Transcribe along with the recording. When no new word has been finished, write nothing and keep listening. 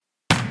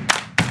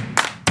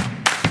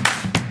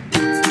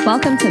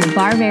Welcome to the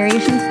Bar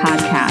Variations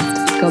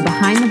Podcast. Go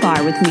behind the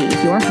bar with me,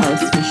 your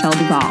host, Michelle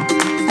Duval.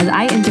 As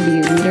I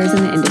interview leaders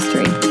in the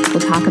industry, we'll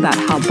talk about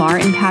how bar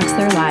impacts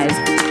their lives,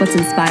 what's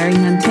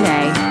inspiring them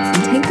today,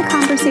 and take the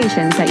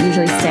conversations that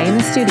usually stay in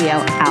the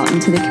studio out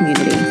into the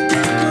community.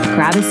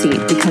 Grab a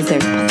seat because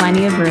there's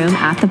plenty of room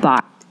at the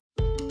bar.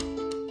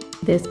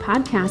 This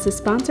podcast is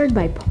sponsored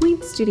by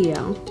Point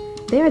Studio.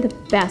 They are the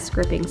best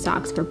gripping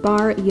socks for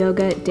bar,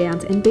 yoga,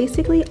 dance, and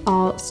basically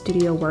all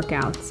studio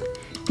workouts.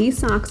 These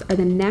socks are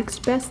the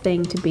next best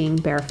thing to being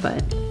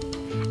barefoot.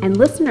 And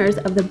listeners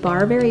of the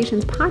Bar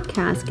Variations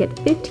podcast get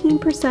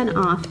 15%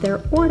 off their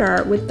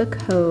order with the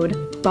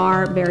code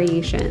Bar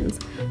Variations.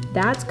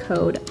 That's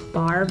code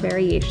Bar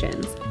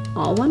Variations,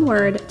 all one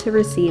word, to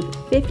receive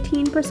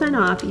 15%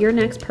 off your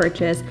next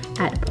purchase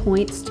at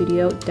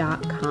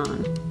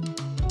pointstudio.com.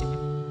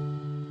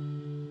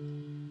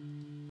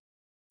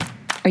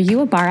 Are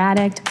you a bar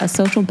addict, a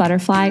social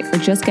butterfly, or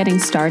just getting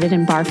started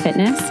in bar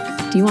fitness?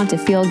 Do you want to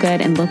feel good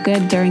and look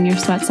good during your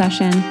sweat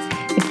session?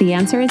 If the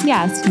answer is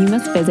yes, you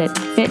must visit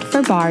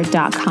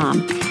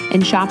fitforbar.com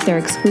and shop their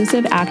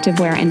exclusive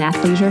activewear and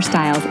athleisure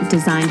styles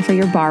designed for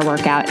your bar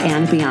workout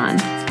and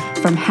beyond.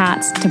 From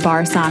hats to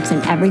bar socks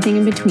and everything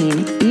in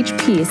between, each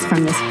piece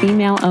from this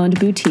female-owned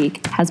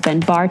boutique has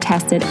been bar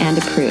tested and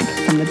approved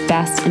from the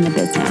best in the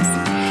business.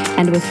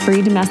 And with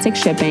free domestic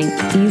shipping,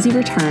 easy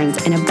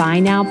returns, and a buy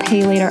now,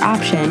 pay later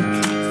option,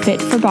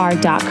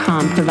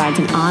 fitforbar.com provides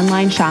an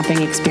online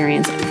shopping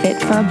experience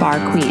fit for a bar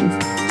queen.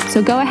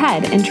 So go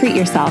ahead and treat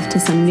yourself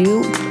to some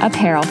new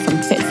apparel from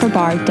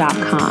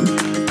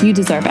fitforbar.com. You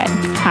deserve it.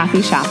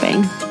 Happy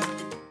shopping.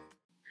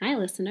 Hi,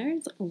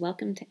 listeners.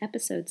 Welcome to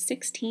episode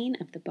 16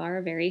 of the Bar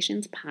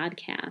Variations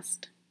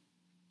podcast.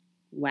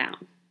 Wow,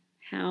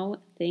 how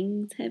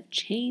things have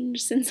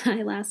changed since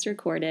I last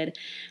recorded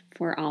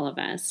for all of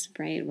us,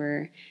 right?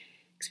 We're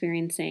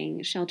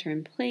experiencing shelter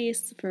in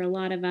place for a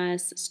lot of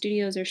us.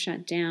 Studios are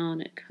shut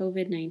down.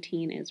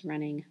 COVID-19 is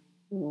running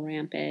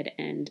rampant,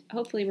 and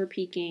hopefully we're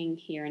peaking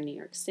here in New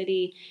York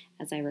City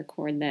as I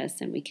record this,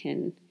 and we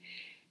can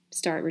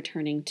start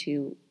returning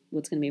to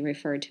what's going to be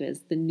referred to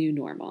as the new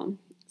normal.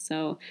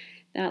 So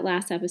that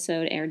last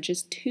episode aired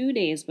just 2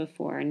 days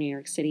before New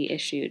York City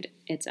issued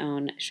its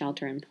own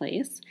shelter in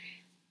place.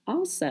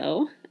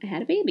 Also, I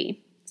had a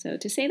baby. So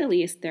to say the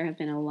least, there have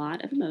been a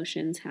lot of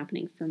emotions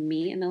happening for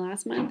me in the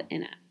last month,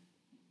 and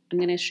I'm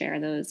going to share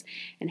those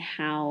and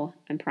how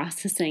I'm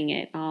processing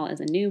it all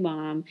as a new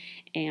mom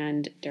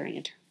and during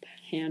a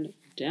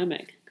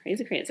pandemic.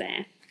 Crazy.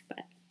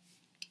 But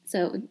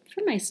so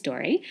for my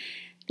story,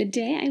 the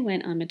day I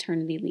went on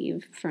maternity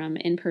leave from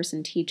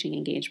in-person teaching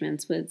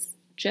engagements was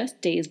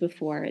just days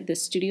before the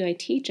studio I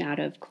teach out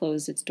of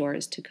closed its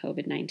doors to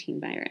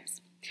COVID-19 virus.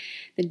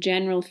 The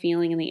general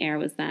feeling in the air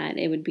was that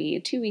it would be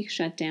a 2-week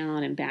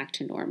shutdown and back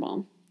to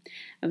normal.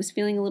 I was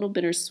feeling a little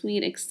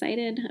bittersweet,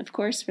 excited, of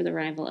course, for the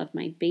arrival of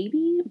my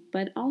baby,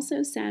 but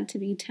also sad to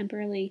be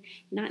temporarily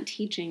not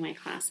teaching my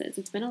classes.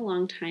 It's been a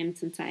long time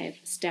since I've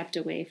stepped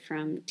away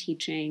from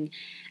teaching,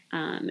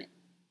 and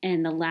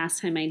the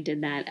last time I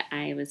did that,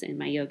 I was in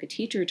my yoga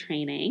teacher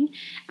training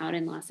out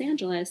in Los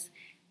Angeles,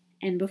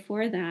 and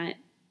before that,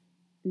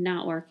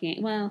 not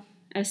working. Well,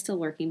 I was still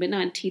working, but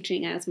not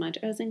teaching as much.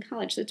 I was in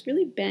college, so it's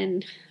really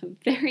been a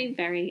very,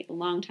 very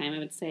long time. I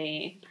would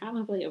say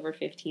probably over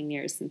 15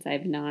 years since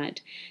I've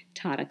not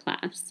taught a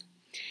class.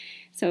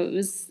 So it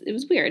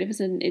was weird. It was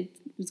going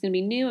to be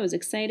new. I was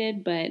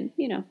excited, but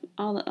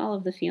all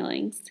of the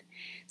feelings.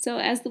 So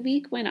as the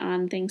week went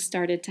on, things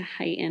started to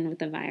heighten with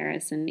the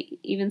virus, and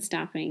even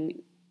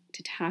stopping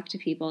to talk to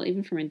people,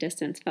 even from a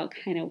distance, felt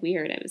kind of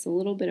weird. I was a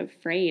little bit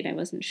afraid. I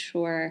wasn't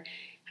sure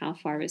how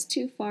far was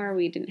too far.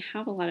 We didn't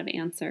have a lot of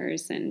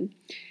answers, and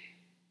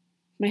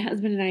my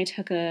husband and I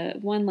took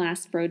one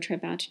last road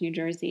trip out to New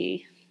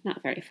Jersey, not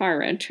a very far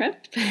road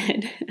trip,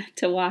 but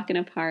to walk in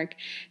a park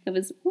that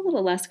was a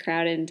little less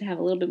crowded and to have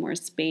a little bit more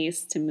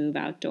space to move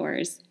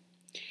outdoors.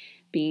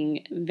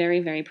 Being very,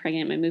 very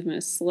pregnant, my movement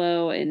was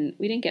slow, and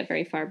we didn't get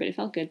very far, but it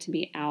felt good to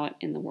be out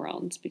in the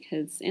world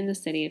because in the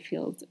city it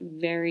feels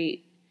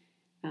very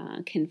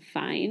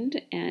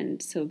confined,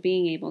 and so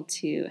being able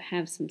to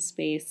have some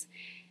space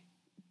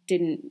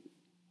kind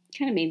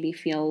of made me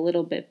feel a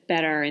little bit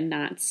better and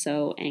not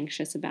so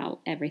anxious about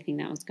everything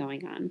that was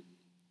going on.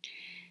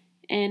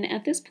 And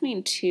at this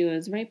point, too, it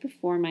was right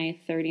before my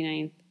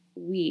 39th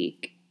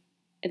week.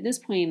 At this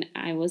point,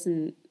 I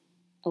wasn't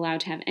allowed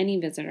to have any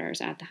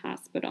visitors at the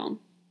hospital.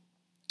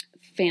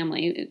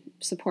 Family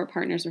support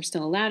partners were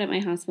still allowed at my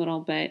hospital,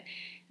 but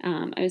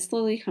I was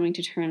slowly coming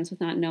to terms with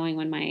not knowing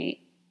when my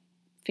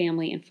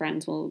family and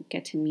friends will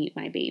get to meet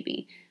my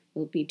baby.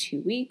 Will it be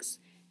 2 weeks,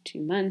 2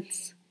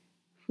 months?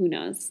 Who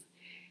knows?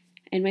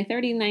 And my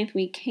 39th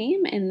week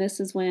came, and this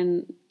is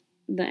when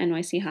the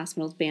NYC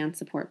hospitals banned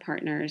support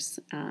partners,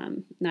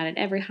 not at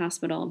every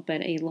hospital,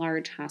 but a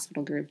large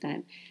hospital group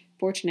that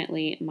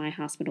fortunately my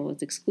hospital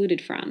was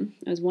excluded from.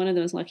 I was one of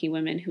those lucky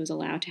women who was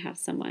allowed to have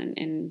someone,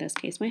 in this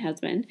case my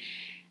husband,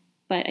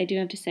 But I do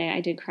have to say I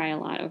did cry a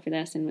lot over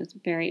this and was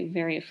very,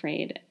 very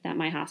afraid that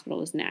my hospital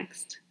was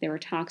next. There were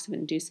talks of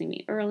inducing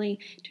me early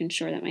to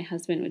ensure that my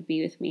husband would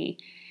be with me,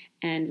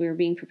 and we were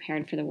being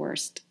prepared for the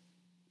worst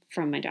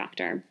from my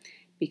doctor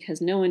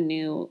because no one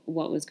knew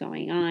what was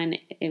going on.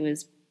 It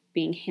was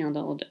being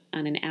handled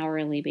on an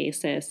hourly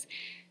basis,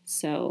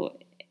 so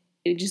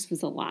it just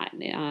was a lot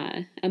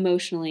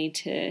emotionally.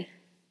 I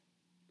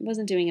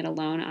wasn't doing it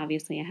alone.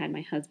 Obviously, I had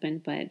my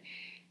husband, but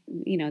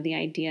the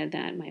idea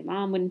that my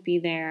mom wouldn't be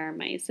there,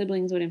 my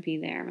siblings wouldn't be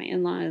there, my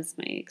in-laws,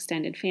 my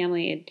extended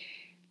family,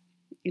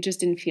 it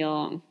just didn't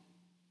feel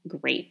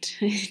great.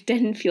 It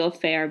didn't feel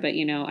fair, but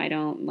I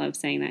don't love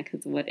saying that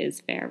because what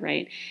is fair,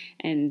 right?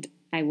 And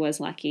I was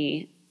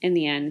lucky in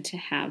the end to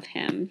have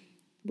him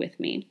with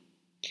me.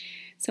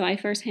 So I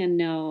firsthand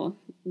know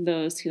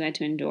those who had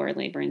to endure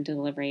labor and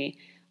delivery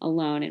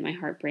alone, and my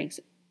heart breaks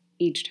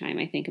each time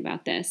I think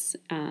about this.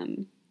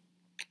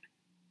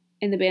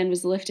 And the ban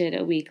was lifted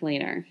a week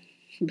later,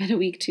 but a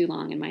week too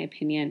long, in my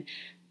opinion,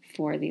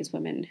 for these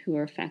women who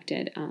were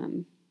affected.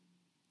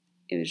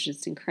 It was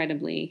just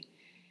incredibly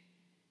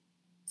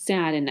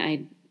sad, and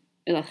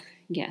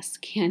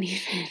can't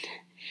even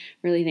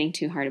really think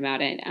too hard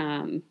about it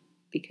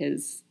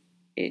because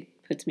it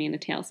puts me in a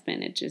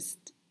tailspin.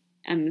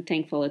 I'm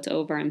thankful it's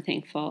over. I'm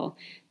thankful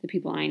the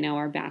people I know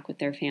are back with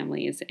their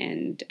families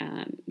and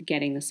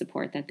getting the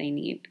support that they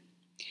need.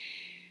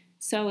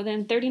 So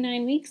then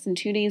 39 weeks and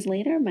 2 days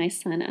later, my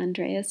son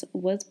Andreas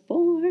was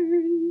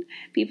born.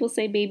 People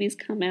say babies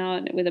come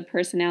out with a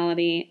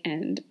personality,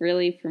 and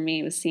really for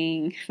me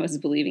was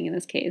believing in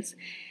this case.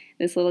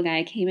 This little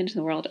guy came into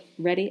the world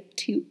ready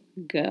to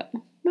go,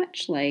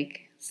 much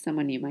like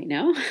someone you might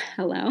know.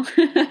 Hello.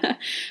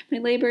 My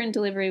labor and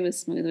delivery was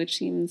smooth, which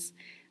seems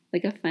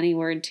like a funny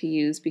word to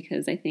use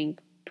because I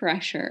think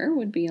pressure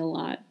would be a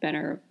lot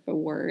better of a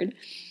word.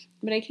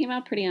 But I came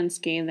out pretty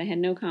unscathed. I had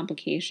no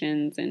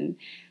complications, and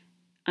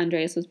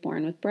Andreas was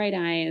born with bright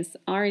eyes,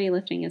 already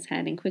lifting his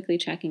head and quickly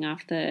checking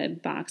off the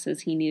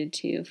boxes he needed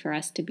to for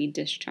us to be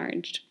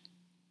discharged.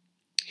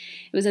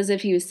 It was as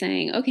if he was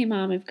saying, "Okay,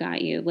 Mom, I've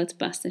got you. Let's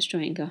bust this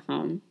joint and go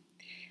home."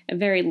 A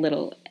very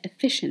little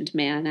efficient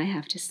man, I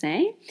have to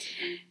say.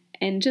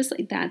 And just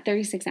like that,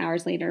 36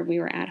 hours later, we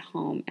were at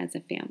home as a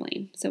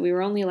family. So we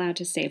were only allowed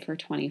to stay for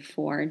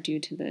 24 due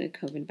to the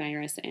COVID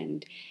virus,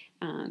 and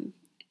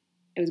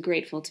I was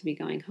grateful to be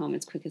going home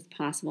as quick as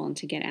possible and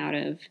to get out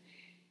of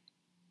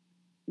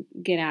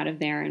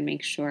there and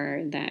make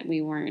sure that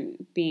we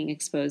weren't being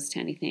exposed to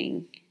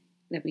anything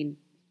that we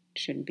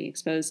shouldn't be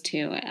exposed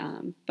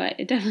to. But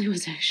it definitely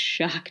was a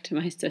shock to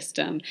my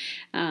system,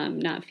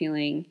 not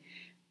feeling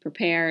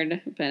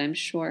prepared. But I'm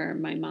sure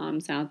my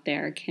moms out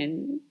there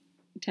can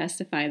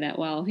testify that,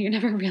 well, you're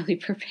never really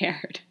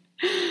prepared.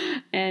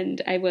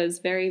 And I was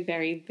very,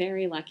 very,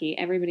 very lucky.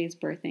 Everybody's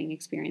birthing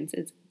experience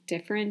is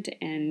different,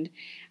 and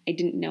I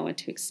didn't know what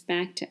to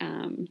expect.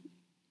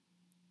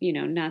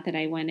 Not that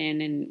I went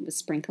in and was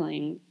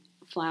sprinkling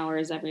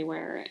flowers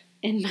everywhere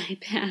in my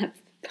path,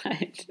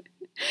 but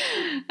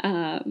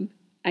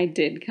I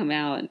did come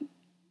out.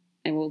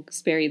 I will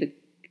spare you the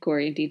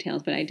gory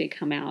details, but I did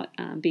come out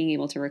being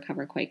able to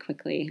recover quite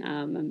quickly.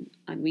 I'm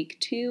on week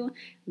 2,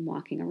 I'm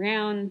walking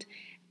around,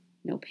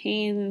 no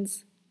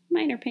pains,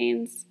 minor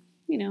pains,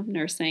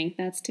 nursing,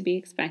 that's to be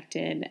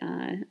expected,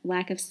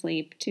 lack of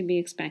sleep, to be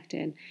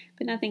expected,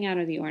 but nothing out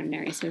of the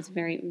ordinary. So I was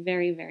very,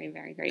 very, very,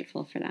 very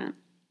grateful for that.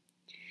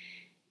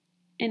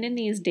 And in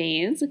these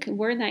days, a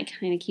word that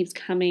kind of keeps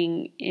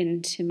coming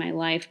into my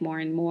life more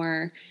and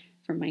more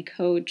from my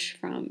coach,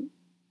 from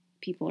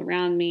people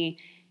around me,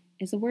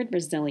 is the word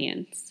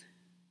resilience.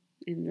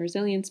 And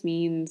resilience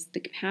means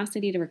the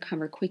capacity to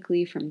recover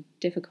quickly from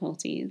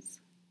difficulties,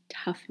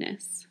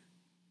 toughness.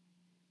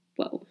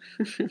 Whoa,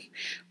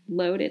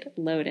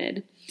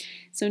 loaded.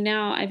 So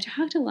now I've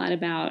talked a lot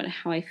about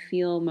how I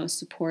feel most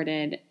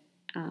supported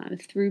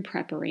through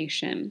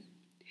preparation.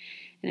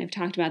 And I've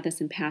talked about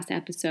this in past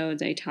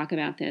episodes. I talk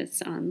about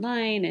this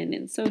online and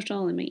in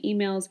social and my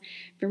emails.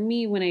 For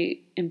me, when I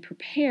am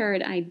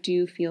prepared, I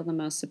do feel the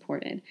most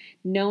supported.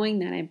 Knowing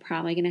that I'm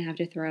probably going to have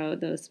to throw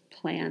those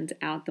plans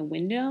out the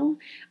window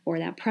or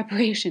that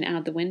preparation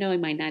out the window. I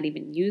might not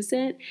even use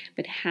it,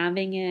 but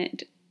having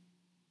it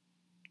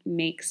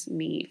makes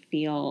me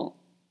feel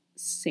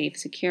safe,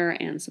 secure,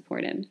 and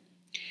supported.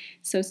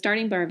 So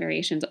starting Bar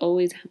Variations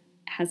always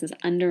has this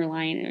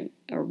underlying,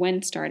 or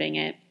when starting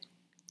it,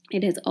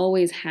 it has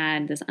always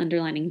had this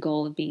underlining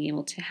goal of being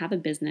able to have a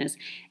business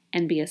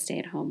and be a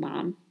stay-at-home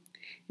mom.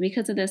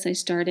 Because of this, I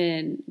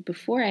started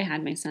before I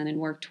had my son and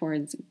worked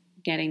towards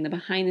getting the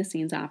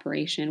behind-the-scenes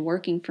operation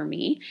working for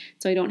me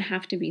so I don't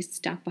have to be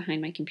stuck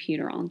behind my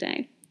computer all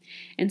day.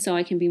 And so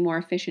I can be more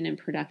efficient and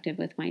productive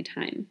with my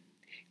time.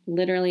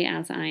 Literally,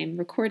 as I'm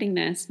recording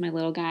this, my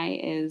little guy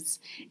is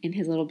in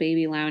his little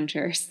baby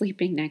lounger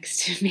sleeping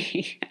next to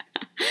me.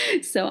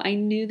 So I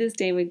knew this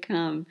day would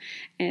come,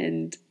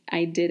 and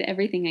I did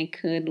everything I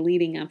could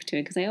leading up to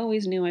it because I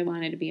always knew I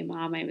wanted to be a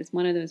mom. I was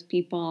one of those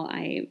people.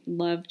 I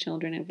love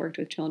children. I've worked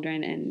with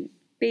children, and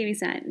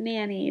babysat,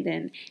 nannied,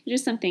 and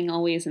just something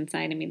always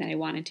inside of me that I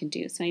wanted to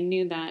do. So I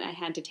knew that I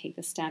had to take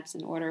the steps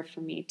in order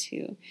for me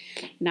to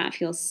not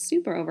feel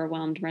super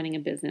overwhelmed running a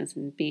business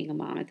and being a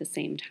mom at the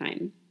same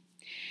time.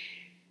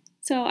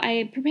 So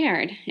I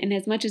prepared, and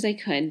as much as I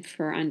could,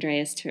 for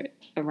Andreas to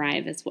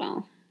arrive as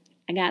well.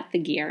 I got the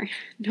gear.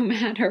 No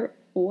matter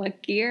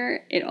what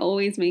gear, it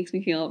always makes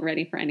me feel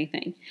ready for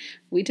anything.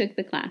 We took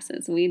the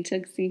classes. We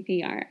took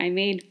CPR. I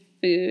made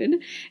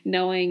food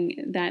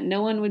knowing that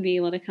no one would be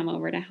able to come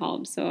over to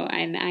help.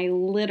 And I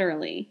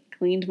literally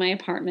cleaned my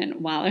apartment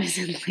while I was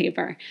in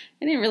labor.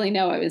 I didn't really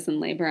know I was in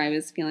labor. I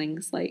was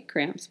feeling slight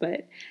cramps,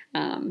 but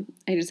I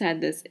just had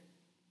this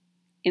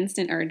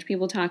instant urge.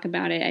 People talk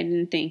about it. I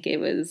didn't think it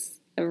was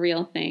a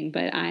real thing,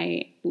 but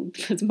I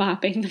was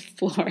mopping the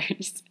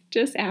floors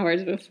just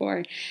hours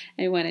before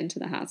I went into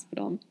the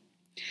hospital.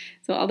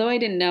 So although I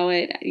didn't know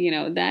it,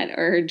 that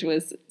urge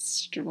was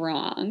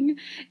strong.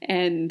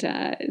 And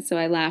so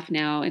I laugh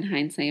now in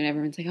hindsight, and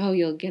everyone's like, oh,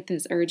 you'll get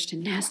this urge to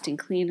nest and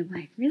clean. I'm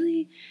like,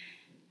 really?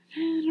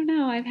 I don't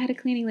know. I've had a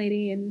cleaning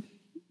lady and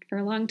for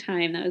a long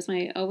time. That was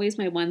always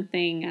my one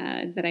thing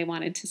that I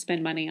wanted to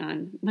spend money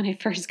on when I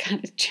first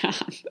got a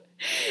job.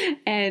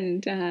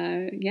 And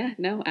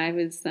I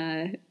was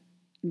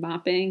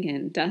mopping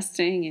and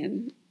dusting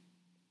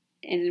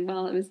and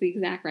well, it was the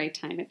exact right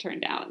time, it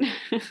turned out.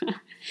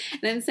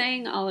 And I'm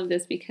saying all of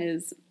this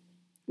because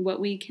what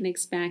we can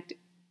expect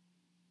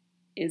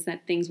is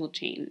that things will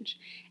change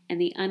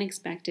and the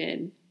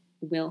unexpected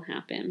will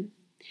happen.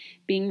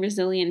 Being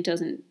resilient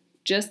doesn't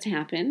just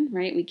happen,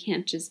 right? We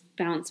can't just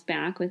bounce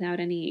back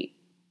without any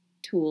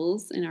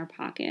tools in our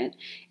pocket.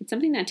 It's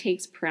something that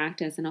takes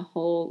practice and a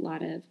whole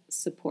lot of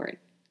support,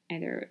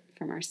 either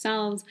from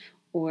ourselves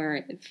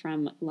or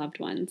from loved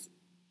ones.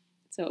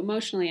 So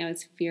emotionally, I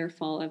was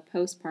fearful of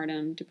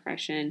postpartum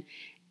depression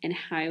and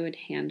how I would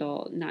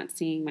handle not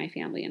seeing my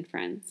family and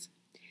friends.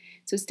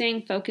 So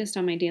staying focused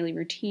on my daily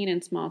routine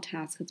and small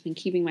tasks has been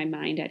keeping my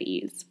mind at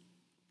ease.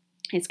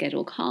 I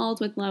schedule calls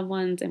with loved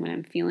ones, and when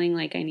I'm feeling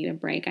like I need a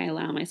break, I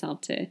allow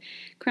myself to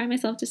cry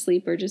myself to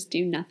sleep or just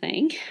do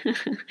nothing.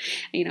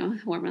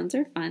 Hormones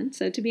are fun.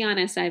 So to be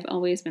honest, I've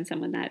always been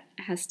someone that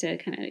has to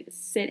kind of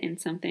sit in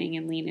something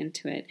and lean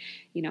into it.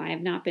 I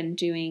have not been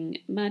doing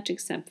much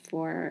except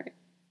for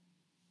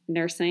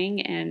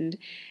nursing, and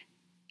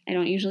I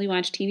don't usually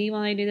watch TV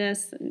while I do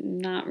this. I'm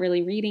not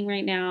really reading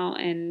right now,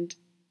 and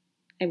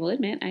I will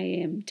admit I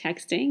am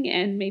texting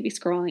and maybe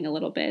scrolling a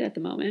little bit at the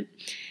moment.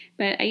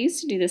 But I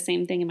used to do the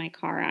same thing in my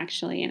car,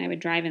 actually, and I would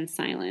drive in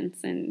silence.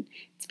 And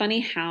it's funny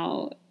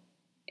how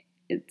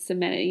it's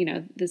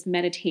this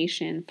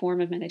meditation,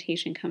 form of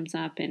meditation comes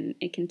up, and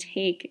it can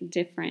take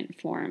different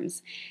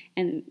forms.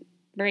 And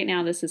right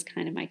now, this is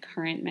kind of my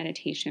current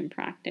meditation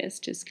practice,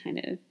 just kind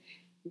of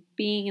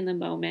being in the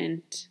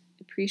moment,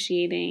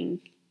 appreciating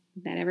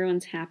that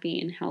everyone's happy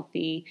and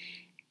healthy,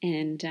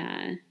 and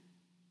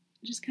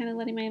just kind of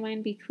letting my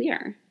mind be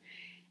clear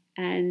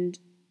and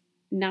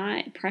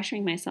not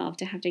pressuring myself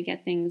to have to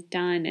get things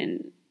done.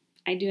 And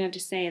I do have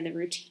to say the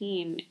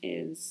routine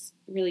is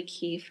really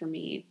key for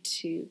me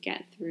to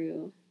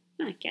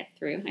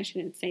I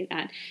shouldn't say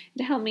that,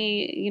 to help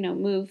me,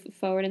 move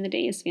forward in the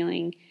days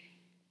feeling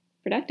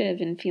productive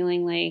and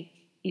feeling like,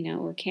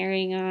 we're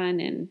carrying on.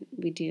 And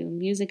we do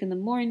music in the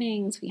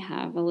mornings. We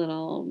have a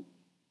little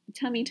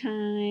tummy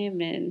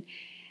time, and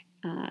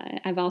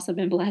I've also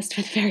been blessed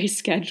with a very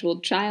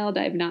scheduled child.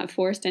 I've not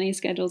forced any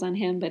schedules on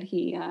him, but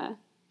he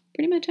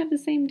pretty much have the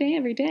same day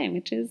every day,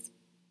 which is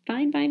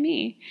fine by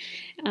me.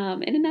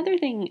 And another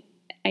thing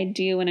I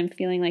do when I'm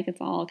feeling like it's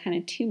all kind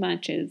of too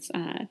much is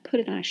put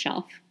it on a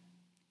shelf.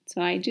 So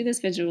I do this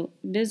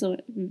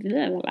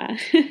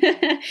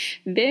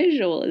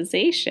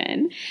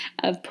visualization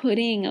of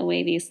putting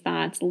away these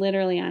thoughts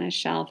literally on a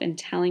shelf and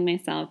telling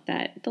myself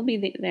that they'll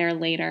be there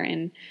later.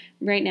 And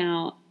right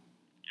now,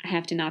 I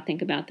have to not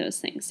think about those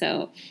things.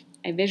 So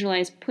I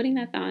visualize putting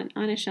that thought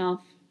on a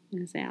shelf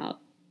and say, I'll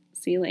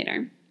see you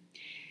later.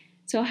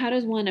 So how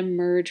does one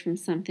emerge from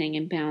something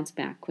and bounce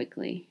back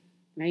quickly,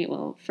 right?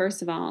 Well,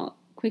 first of all,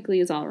 quickly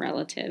is all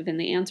relative, and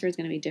the answer is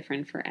going to be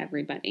different for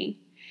everybody.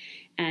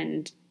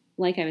 And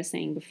like I was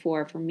saying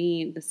before, for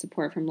me, the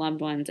support from loved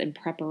ones and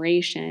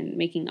preparation,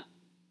 making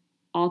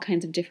all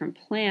kinds of different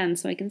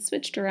plans so I can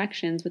switch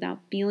directions without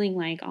feeling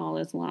like all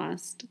is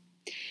lost.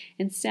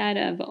 Instead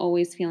of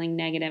always feeling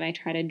negative, I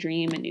try to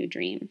dream a new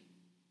dream,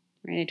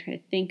 right? I try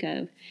to think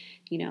of,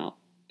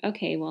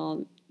 okay,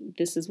 well,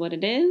 this is what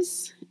it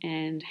is,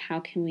 and how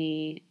can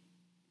we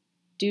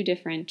do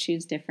different,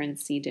 choose different,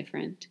 see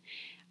different?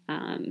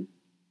 And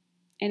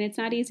it's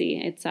not easy.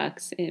 It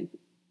sucks. It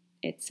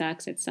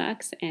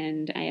sucks.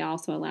 And I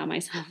also allow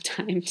myself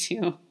time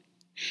to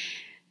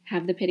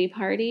have the pity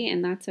party,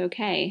 and that's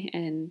okay.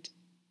 And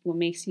what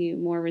makes you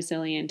more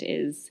resilient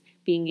is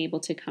being able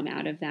to come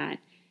out of that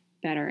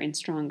better and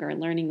stronger,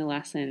 learning the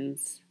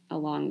lessons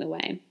along the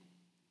way.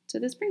 So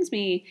this brings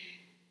me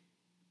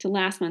to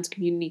last month's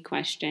community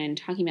question,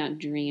 talking about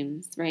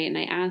dreams, right? And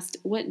I asked,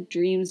 what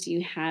dreams do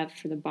you have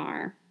for the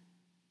bar?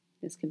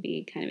 This could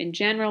be kind of in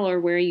general or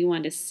where you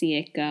want to see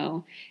it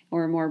go,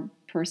 or more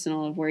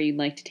personal of where you'd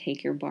like to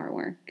take your bar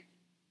work.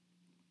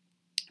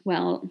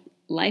 Well,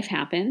 life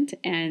happened,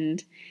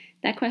 and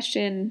that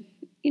question,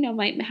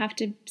 might have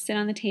to sit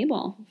on the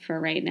table for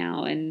right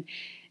now. And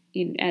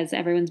as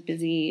everyone's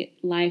busy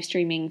live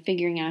streaming,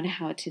 figuring out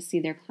how to see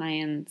their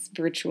clients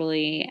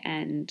virtually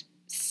and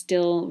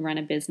still run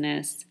a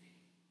business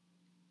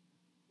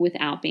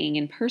without being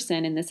in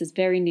person. And this is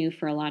very new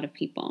for a lot of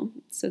people.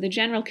 So the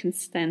general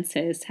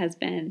consensus has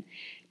been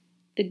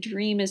the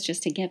dream is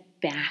just to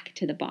get back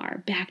to the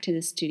bar, back to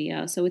the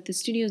studio. So with the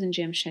studios and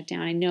gyms shut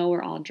down, I know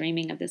we're all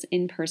dreaming of this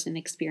in-person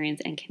experience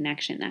and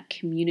connection, that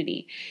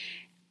community.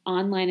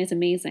 Online is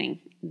amazing.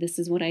 This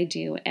is what I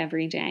do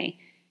every day.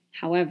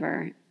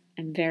 However,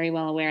 I'm very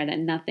well aware that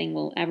nothing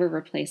will ever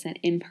replace that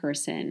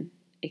in-person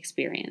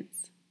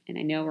experience. And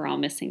I know we're all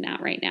missing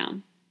that right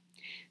now.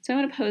 So I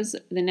want to pose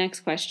the next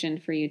question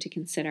for you to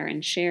consider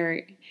and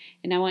share.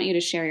 And I want you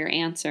to share your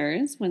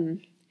answers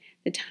when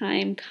the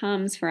time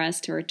comes for us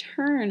to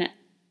return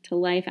to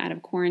life out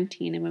of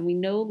quarantine and when we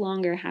no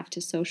longer have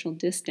to social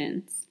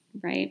distance,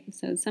 right?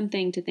 So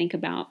something to think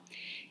about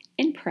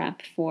in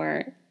prep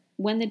for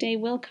when the day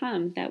will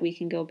come that we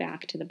can go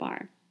back to the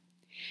bar.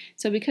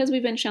 So because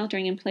we've been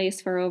sheltering in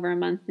place for over a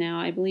month now,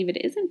 I believe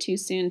it isn't too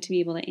soon to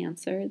be able to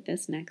answer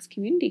this next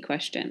community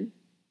question.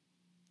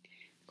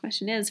 The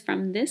question is,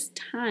 from this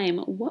time,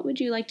 what would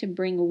you like to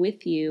bring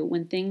with you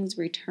when things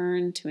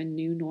return to a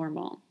new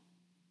normal?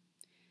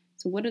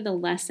 So what are the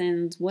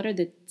lessons? What are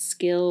the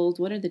skills?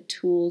 What are the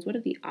tools? What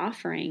are the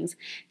offerings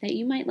that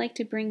you might like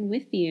to bring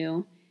with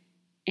you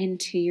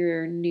into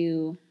your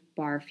new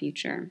bar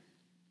future,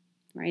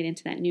 right?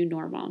 Into that new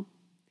normal.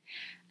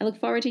 I look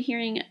forward to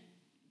hearing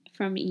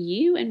from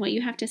you and what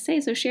you have to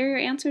say. So share your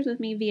answers with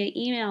me via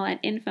email at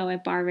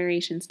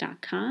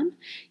info@barvariations.com.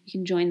 You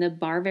can join the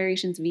Bar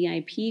Variations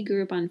VIP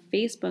group on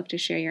Facebook to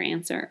share your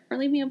answer, or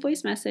leave me a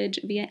voice message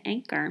via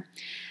Anchor.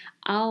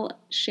 I'll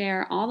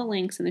share all the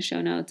links in the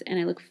show notes, and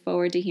I look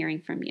forward to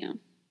hearing from you.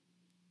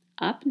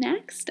 Up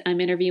next,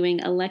 I'm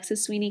interviewing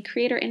Alexis Sweeney,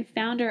 creator and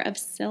founder of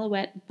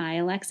Silhouette by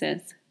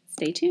Alexis.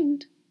 Stay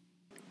tuned.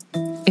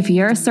 If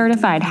you're a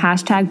certified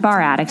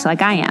 #bar addict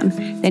like I am,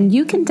 then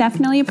you can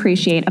definitely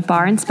appreciate a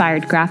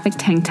bar-inspired graphic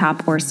tank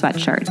top or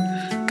sweatshirt.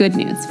 Good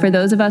news, for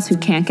those of us who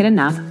can't get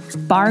enough,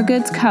 Bar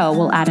Goods Co.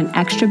 will add an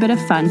extra bit of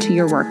fun to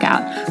your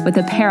workout with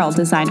apparel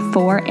designed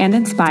for and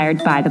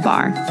inspired by the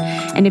bar.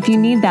 And if you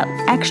need that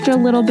extra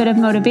little bit of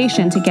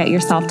motivation to get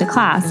yourself to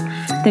class,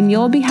 then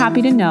you'll be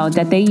happy to know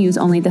that they use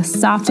only the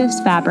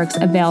softest fabrics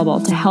available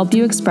to help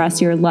you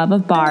express your love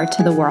of bar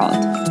to the world.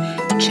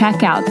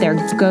 Check out their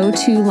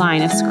go-to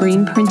line of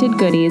screen-printed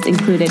goodies,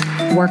 included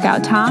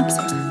workout tops,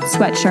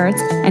 sweatshirts,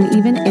 and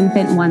even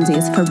infant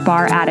onesies for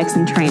bar addicts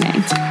in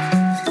training.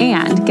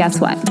 And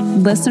guess what?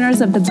 Listeners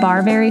of the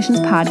Bar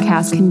Variations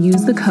podcast can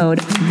use the code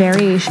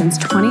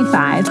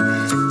VARIATIONS25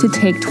 to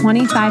take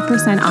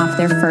 25% off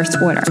their first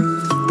order.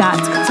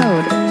 That's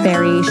code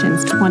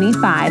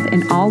VARIATIONS25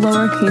 in all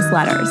lowercase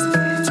letters.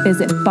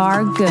 Visit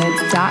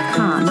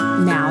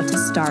bargoods.com now to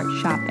start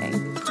shopping.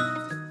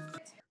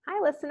 Hi,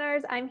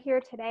 listeners. I'm here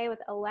today with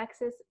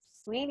Alexis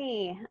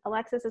Sweeney.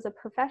 Alexis is a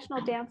professional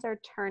dancer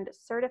turned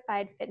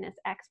certified fitness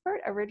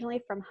expert, originally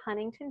from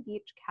Huntington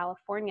Beach,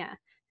 California,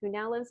 who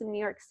now lives in New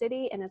York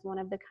City and is one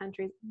of the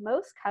country's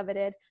most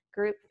coveted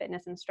group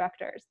fitness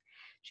instructors.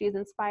 She has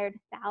inspired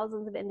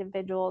thousands of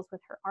individuals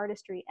with her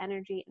artistry,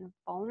 energy, and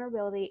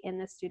vulnerability in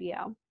the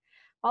studio.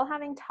 While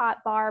having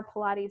taught bar,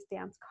 Pilates,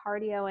 dance,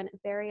 cardio, and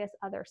various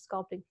other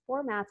sculpting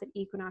formats at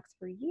Equinox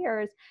for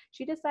years,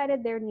 she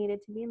decided there needed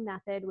to be a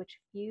method which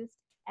fused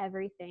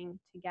everything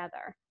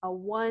together, a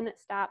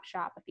one-stop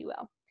shop, if you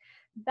will.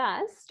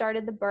 Thus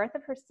started the birth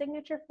of her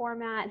signature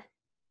format,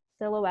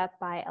 Silhouette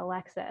by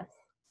Alexis,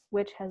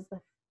 which has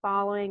the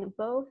following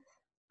both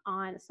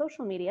on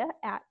social media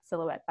at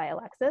Silhouette by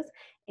Alexis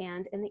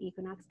and in the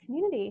Equinox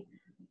community.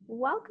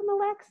 Welcome,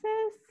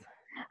 Alexis.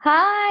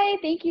 Hi,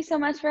 thank you so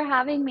much for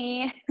having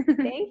me.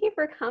 Thank you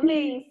for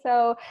coming.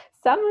 So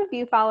some of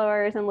you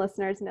followers and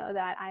listeners know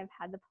that I've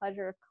had the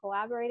pleasure of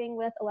collaborating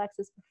with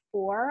Alexis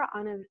before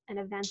on an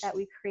event that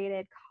we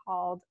created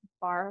called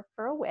Bar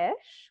for a Wish,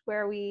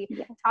 where we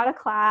taught a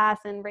class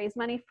and raised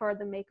money for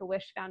the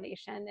Make-A-Wish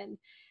Foundation. And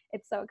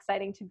it's so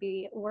exciting to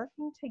be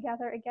working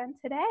together again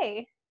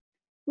today.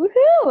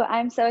 Woohoo!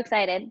 I'm so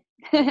excited.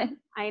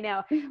 I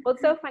know. Well,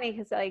 it's so funny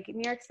because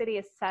New York City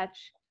is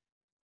such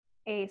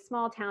a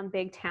small town,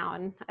 big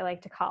town, I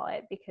like to call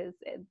it, because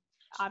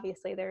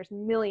obviously there's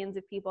millions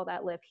of people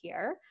that live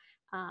here,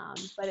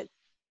 but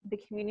the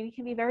community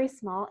can be very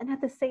small, and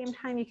at the same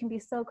time you can be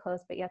so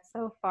close but yet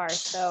so far.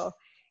 So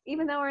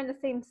even though we're in the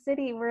same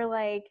city, we're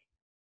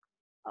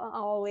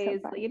always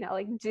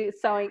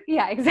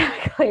yeah,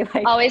 exactly,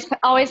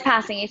 always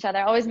passing each other,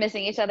 always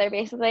missing each other,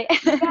 basically.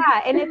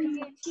 Yeah. And if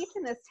you teach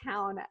in this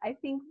town, I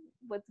think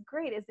what's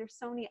great is there's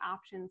so many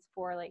options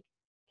for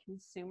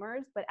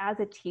consumers, but as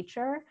a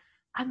teacher,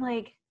 I'm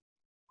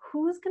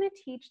who's going to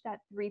teach that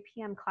 3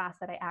 p.m. class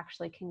that I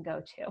actually can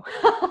go to?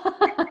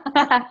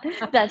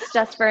 That's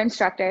just for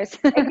instructors.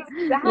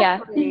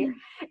 Exactly. Yeah.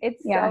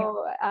 It's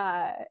so,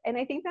 and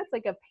I think that's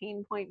like a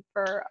pain point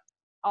for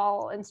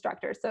all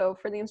instructors. So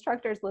for the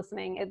instructors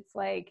listening, it's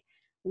like,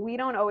 we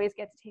don't always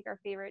get to take our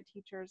favorite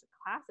teachers'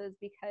 classes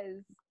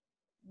because,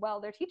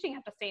 well, they're teaching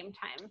at the same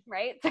time,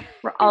 right?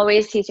 We're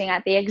always teaching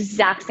at the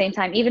exact same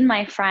time. Even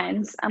my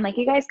friends, I'm like,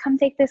 you guys come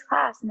take this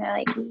class. And they're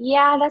like,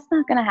 yeah, that's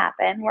not going to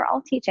happen. We're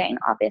all teaching,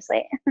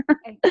 obviously.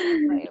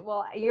 Exactly.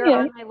 Well, you're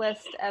on my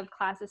list of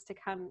classes to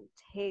come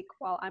take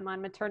while I'm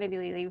on maternity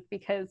leave,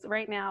 because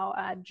right now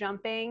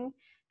jumping,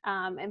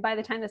 and by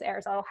the time this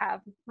airs, I'll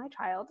have my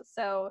child.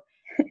 So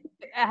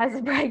as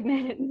a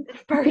pregnant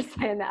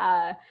person,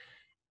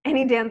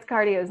 any dance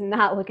cardio is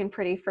not looking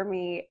pretty for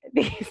me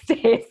these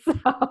days. So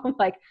I'm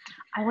like,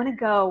 I want to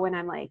go when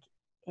I'm like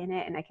in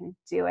it and I can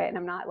do it. And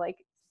I'm not like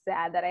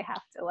sad that I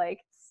have to like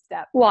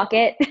walk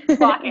it.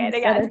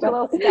 Yeah, do a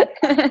little step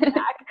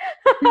back.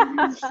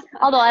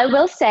 Although I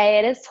will say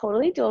it is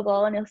totally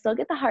doable and you'll still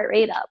get the heart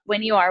rate up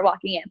when you are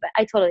walking in, but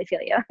I totally feel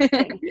you.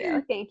 Thank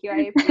you.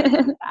 I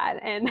appreciate that.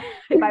 And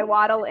if I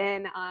waddle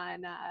in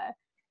on,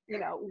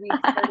 week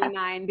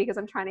 39 because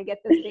I'm trying to get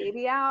this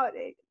baby out,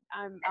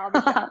 I'll be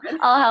jumping.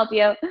 I'll help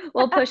you.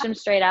 We'll push him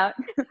straight out.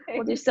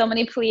 We'll do so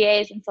many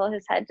plies until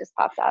his head just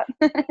pops out.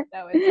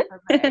 That was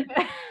perfect.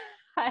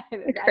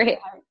 Great.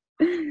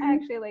 I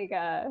actually like,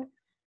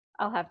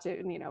 I'll have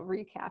to,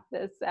 recap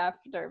this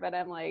after, but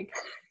I'm like,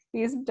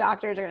 these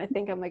doctors are going to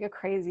think I'm like a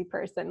crazy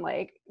person,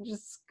 like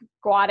just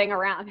squatting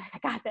around. I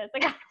got this.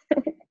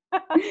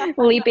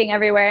 Leaping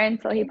everywhere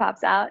until he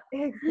pops out.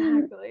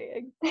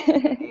 Exactly.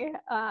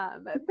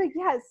 But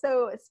yeah,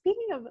 so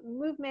speaking of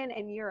movement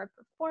and you're a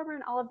performer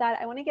and all of that,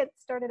 I want to get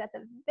started at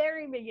the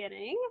very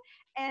beginning.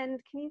 And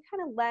can you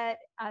kind of let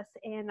us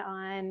in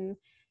on,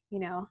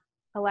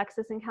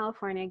 Alexis in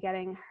California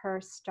getting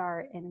her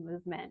start in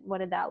movement? What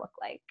did that look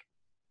like?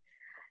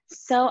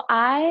 So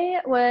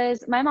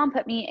my mom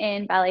put me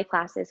in ballet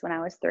classes when I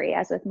was 3,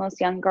 as with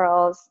most young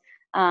girls.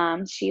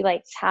 She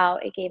liked how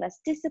it gave us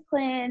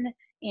discipline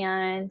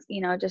and,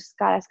 just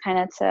got us kind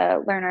of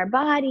to learn our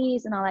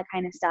bodies and all that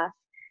kind of stuff.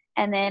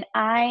 And then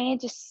I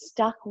just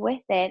stuck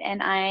with it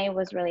and I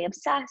was really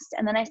obsessed.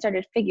 And then I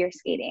started figure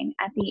skating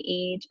at the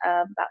age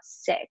of about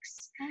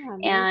 6. Oh,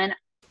 and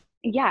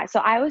yeah,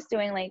 so I was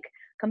doing like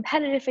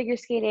competitive figure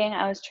skating.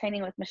 I was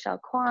training with Michelle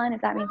Kwan,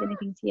 if that means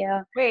anything to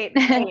you. Wait,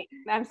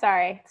 I'm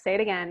sorry. Say it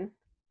again.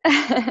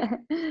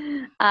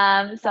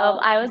 So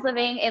I was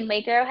living in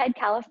Lake Arrowhead,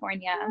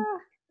 California,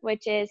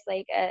 which is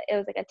it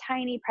was like a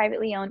tiny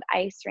privately owned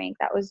ice rink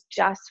that was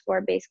just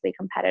for basically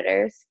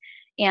competitors.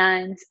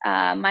 And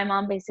my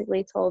mom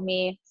basically told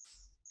me,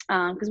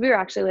 because we were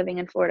actually living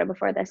in Florida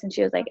before this, and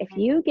she was like, if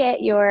you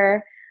get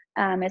your,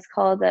 it's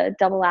called a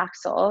double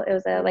axel. It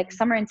was a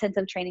summer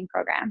intensive training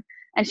program.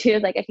 And she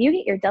was like, if you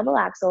get your double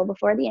axel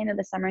before the end of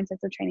the summer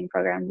intensive training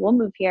program, we'll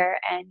move here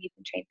and you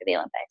can train for the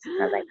Olympics.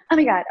 And I was like, oh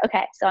my God,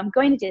 okay, so I'm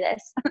going to do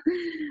this.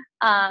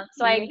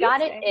 So I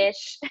got it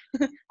ish.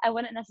 I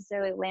wouldn't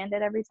necessarily land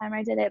it every time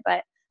I did it,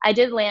 but I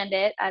did land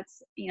it at,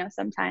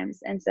 sometimes.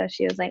 And so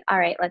she was like, all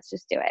right, let's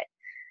just do it.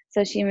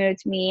 So she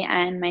moved me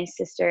and my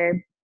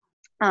sister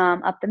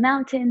up the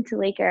mountain to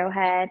Lake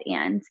Arrowhead,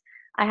 and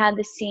I had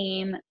the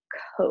same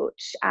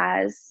coach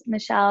as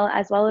Michelle,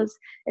 as well as,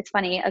 it's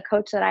funny, a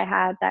coach that I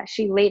had that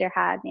she later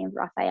had named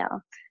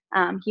Raphael.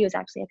 He was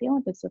actually at the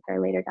Olympics with her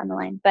later down the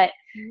line. But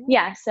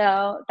yeah,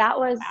 so that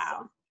was,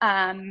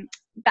 and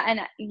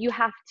you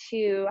have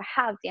to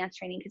have dance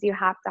training because you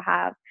have to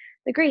have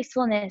the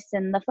gracefulness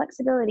and the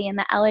flexibility and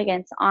the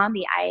elegance on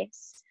the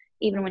ice,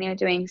 even when you're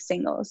doing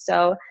singles.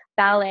 So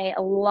ballet,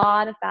 a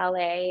lot of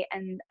ballet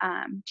and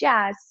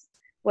jazz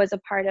was a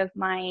part of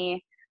my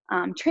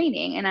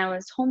training. And I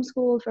was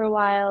homeschooled for a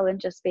while and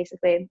just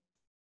basically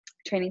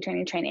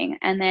training.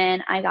 And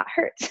then I got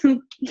hurt,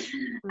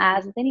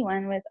 as with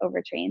anyone with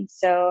overtrained.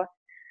 So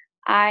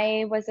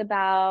I was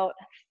about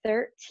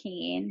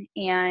 13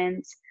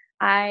 and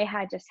I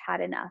had just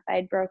had enough.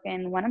 I'd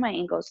broken one of my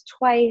ankles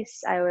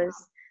twice.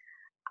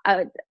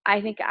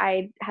 I think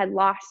I had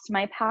lost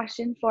my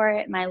passion for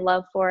it, my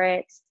love for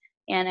it.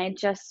 And I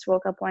just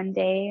woke up one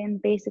day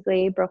and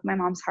basically broke my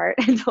mom's heart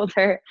and told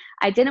her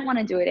I didn't want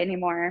to do it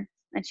anymore.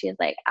 And she was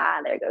like,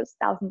 there goes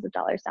thousands of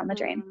dollars down the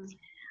drain.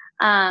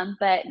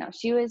 But no,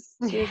 she was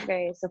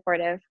very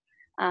supportive.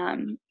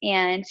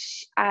 And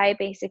I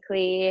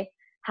basically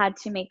had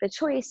to make the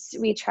choice.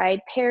 We tried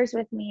pairs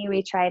with me.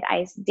 We tried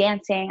ice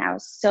dancing. I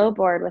was so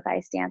bored with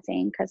ice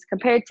dancing because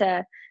compared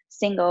to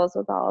singles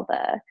with all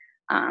the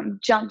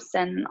jumps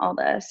and all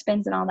the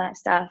spins and all that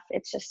stuff,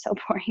 it's just so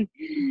boring.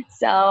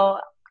 So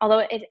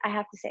although I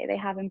have to say they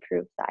have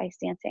improved the ice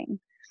dancing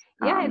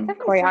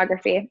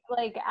choreography.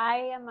 Like I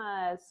am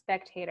a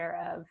spectator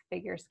of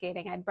figure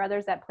skating. I had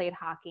brothers that played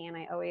hockey and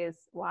I always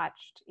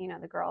watched,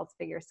 the girls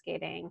figure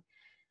skating.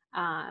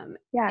 And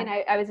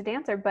I was a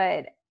dancer,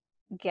 but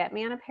get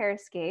me on a pair of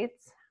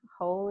skates.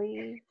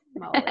 Holy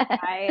moly.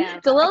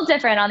 It's a little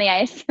different on the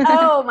ice.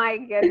 Oh my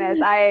goodness.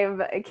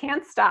 I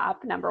can't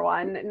stop, number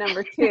one.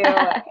 Number two,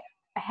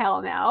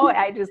 hell no.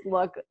 I just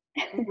look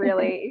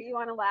really, if you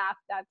want to laugh,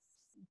 that's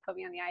put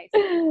me on the ice.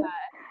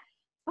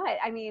 But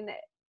I mean,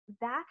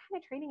 that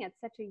kind of training at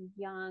such a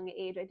young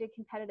age, I did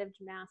competitive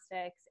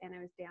gymnastics and I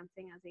was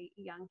dancing as a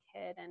young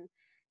kid. And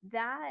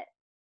that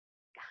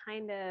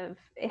kind of,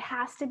 it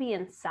has to be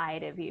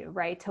inside of you,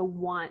 right? To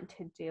want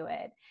to do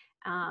it.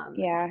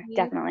 Yeah,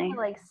 definitely.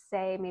 Like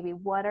say maybe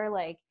what are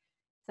like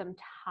some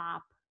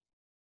top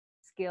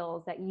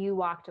skills that you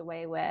walked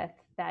away with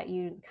that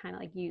you kind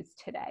of like use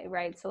today,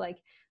 right? So like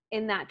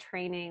in that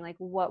training, like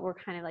what were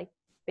kind of like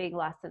big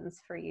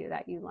lessons for you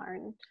that you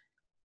learned?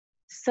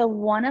 So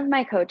one of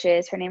my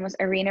coaches, her name was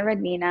Irina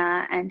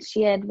Rodnina, and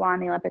she had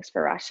won the Olympics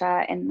for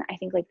Russia in, I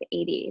think, like the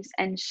 80s.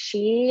 And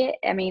she,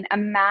 I mean,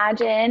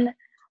 imagine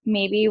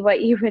maybe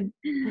what you would,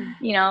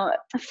 you know,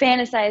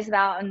 fantasize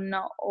about in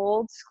the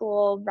old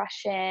school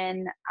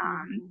Russian,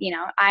 you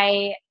know,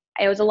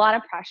 it was a lot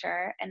of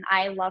pressure and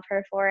I love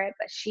her for it,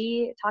 but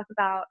she talked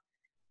about,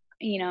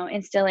 you know,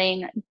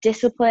 instilling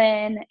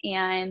discipline,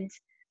 and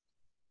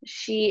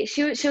she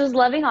was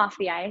loving off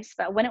the ice,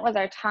 but when it was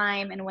our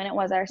time and when it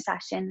was our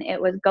session,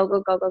 it was go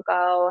go go go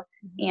go.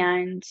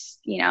 And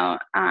you know,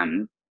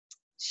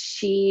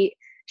 she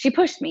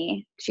pushed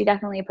me. She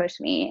definitely pushed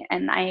me,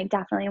 and I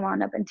definitely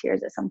wound up in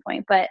tears at some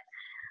point. But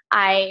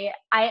I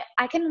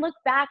can look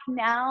back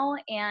now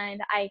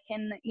and I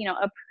can, you know,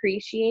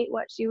 appreciate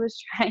what she was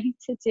trying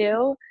to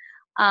do,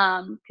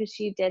 because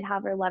she did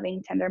have her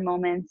loving, tender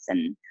moments,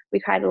 and we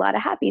cried a lot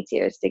of happy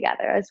tears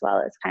together as well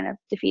as kind of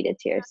defeated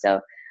tears. So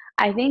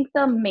I think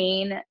the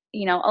main,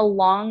 you know,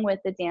 along with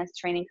the dance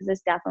training, because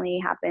this definitely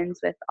happens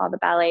with all the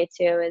ballet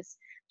too, is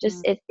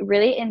just it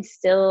really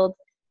instilled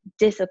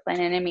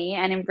discipline in me,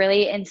 and it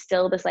really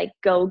instilled this like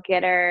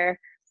go-getter,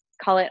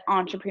 call it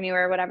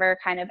entrepreneur, whatever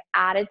kind of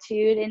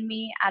attitude in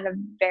me at a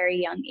very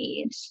young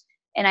age.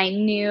 And I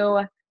knew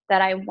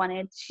that I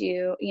wanted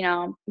to, you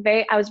know,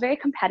 I was very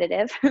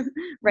competitive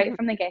right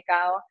from the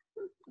get-go,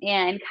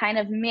 and kind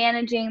of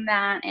managing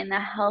that in a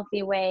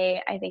healthy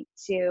way, I think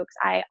too, because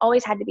I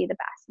always had to be the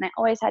best, and I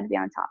always had to be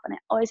on top, and I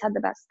always had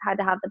to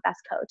have the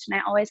best coach, and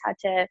I always had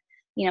to,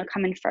 you know,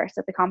 come in first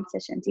at the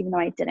competitions, even though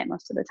I didn't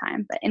most of the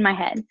time, but in my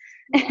head.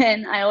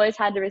 And I always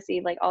had to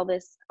receive like all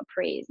this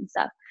praise and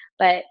stuff.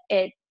 But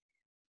I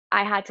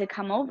had to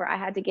I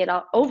had to get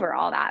over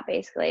all that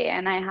basically.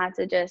 And I had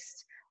to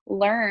just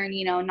learn,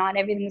 you know, not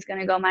everything's going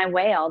to go my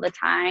way all the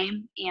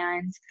time.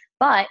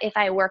 But if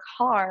I work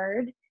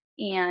hard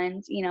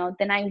and, you know,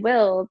 then I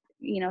will,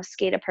 you know,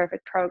 skate a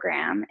perfect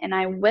program and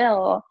I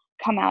will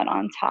come out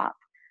on top.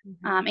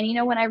 And, you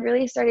know, when I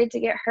really started to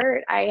get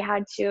hurt, I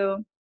had to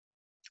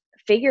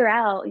figure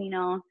out, you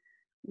know,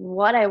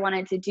 what I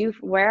wanted to do,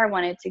 where I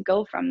wanted to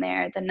go from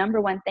there. The number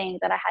one thing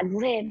that I had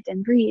lived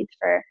and breathed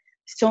for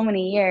so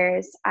many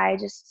years,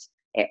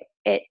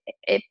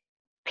 it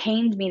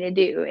pained me to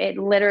do. It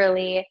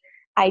literally,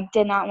 I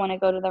did not want to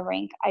go to the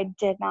rink. I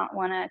did not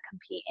want to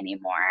compete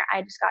anymore.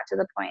 I just got to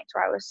the point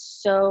where I was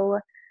so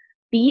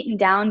beaten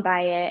down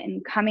by it,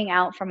 and coming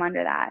out from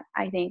under that,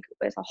 I think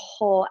was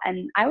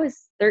and I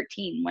was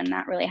 13 when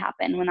that really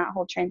happened, when that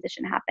whole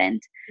transition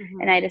happened.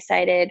 And I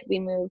decided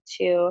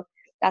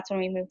that's when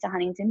we moved to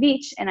Huntington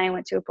Beach, and I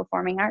went to a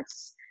performing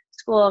arts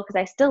school because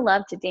I still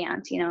love to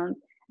dance, you know.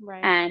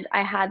 Right. And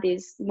I had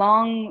these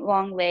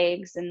long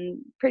legs and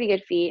pretty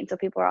good feet. And so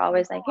people were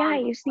always like, yeah,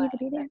 you just need to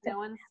be dancing. No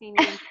one's seen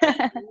you in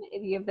person.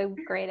 You have the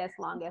greatest,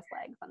 longest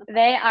legs on the planet.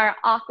 They are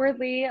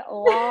awkwardly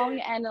long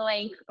and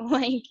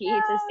lanky,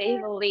 to say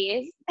the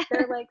least.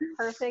 They're like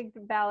perfect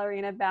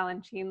ballerina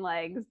Balanchine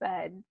legs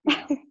that, you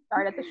know,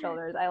 start at the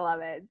shoulders. I love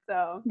it.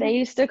 So they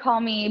used to call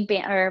me,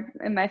 or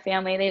in my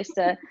family, they used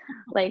to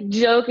like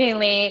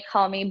jokingly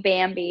call me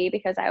Bambi,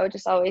 because I would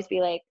just always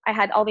be like, I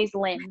had all these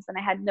limbs and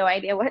I had no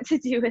idea what to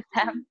do with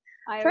them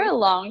for a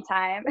long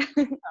time.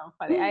 So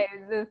funny.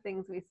 The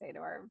things we say to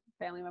our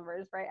family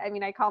members, right? I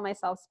mean, I call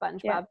myself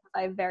SpongeBob because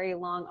I have very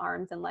long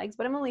arms and legs,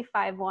 but I'm only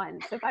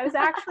 5'1". So if I was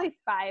actually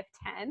 5'10",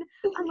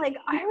 I'm like,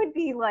 I would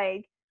be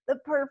like the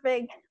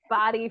perfect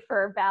body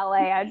for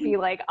ballet. I'd be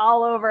like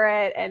all over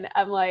it. And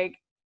I'm like,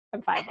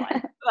 I'm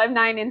 5'1". So I'm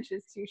 9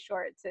 inches too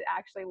short to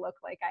actually look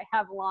like I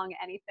have long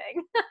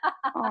anything.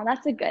 Oh,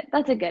 that's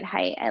a good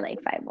height. I like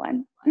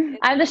 5'1".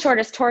 I have the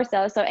shortest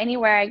torso, so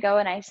anywhere I go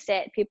and I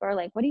sit, people are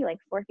like, "What are you, like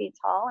 4 feet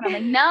tall?" And I'm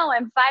like, "No,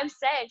 I'm 5'6".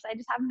 I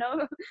just have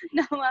no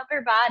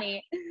upper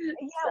body."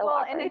 Yeah, so well,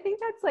 awkward. And I think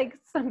that's like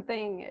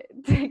something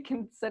to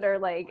consider.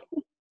 Like,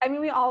 I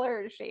mean, we all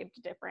are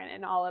shaped different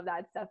and all of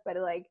that stuff, but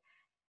like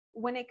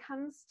when it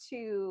comes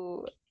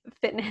to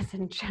fitness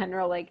in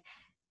general, like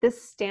the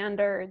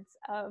standards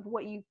of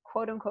what you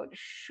quote unquote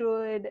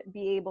should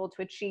be able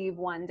to achieve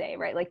one day,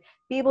 right? Like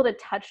be able to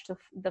touch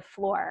the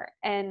floor.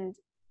 And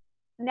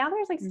now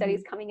there's like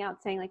studies coming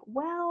out saying like,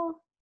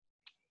 well,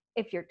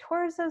 if your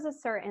torso is a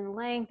certain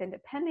length and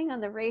depending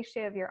on the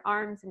ratio of your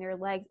arms and your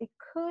legs, it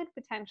could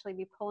potentially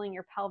be pulling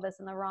your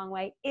pelvis in the wrong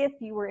way if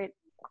you were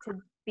to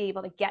be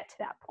able to get to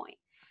that point.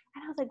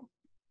 And I was like,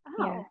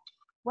 oh,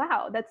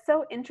 wow, that's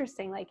so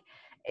interesting. Like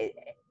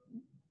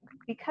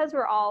because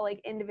we're all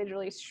like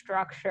individually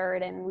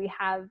structured and we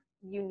have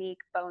unique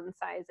bone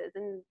sizes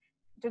and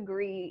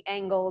degree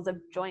angles of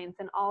joints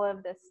and all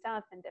of this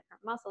stuff and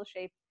different muscle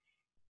shapes,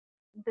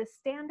 the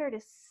standard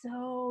is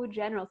so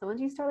general. So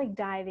once you start like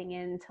diving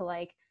into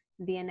like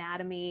the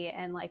anatomy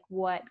and like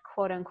what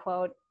quote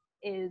unquote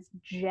is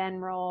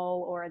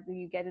general, or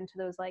you get into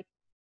those like,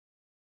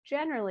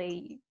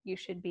 generally you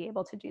should be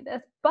able to do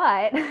this,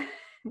 but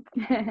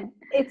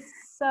it's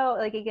so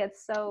like, it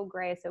gets so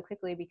gray so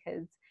quickly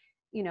because,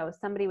 you know,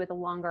 somebody with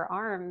longer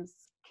arms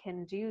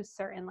can do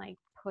certain like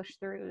push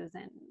throughs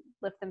and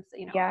lift them,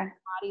 you know,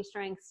 body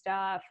strength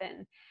stuff.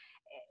 And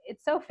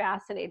it's so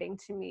fascinating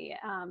to me.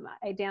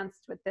 I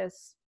danced with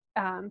this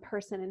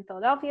person in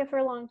Philadelphia for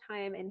a long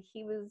time, and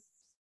he was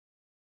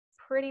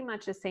pretty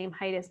much the same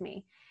height as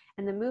me.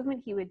 And the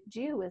movement he would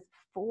do was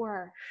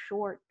for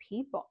short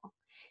people.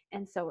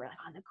 And so we're like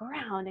on the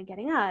ground and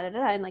getting out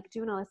and like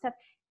doing all this stuff.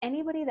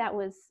 Anybody that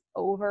was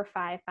over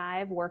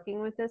 5'5"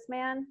 working with this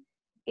man,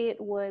 it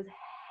was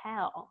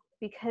hell,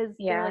 because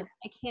they're like,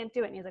 I can't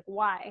do it. And he's like,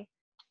 why?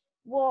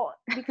 Well,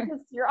 because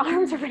your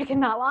arms are freaking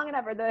not long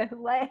enough, or the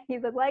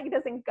leg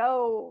doesn't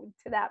go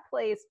to that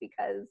place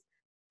because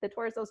the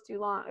torso's too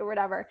long or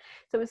whatever.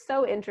 So it was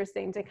so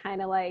interesting to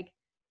kind of like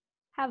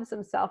have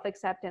some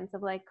self-acceptance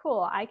of like,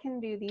 cool, I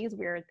can do these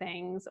weird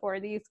things or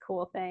these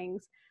cool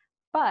things,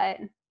 but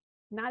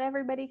not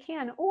everybody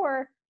can.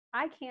 Or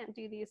I can't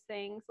do these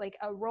things, like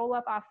a roll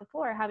up off the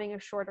floor, having a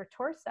shorter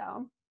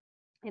torso,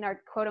 and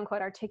our quote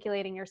unquote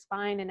articulating your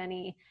spine in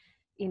any,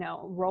 you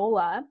know, roll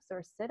ups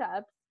or sit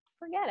ups.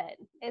 Forget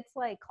it. It's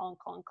like clunk,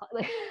 clunk,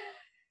 clunk.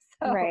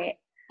 So right.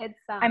 It's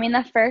I mean,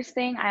 the first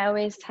thing I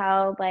always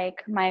tell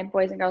like my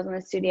boys and girls in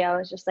the studio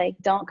is just like,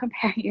 don't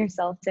compare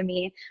yourself to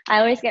me. I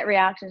always get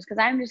reactions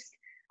because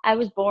I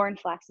was born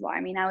flexible.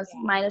 I mean, I was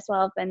might as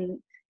well have been,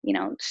 you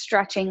know,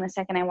 stretching the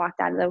second I walked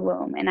out of the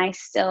womb, and I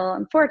still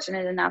am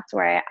fortunate enough to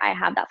where I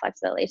have that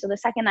flexibility. So the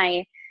second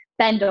I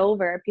bend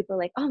over, people are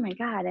like, oh my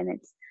God. And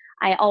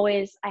I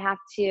have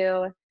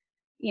to,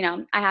 you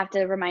know, I have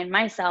to remind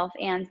myself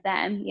and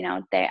them, you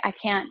know, I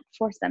can't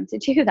force them to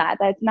do that.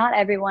 That's not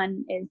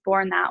everyone is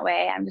born that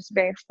way. I'm just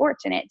very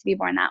fortunate to be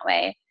born that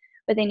way.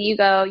 But then you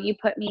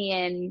put me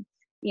in,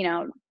 you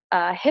know,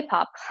 a hip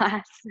hop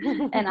class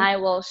and I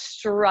will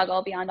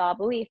struggle beyond all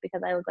belief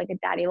because I look like a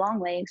daddy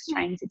long legs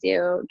trying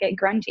to get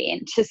grungy,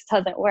 and it just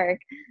doesn't work.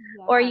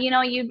 Yeah. Or, you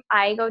know,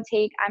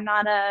 I'm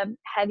not a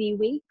heavy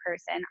weight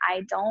person.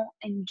 I don't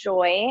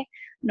enjoy,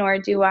 nor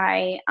do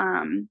I,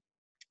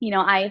 you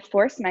know, I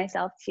force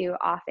myself to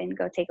often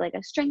go take like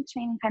a strength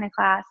training kind of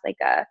class, like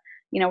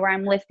you know, where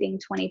I'm lifting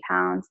 20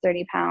 pounds,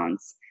 30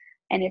 pounds.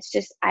 And it's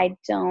just, I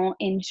don't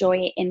enjoy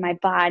it in my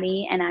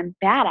body, and I'm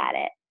bad at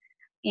it.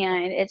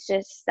 And it's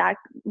just that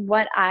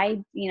what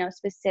I, you know,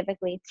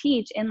 specifically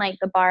teach in like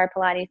the bar,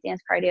 Pilates, dance,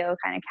 cardio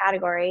kind of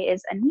category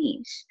is a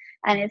niche.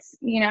 And it's,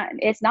 you know,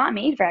 it's not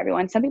made for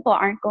everyone. Some people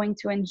aren't going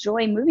to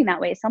enjoy moving that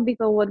way. Some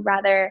people would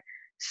rather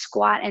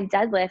squat and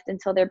deadlift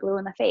until they're blue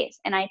in the face.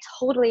 And I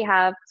totally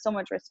have so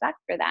much respect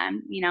for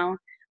them, you know,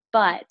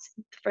 but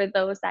for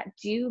those that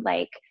do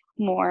like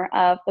more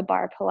of the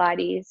bar,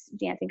 Pilates,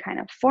 dancing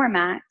kind of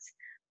formats,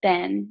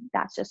 then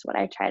that's just what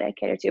I try to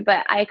cater to.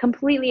 But I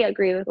completely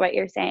agree with what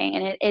you're saying.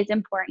 And it is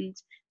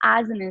important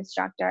as an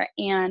instructor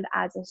and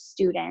as a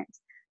student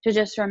to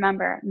just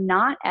remember,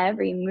 not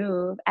every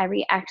move,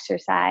 every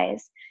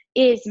exercise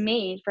is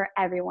made for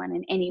everyone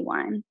and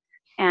anyone.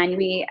 And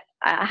we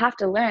have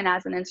to learn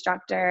as an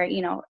instructor,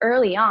 you know,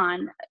 early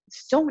on,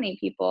 so many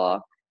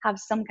people have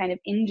some kind of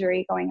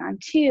injury going on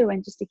too.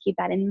 And just to keep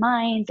that in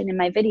mind. And in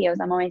my videos,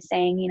 I'm always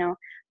saying, you know,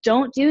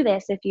 don't do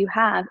this if you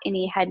have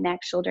any head, neck,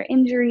 shoulder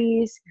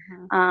injuries,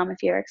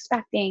 if you're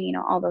expecting, you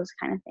know, all those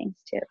kind of things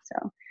too.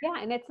 So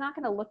yeah, and it's not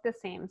going to look the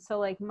same. So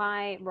like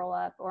my roll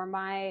up or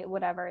my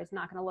whatever is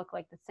not going to look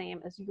like the same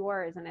as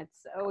yours. And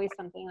it's always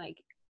something like,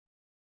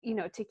 you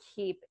know, to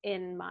keep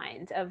in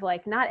mind of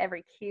like, not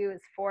every cue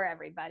is for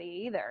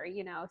everybody either,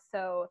 you know?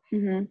 So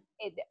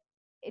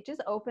it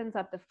just opens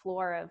up the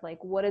floor of like,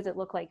 what does it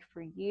look like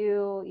for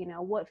you? You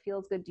know, what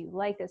feels good? Do you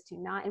like this? Do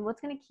you not? And what's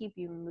going to keep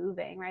you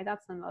moving, right?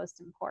 That's the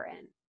most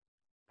important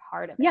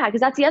part of it. Yeah, because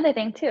that's the other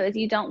thing too, is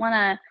you don't want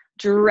to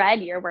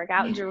dread your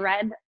workout,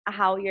 dread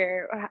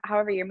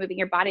however you're moving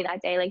your body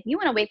that day. Like, you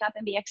want to wake up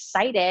and be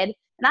excited. And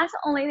that's the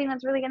only thing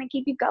that's really going to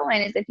keep you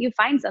going, is if you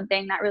find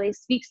something that really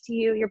speaks to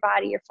you, your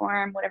body, your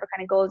form, whatever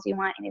kind of goals you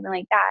want, anything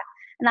like that.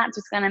 And that's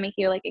just going to make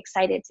you like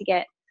excited to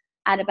get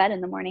out of bed in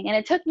the morning. And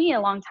it took me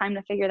a long time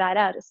to figure that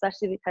out,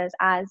 especially because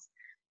as,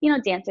 you know,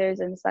 dancers,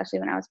 and especially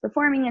when I was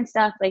performing and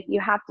stuff, like you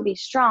have to be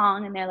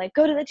strong, and they're like,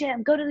 go to the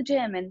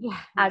gym. And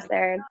as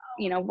they're,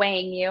 you know,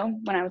 weighing you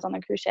when I was on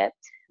the cruise ship,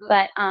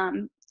 but,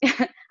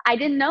 I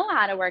didn't know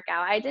how to work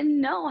out. I didn't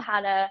know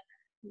how to,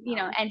 you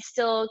know, and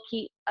still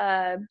keep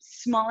a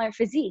smaller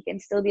physique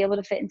and still be able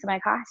to fit into my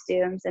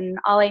costumes. And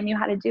all I knew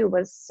how to do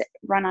was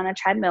run on a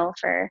treadmill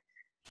for,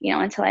 you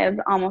know, until I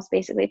would almost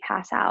basically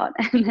pass out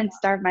and then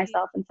starve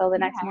myself until the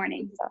next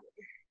morning. So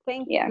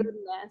thank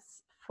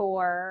goodness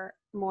for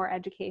more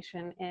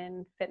education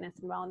in fitness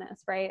and wellness,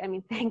 right? I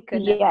mean, thank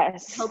goodness.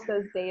 Yes. I hope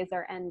those days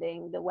are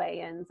ending, the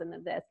weigh-ins and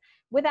this,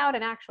 without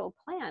an actual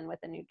plan, with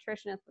a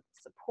nutritionist, with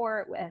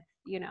support, with,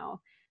 you know,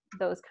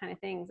 those kind of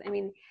things. I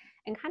mean,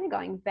 and kind of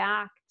going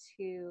back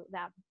to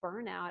that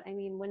burnout, I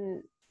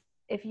mean,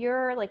 if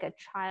you're like a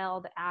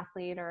child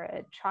athlete or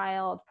a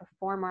child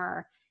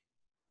performer,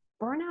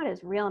 burnout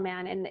is real,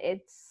 man. And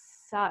it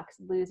sucks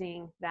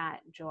losing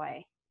that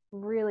joy.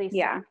 Really sucks.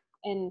 Yeah.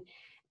 And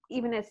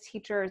even as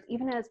teachers,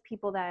 even as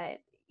people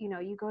that, you know,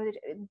 you go to,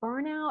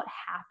 burnout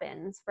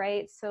happens,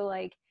 right? So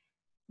like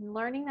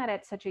learning that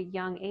at such a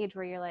young age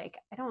where you're like,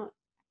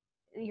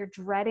 you're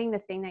dreading the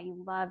thing that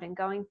you loved and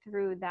going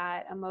through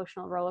that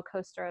emotional roller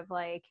coaster of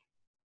like,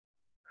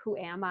 who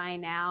am I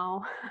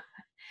now?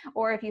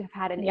 Or if you've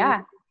had an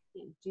injury,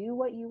 you can't do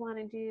what you want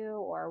to do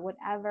or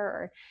whatever,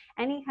 or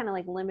any kind of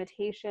like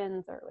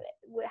limitations or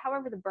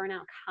however the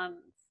burnout comes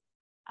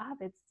up,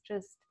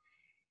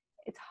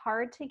 it's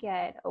hard to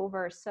get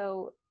over.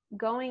 So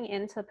going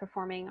into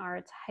performing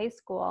arts high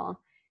school,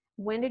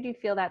 when did you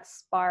feel that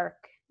spark,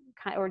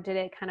 or did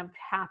it kind of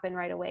happen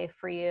right away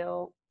for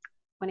you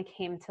when it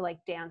came to like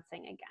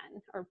dancing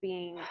again or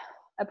being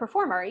a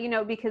performer, you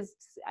know, because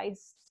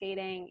ice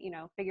skating, you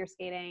know, figure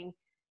skating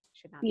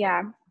should not.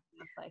 Yeah.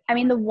 I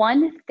mean, the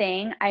one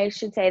thing I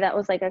should say that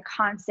was like a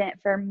constant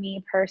for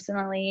me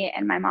personally,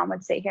 and my mom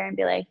would sit here and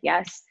be like,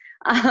 yes,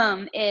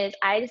 is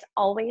I just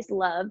always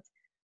loved,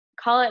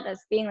 call it as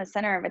being the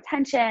center of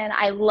attention.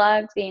 I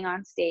loved being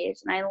on stage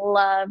and I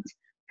loved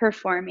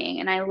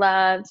performing and I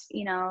loved,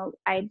 you know,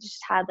 I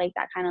just had like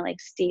that kind of like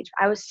stage.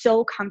 I was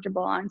so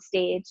comfortable on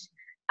stage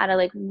at a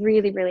like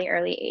really, really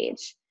early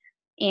age.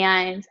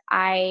 And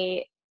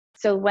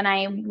so when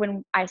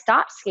I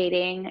stopped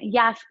skating,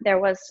 yes, there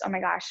was, oh my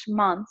gosh,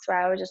 months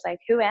where I was just like,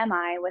 who am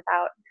I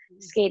without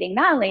skating?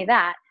 Not only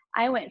that,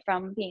 I went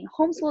from being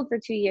homeschooled for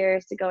 2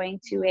 years to going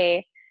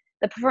to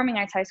the performing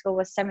arts high school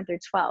was 7 through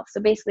 12.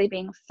 So basically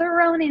being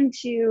thrown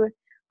into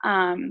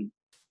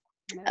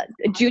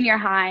junior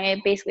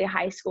high, basically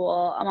high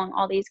school among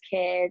all these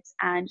kids.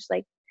 And just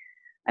like,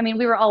 I mean,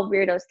 we were all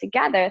weirdos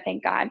together,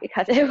 thank God,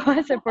 because it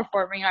was a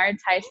performing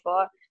arts high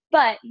school.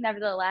 But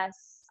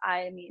nevertheless,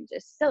 I mean,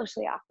 just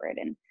socially awkward.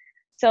 And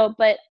so,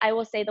 but I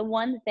will say the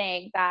one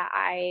thing that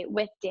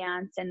with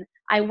dance, and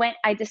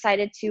I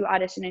decided to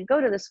audition and go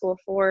to the school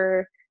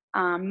for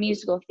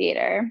musical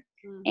theater,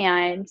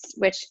 and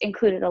which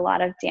included a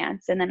lot of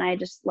dance. And then I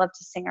just love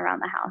to sing around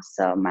the house.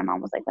 So my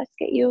mom was like, let's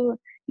get you,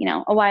 you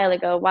know, a while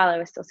ago while I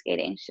was still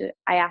skating,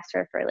 I asked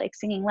her for like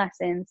singing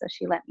lessons. So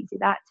she let me do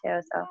that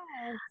too. So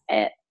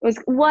it was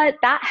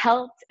that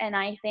helped. And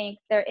I think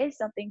there is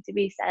something to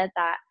be said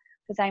that,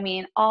 because I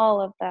mean,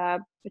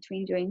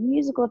 between doing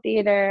musical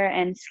theater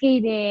and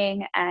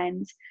skating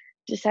and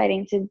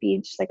deciding to be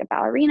just like a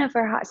ballerina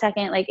for a hot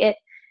second, like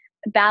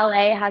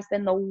ballet has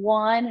been the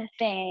one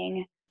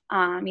thing,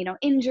 you know,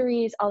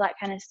 injuries, all that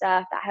kind of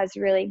stuff that has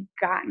really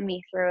gotten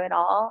me through it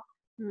all.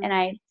 And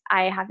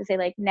I have to say,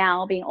 like,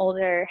 now being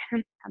older,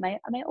 at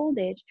my old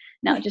age,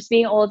 no, just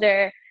being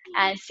older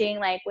and seeing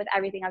like with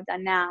everything I've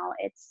done now,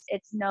 it's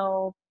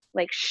no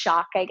like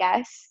shock, I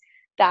guess,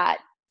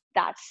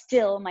 that's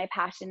still my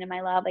passion and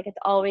my love. Like, it's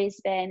always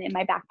been in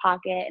my back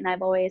pocket, and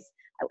I've always,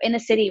 in the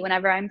city,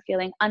 whenever I'm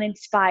feeling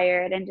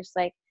uninspired and just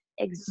like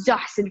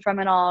exhausted from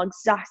it all,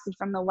 exhausted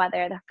from the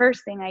weather, the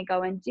first thing I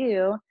go and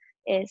do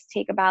is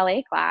take a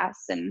ballet class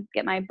and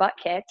get my butt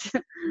kicked.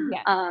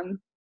 Yeah.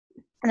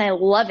 And I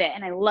love it.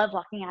 And I love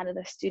walking out of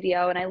the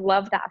studio, and I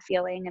love that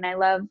feeling. And I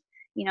love,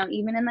 you know,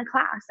 even in the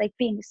class, like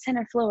being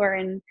center floor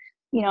and,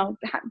 you know,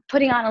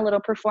 putting on a little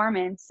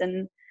performance.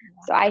 And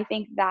so I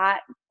think that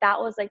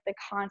was like the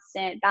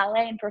constant,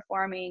 ballet and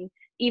performing,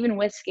 even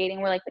with skating,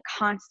 were like the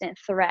constant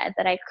thread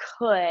that I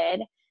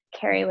could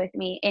carry with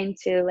me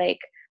into like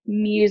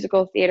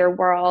musical theater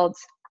world.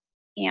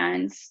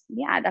 And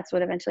yeah, that's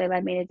what eventually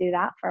led me to do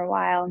that for a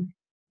while.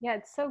 Yeah,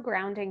 it's so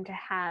grounding to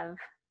have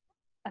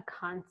a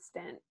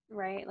constant,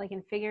 right? Like,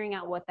 in figuring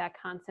out what that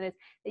constant is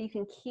that you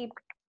can keep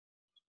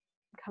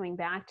coming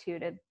back to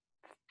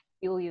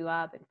fuel you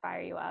up and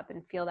fire you up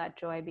and feel that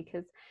joy.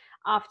 Because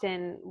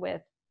often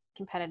with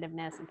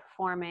competitiveness and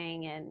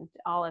performing and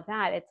all of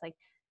that, it's like,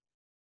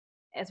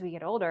 as we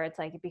get older, it's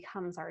like it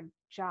becomes our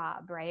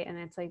job, right? And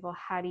it's like, well,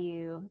 how do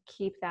you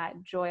keep that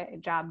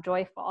job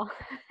joyful,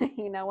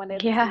 you know, when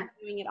it's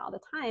doing it all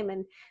the time?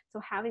 And so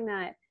having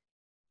that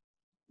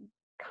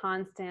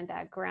constant,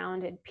 that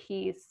grounded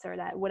peace, or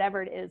that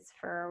whatever it is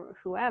for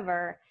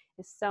whoever,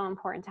 is so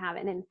important to have.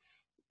 And then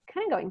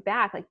kind of going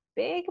back, like,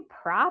 big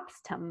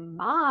props to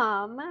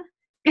mom.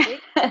 She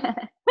sounds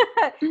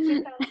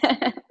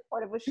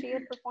supportive. Was she a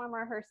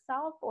performer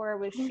herself, or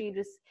was she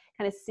just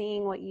kind of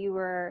seeing what you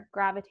were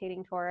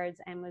gravitating towards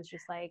and was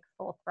just like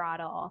full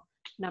throttle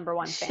number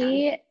one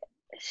fan?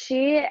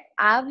 She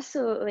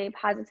absolutely,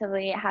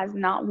 positively has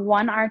not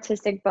one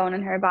artistic bone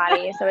in her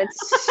body. So it's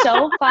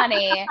so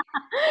funny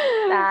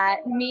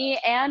that me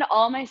and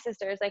all my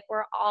sisters, like,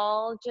 we're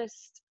all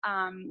just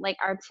like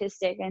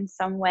artistic in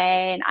some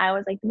way. And I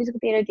was like the musical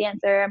theater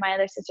dancer. My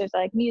other sisters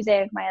are like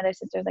music. My other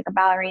sister's like a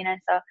ballerina.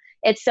 So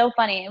it's so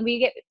funny. And we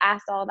get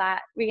asked all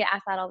that. We get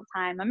asked that all the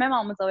time. And my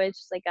mom was always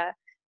just like a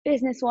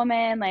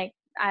businesswoman, like,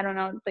 I don't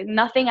know, like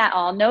nothing at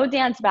all, no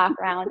dance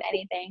background,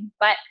 anything.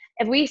 But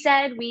if we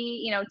said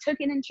we, took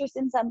an interest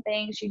in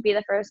something, she'd be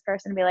the first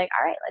person to be like,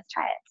 all right, let's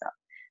try it. So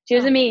she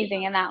was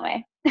amazing in that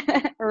way.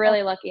 We're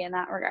really lucky in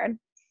that regard.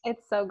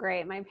 It's so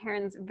great. My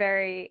parents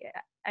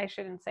I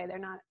shouldn't say they're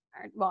not,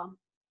 well,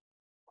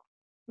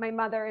 my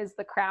mother is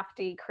the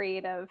crafty,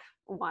 creative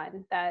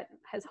one that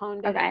has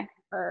honed in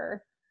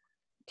her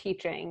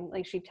teaching.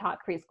 Like, she taught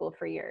preschool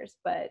for years,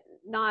 but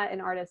not an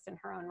artist in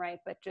her own right,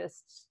 but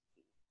just,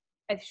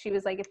 she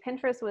was like, if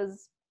Pinterest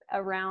was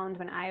around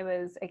when I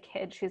was a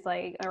kid, she's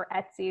like, or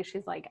Etsy,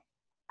 she's like,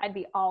 I'd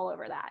be all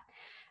over that.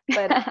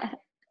 But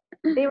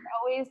they were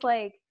always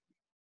like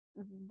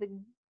the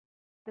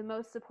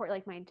most support.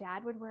 Like, my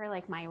dad would wear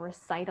like my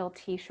recital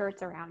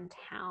t-shirts around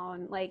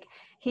town. Like,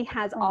 he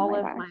has all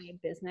of my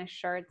business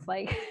shirts.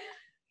 Like,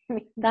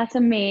 that's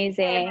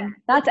amazing.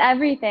 That's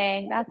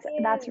everything.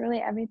 That's really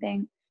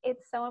everything.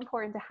 It's so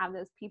important to have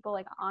those people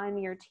like on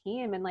your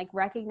team, and like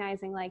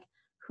recognizing like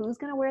who's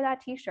going to wear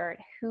that t-shirt,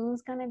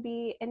 who's going to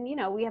be, and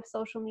we have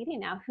social media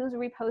now, who's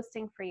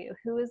reposting for you,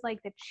 who is like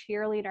the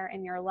cheerleader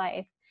in your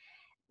life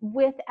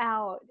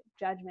without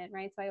judgment,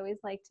 right? So I always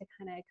like to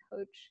kind of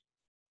coach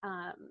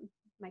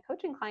my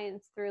coaching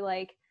clients through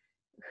like,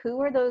 who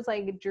are those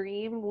like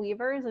dream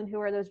weavers and who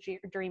are those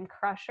dream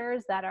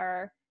crushers that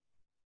are,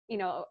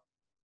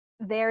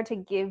 there to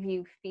give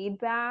you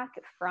feedback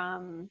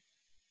from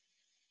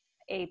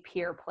a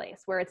peer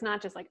place, where it's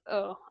not just like,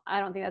 oh, I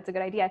don't think that's a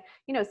good idea.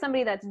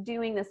 Somebody that's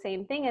doing the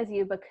same thing as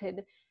you, but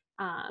could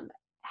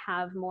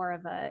have more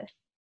of a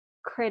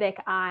critic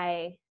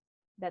eye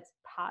that's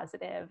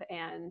positive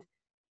and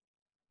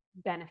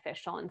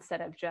beneficial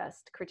instead of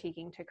just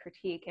critiquing to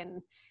critique.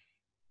 And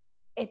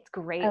it's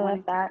great I when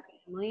love that.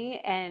 Family,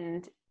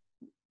 and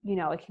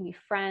it can be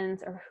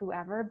friends or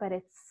whoever, but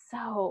it's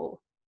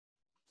so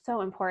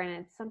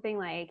important. It's something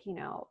like,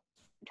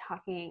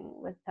 talking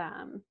with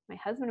my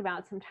husband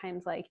about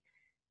sometimes, like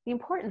the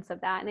importance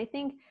of that. And I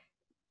think,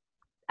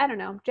 I don't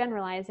know,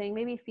 generalizing,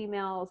 maybe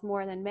females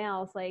more than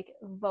males, like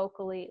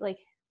vocally, like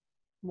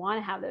want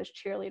to have those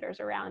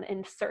cheerleaders around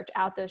and search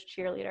out those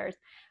cheerleaders,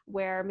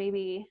 where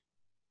maybe,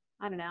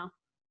 I don't know,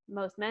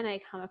 most men I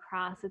come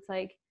across, it's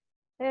like,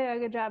 hey,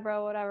 good job,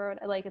 bro, whatever,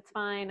 like, it's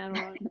fine. I don't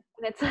know. And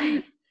it's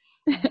like,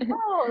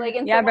 oh, like,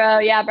 yeah, bro.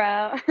 Yeah.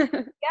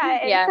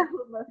 Yeah. So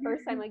the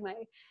first time, like, my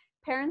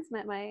parents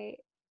met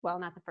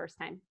not the first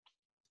time.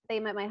 They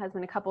met my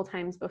husband a couple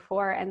times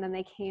before, and then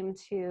they came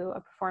to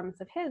a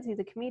performance of his. He's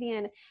a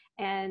comedian,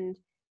 and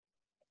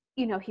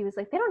he was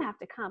like, they don't have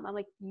to come. I'm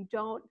like, you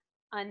don't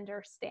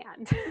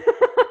understand.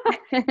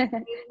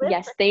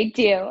 Yes, they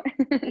do.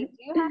 They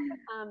do have to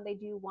come. They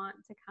do want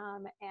to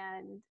come,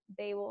 and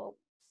they will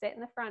sit in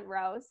the front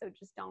row. So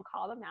just don't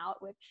call them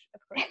out, which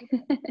of course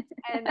you do.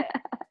 And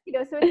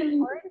so it's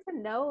important to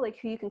know like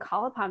who you can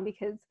call upon,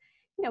 because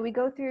we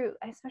go through,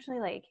 especially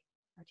like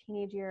our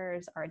teenage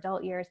years, our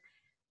adult years,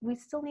 we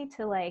still need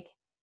to like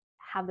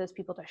have those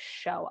people to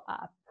show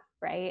up,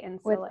 right? And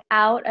so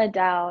without a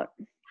doubt,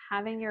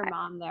 having your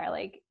mom there,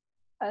 like,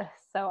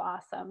 so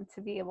awesome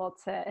to be able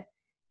to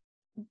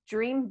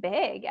dream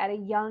big at a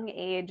young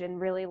age and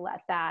really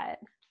let that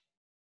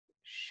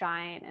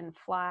shine and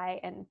fly,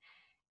 and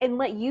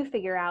let you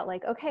figure out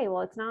like, okay,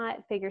 well, it's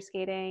not figure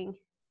skating,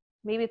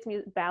 maybe it's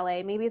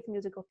ballet, maybe it's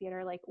musical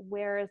theater, like,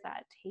 where is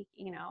that take,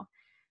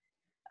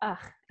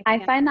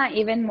 I find that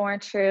even more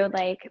true,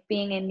 like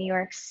being in New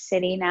York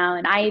City now,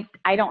 and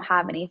I don't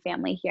have any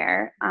family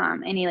here,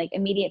 any like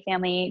immediate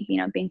family,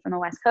 being from the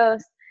West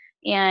Coast,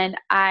 and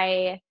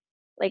I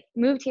like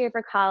moved here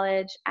for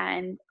college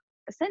and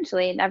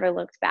essentially never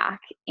looked back.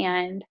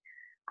 And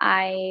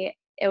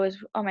it was,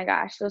 oh my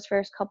gosh, those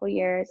first couple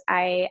years,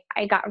 I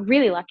got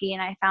really lucky,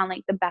 and I found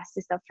like the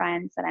bestest of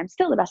friends that I'm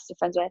still the bestest of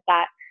friends with,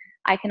 that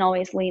I can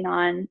always lean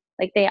on.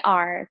 Like, they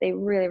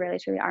really, really,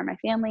 truly are my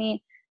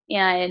family.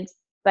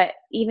 But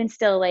even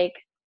still, like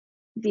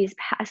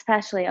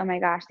especially, oh my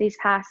gosh, these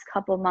past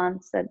couple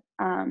months that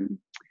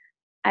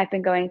I've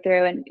been going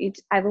through, and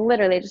I've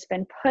literally just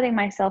been putting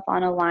myself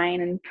on a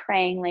line and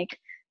praying like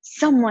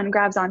someone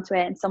grabs onto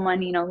it and someone,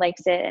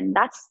 likes it. And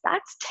that's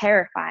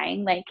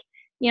terrifying. Like,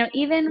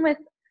 even with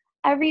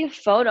every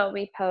photo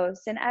we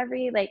post and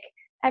every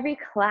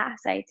class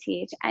I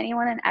teach,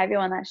 anyone and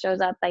everyone that shows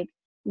up, like,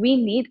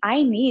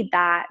 I need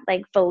that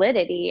like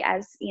validity,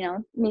 as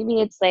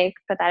maybe it's like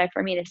pathetic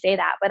for me to say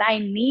that, but I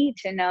need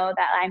to know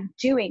that I'm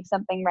doing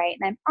something right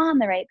and I'm on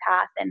the right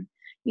path, and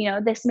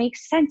this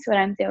makes sense what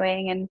I'm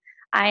doing. And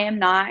I am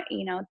not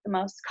the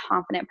most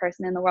confident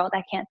person in the world.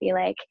 I can't be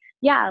like,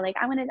 yeah, like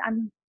I'm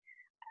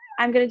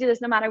gonna do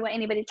this no matter what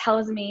anybody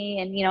tells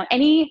me. And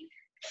any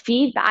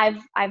feedback,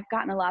 I've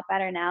gotten a lot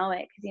better now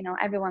because, you know,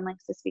 everyone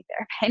likes to speak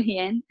their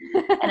opinion,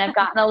 and I've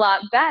gotten a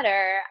lot better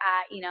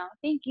at, you know,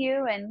 thank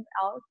you. And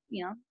I'll,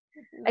 you know,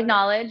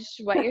 acknowledge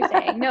what you're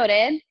saying,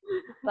 noted,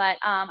 but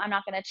I'm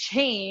not going to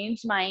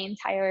change my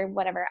entire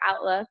whatever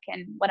outlook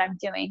and what I'm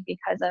doing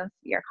because of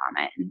your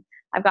comment. And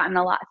I've gotten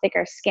a lot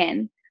thicker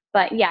skin.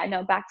 But yeah,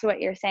 no, back to what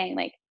you're saying,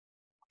 like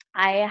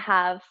I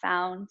have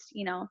found,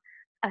 you know,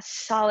 a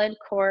solid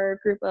core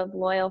group of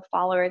loyal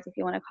followers, if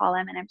you want to call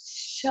them, and I'm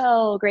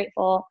so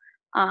grateful,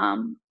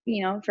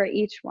 you know, for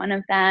each one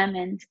of them,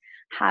 and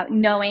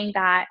knowing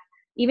that,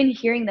 even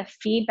hearing the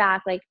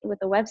feedback, like with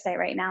the website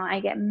right now, I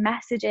get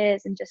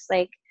messages and just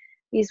like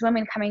these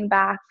women coming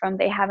back from,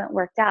 they haven't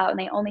worked out and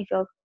they only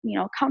feel, you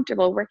know,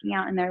 comfortable working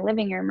out in their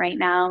living room right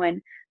now.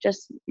 And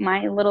just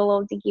my little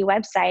old dinky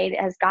website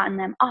has gotten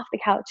them off the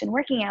couch and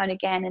working out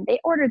again. And they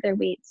ordered their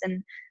weights,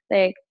 and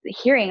like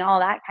hearing all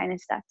that kind of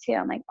stuff too.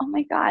 I'm like, oh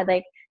my God,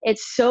 like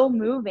it's so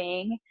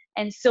moving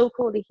and so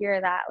cool to hear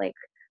that, like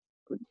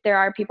there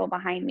are people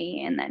behind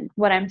me, and then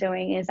what I'm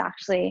doing is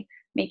actually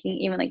making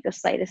even like the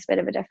slightest bit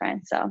of a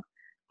difference. So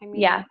I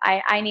mean, yeah,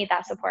 I need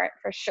that support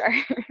for sure.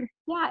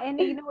 Yeah. And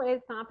you know,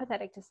 it's not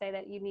pathetic to say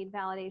that you need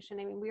validation.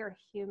 I mean, we are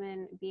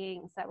human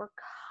beings that we're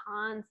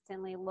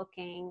constantly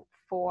looking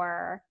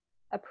for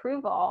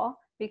approval,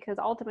 because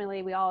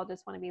ultimately we all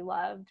just want to be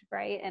loved,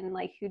 right? And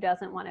like, who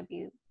doesn't want to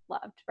be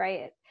loved,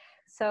 right?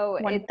 So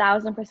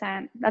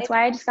 1000%. That's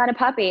why I just got a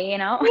puppy, you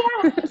know?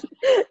 Yeah.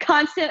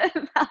 Constant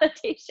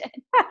validation.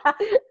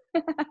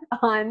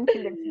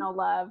 Unconditional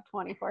love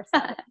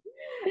 24/7.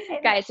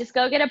 Guys, just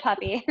go get a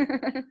puppy.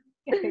 I'm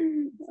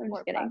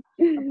just kidding.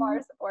 A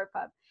bar support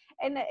pup.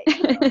 And,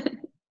 you know,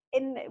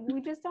 and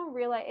we just don't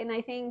realize, and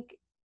I think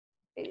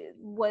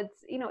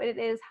what's, you know, it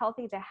is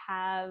healthy to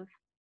have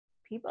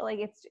people, like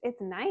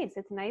it's nice.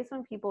 It's nice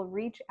when people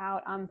reach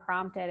out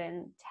unprompted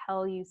and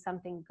tell you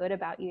something good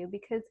about you,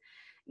 because,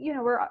 you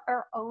know, we're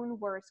our own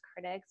worst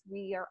critics.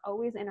 We are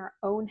always in our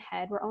own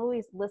head. We're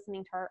always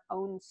listening to our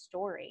own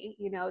story,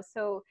 you know,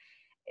 so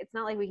it's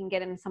not like we can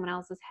get in someone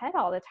else's head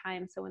all the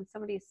time. So when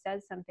somebody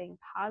says something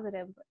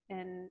positive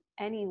in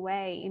any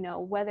way, you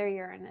know, whether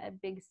you're in a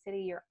big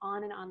city, you're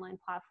on an online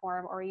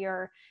platform, or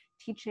you're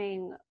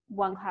teaching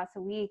one class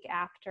a week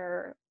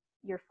after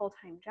your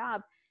full-time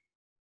job,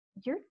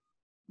 you're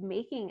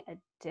making a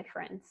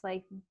difference.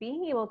 Like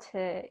being able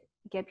to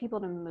get people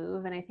to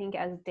move. And I think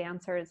as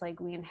dancers, like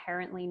we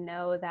inherently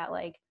know that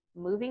like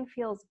moving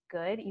feels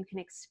good. You can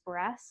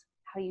express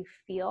how you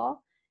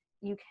feel.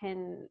 You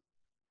can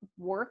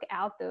work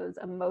out those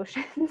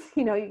emotions.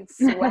 You know, you can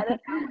sweat it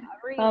out.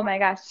 Oh my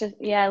gosh, just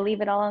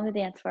leave it all on the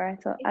dance floor.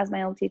 So as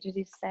my old teachers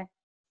used to say.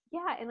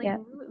 Yeah, and like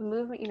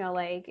movement, you know,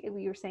 like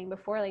we were saying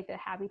before, like the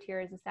happy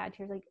tears, the sad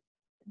tears, like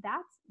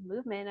that's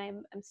movement.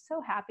 I'm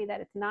so happy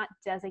that it's not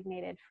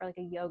designated for like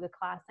a yoga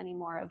class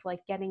anymore, of like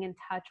getting in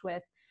touch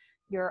with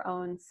your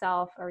own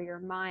self or your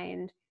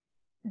mind,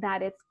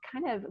 that it's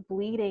kind of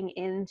bleeding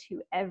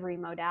into every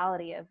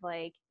modality of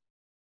like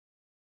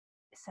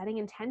setting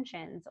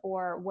intentions,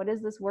 or what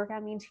does this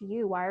workout mean to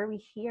you? Why are we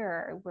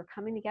here? We're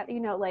coming together, you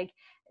know, like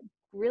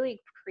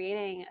really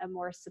creating a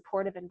more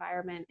supportive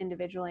environment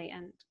individually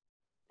and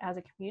as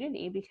a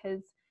community,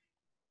 because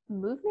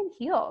movement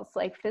heals,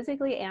 like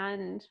physically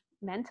and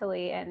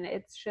mentally. And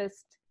it's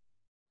just,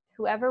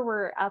 whoever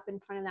were up in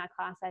front of that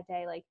class that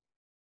day, like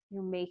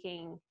you're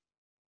making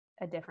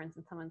a difference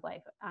in someone's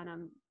life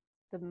on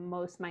the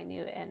most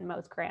minute and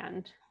most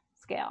grand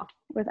scale.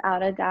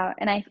 Without a doubt.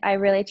 And I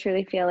really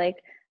truly feel like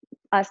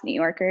us New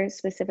Yorkers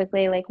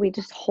specifically, like we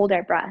just hold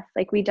our breath.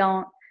 Like we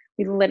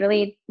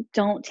literally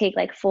don't take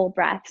like full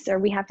breaths, or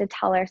we have to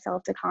tell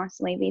ourselves to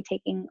constantly be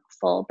taking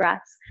full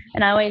breaths.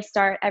 And I always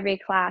start every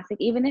class,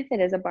 like even if it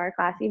is a bar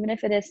class, even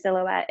if it is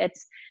silhouette,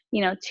 it's,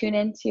 you know, tune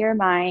into your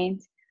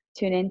mind,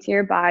 tune into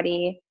your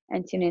body,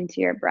 and tune into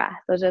your breath.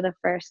 Those are the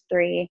first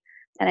three.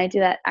 And I do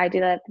that at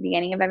the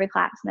beginning of every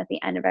class and at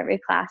the end of every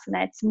class. And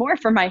that's more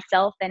for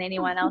myself than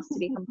anyone else, to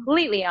be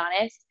completely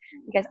honest,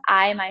 because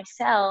I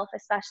myself,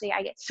 especially,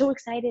 I get so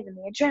excited and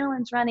the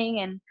adrenaline's running,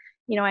 and,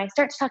 you know, I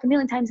start to talk a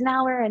million times an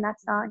hour, and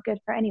that's not good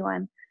for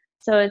anyone.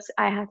 So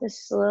I have to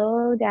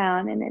slow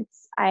down. And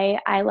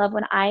I love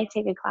when I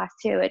take a class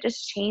too. It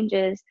just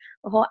changes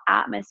the whole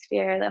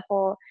atmosphere,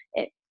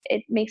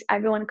 it makes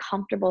everyone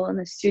comfortable in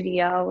the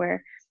studio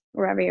or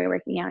wherever you're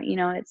working out. You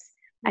know,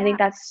 I think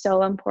that's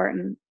so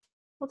important.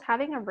 Well, it's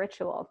having a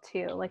ritual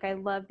too. Like I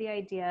love the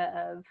idea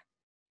of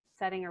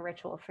setting a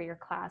ritual for your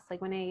class.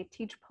 Like when I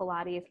teach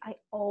Pilates, I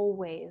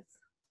always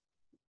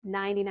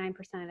 99%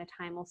 of the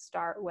time will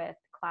start with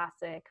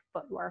classic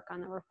footwork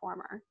on the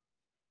reformer.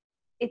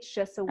 It's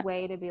just a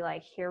way to be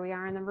like, here we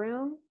are in the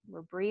room,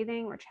 we're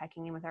breathing, we're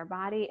checking in with our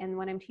body. And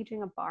when I'm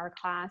teaching a bar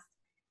class,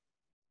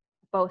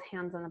 both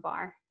hands on the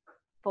bar,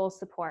 full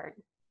support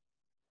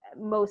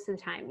most of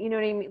the time. You know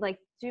what I mean? Like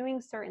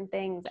doing certain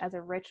things as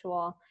a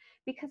ritual,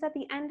 because at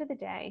the end of the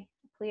day,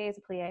 plie is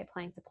a plie,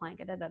 plank's a plank,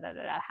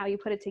 how you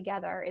put it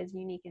together is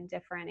unique and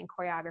different, and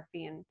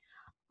choreography and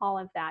all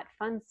of that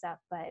fun stuff.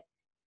 But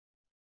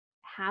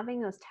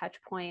having those touch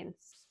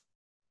points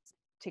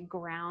to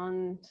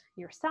ground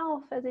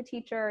yourself as a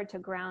teacher, to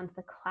ground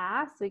the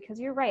class, because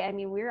you're right. I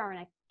mean, we are in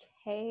a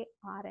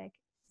chaotic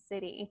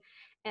city,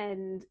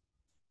 and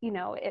you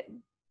know,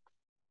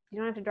 you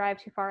don't have to drive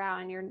too far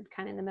out and you're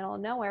kind of in the middle of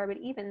nowhere, but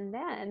even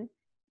then,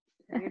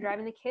 you're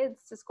driving the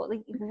kids to school.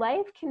 Like,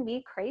 life can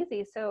be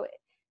crazy. So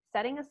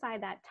setting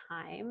aside that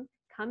time,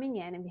 coming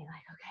in and being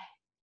like,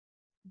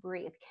 okay,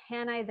 breathe.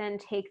 Can I then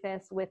take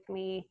this with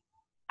me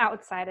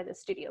outside of the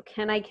studio?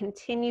 Can I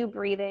continue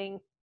breathing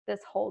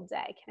this whole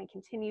day? Can I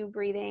continue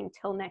breathing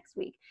till next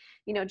week?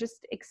 You know,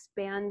 just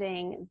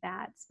expanding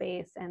that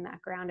space and that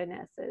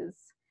groundedness is,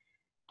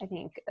 I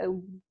think, a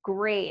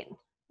great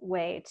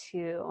way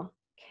to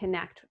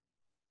connect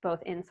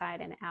both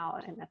inside and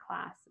out in the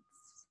class. It's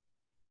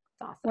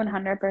awesome.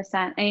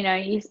 100%. And, you know,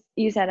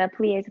 you said a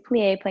plie is a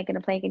plie, plank and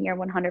a plank, and you're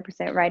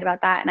 100% right about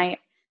that. And I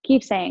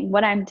keep saying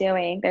what I'm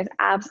doing, there's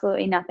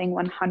absolutely nothing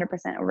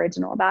 100%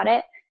 original about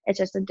it. It's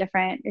just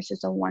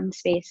a one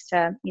space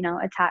to, you know,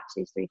 attach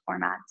these 3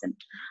 formats and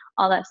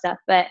all that stuff.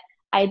 But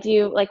I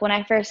do, like, when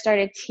I first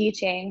started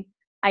teaching,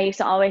 I used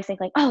to always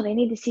think like, oh, they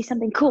need to see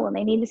something cool and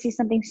they need to see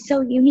something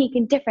so unique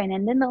and different,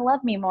 and then they'll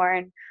love me more.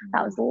 And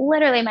that was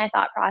literally my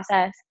thought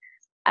process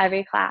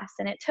every class.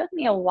 And it took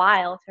me a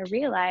while to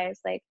realize,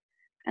 like,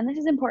 and this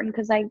is important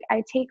because I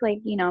take, like,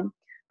 you know,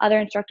 other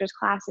instructors'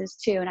 classes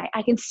too. And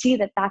I can see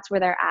that that's where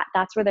they're at.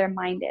 That's where their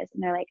mind is.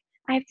 And they're like,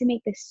 I have to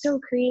make this so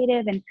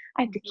creative and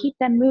I have to keep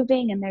them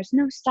moving and there's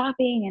no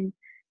stopping. And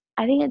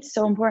I think it's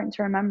so important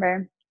to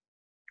remember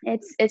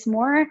it's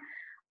more,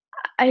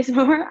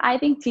 I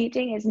think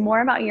teaching is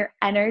more about your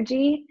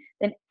energy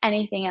than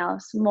anything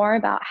else, more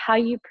about how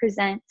you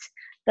present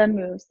the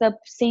moves, the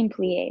same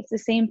plies, the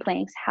same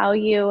planks, how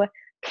you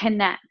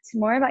connect,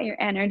 more about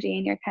your energy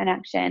and your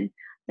connection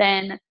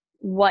than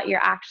what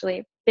you're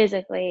actually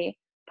physically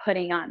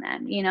putting on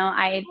them. You know,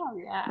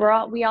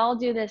 we all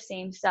do the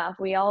same stuff.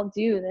 We all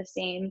do the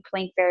same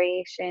plank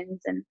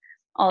variations and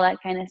all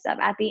that kind of stuff.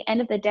 At the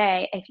end of the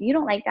day, if you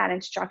don't like that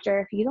instructor,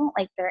 if you don't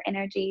like their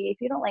energy,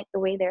 if you don't like the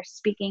way they're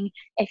speaking,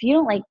 if you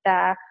don't like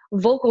their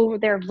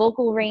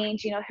vocal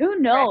range, you know, who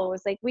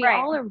knows? Like, we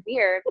all are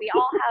weird. We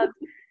all have,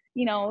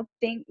 you know,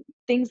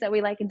 things that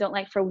we like and don't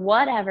like for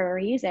whatever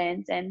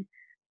reasons. And,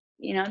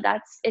 you know,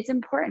 it's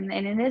important,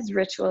 and it is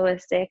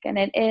ritualistic, and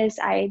it is,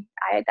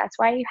 that's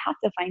why you have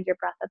to find your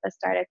breath at the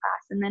start of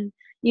class. And then,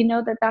 you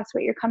know, that's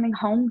what you're coming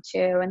home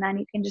to. And then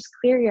you can just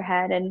clear your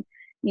head and,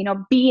 you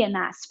know, be in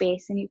that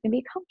space, and you can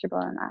be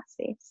comfortable in that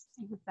space.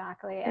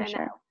 Exactly. And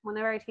sure.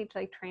 Whenever I teach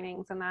like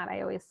trainings and that,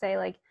 I always say,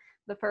 like,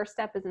 the first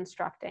step is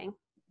instructing.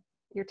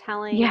 You're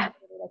telling like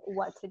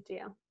what to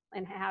do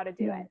and how to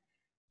do it.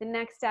 The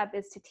next step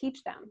is to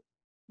teach them.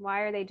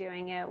 Why are they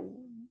doing it?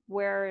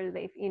 Where are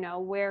they, you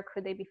know, where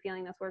could they be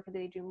feeling this? Where could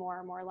they do more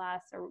or more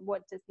less? Or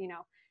what does, you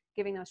know,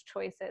 giving those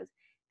choices.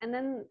 And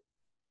then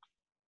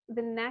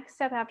the next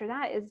step after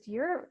that is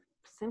you're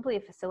simply a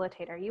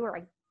facilitator. You are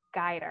a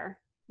guider.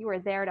 You are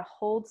there to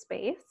hold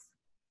space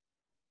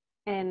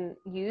and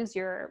use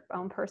your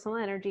own personal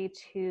energy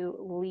to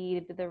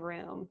lead the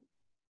room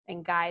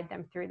and guide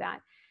them through that.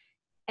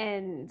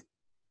 And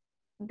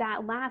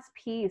that last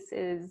piece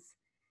is,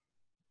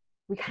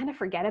 we kind of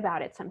forget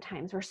about it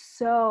sometimes. We're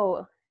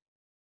so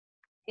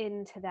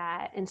into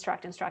that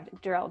instruct,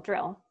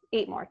 drill,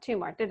 8 more, 2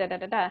 more,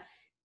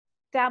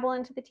 dabble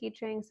into the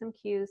teaching, some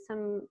cues,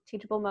 some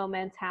teachable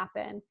moments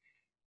happen.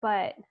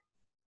 But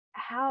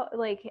how,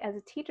 like, as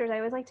a teacher, I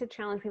always like to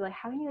challenge people, like,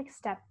 how can you like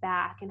step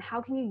back and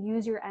how can you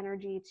use your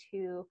energy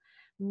to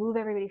move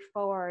everybody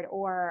forward,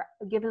 or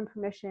give them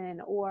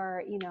permission,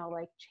 or, you know,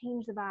 like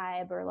change the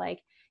vibe, or like,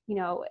 you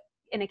know,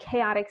 in a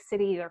chaotic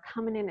city, they're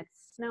coming in,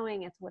 it's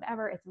snowing, it's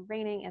whatever, it's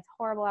raining, it's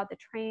horrible out, the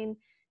train,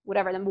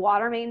 whatever, the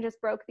water main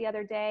just broke the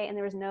other day and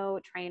there was no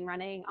train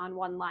running on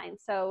one line.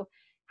 So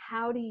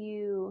how do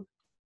you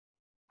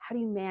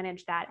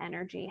manage that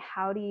energy?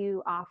 How do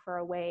you offer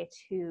a way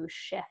to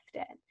shift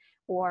it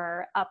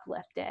or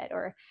uplift it,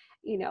 or,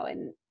 you know,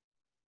 and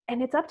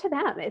it's up to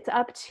them. It's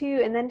up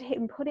to, and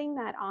then putting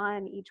that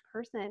on each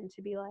person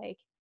to be like,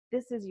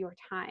 this is your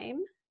time.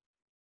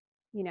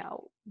 You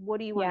know, what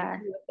do you want to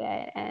do with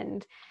it?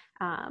 And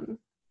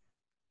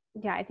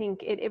I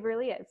think it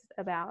really is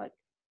about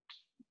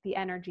the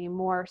energy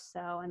more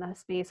so, and the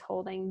space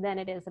holding, than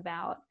it is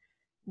about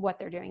what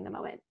they're doing in the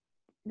moment.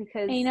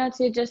 Because, and, you know,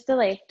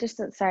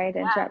 sorry to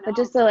interrupt, but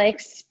just to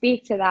like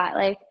speak to that,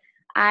 like,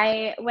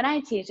 when I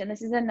teach, and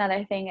this is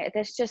another thing,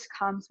 this just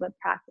comes with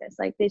practice.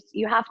 Like, this,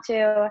 you have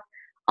to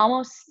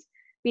almost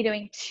be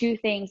doing 2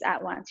 things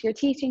at once. You're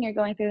teaching, you're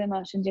going through the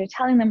motions, you're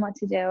telling them what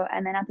to do,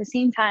 and then at the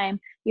same time,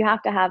 you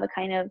have to have a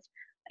kind of,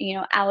 you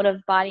know, out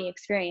of body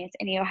experience,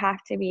 and you have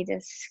to be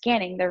just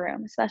scanning the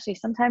room. Especially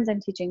sometimes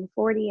I'm teaching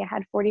 40. I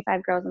had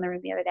 45 girls in the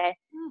room the other day,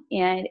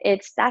 and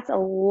that's a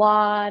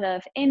lot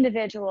of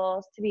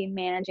individuals to be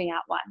managing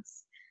at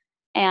once.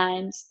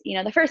 And, you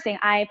know, the first thing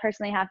I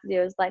personally have to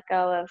do is let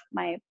go of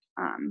my,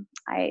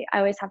 I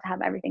always have to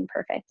have everything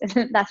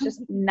perfect. That's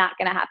just not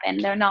going to happen.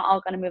 They're not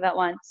all going to move at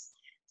once.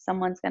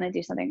 Someone's going to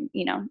do something,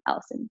 you know,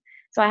 else. And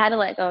so I had to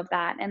let go of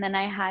that. And then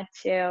I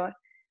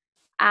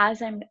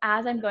as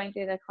I'm going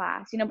through the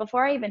class,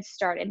 before I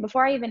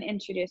even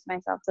introduced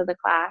myself to the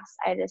class,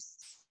 I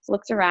just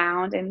looked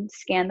around and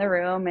scanned the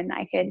room, and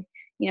I could,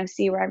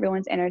 see where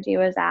everyone's energy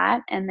was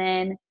at. And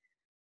then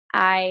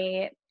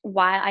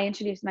while I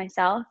introduced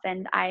myself,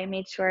 and I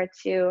made sure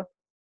to,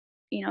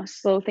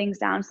 slow things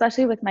down,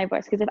 especially with my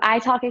voice. Because if I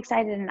talk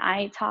excited and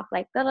I talk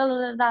like da da da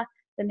da da,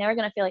 then they're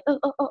gonna feel like,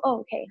 oh,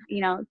 okay.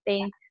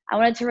 I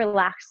wanted to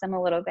relax them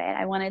a little bit.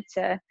 I wanted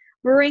to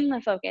bring the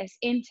focus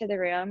into the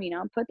room,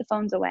 put the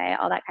phones away,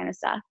 all that kind of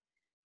stuff.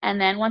 And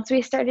then once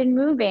we started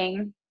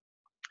moving,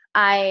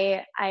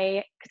 because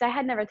I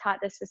had never taught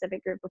this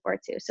specific group before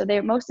too. So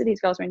most of these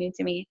girls were new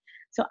to me.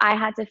 So I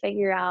had to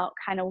figure out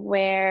kind of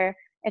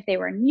if they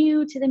were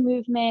new to the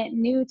movement,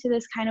 new to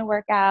this kind of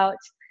workout.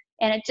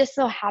 And it just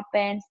so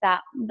happens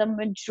that the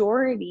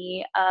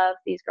majority of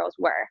these girls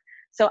were.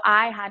 So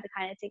I had to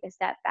kind of take a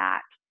step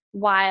back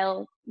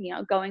while,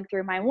 going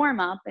through my warm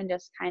up and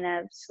just kind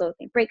of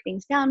break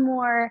things down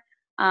more.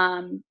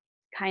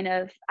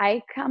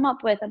 I come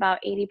up with about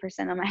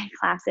 80% of my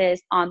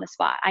classes on the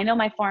spot. I know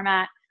my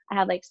format. I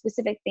have like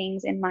specific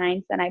things in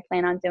mind that I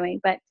plan on doing,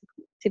 but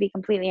to be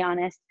completely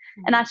honest,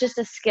 and that's just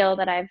a skill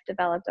that I've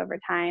developed over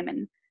time.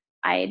 And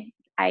I,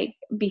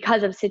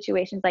 because of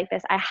situations like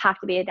this, I have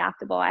to be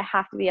adaptable. I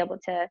have to be able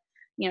to,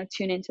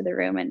 tune into the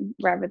room and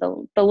wherever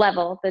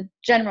the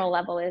general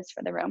level is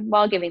for the room,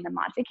 while giving them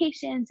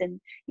modifications and,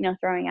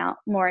 throwing out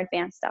more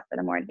advanced stuff for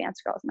the more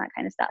advanced girls and that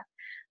kind of stuff.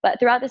 But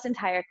throughout this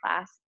entire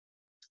class,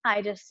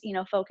 I just,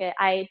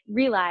 I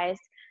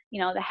realized,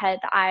 the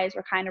eyes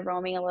were kind of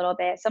roaming a little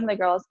bit. Some of the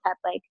girls kept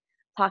like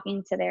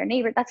talking to their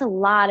neighbor. That's a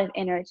lot of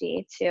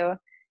energy to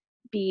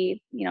be,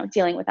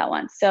 dealing with at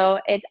once. So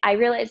I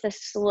realized the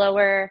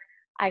slower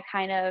I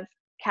kind of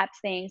kept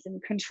things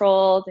and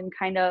controlled, and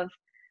kind of,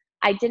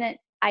 I didn't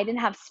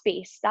have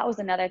space. That was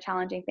another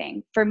challenging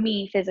thing for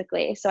me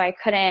physically. So I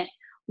couldn't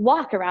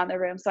walk around the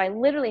room. So I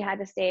literally had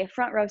to stay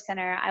front row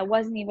center. I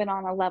wasn't even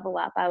on a level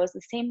up. I was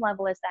the same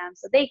level as them.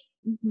 So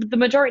the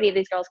majority of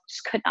these girls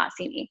just could not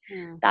see me.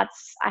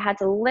 I had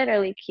to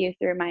literally cue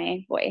through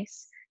my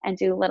voice and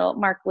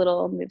mark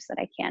little moves that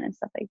I can and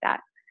stuff like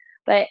that.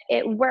 But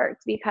it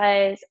worked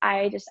because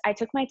I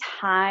took my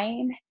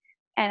time,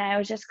 and I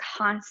was just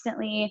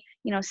constantly,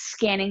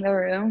 scanning the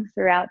room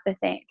throughout the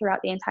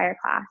entire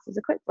class. It was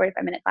a quick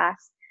 45-minute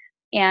class.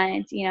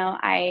 And,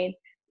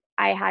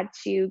 I had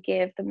to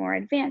give the more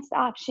advanced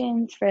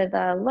options for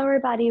the lower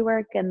body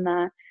work and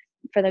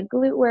for the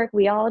glute work.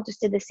 We all just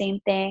did the same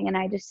thing. And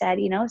I just said,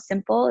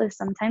 simple is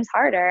sometimes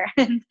harder.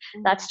 And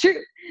that's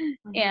true.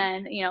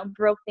 And,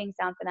 broke things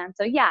down for them.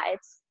 So yeah,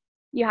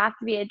 you have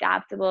to be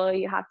adaptable.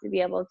 You have to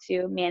be able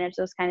to manage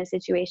those kind of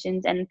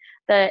situations. And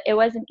it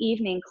was an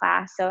evening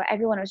class. So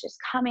everyone was just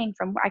coming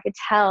from where I could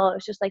tell it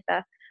was just like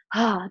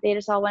they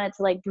just all wanted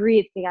to like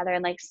breathe together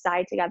and like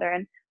sigh together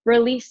and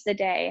release the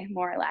day,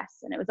 more or less.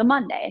 And it was a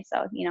Monday.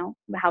 So,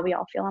 how we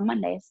all feel on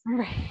Mondays.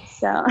 Right.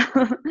 So,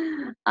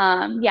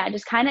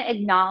 just kind of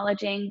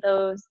acknowledging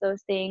those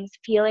things.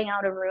 Feeling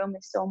out a room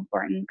is so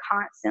important.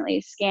 Constantly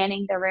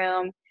scanning the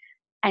room,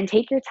 and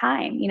take your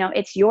time.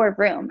 It's your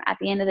room. At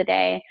the end of the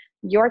day,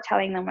 you're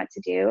telling them what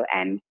to do,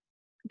 and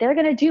they're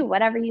going to do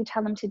whatever you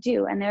tell them to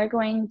do, and they're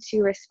going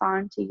to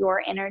respond to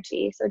your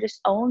energy. So just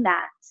own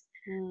that.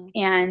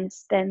 And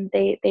then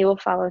they will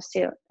follow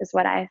suit, is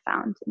what I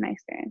found in my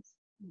experience.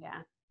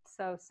 Yeah,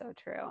 so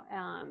true.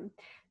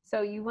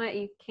 So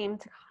you came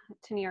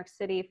to New York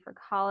City for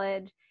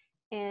college,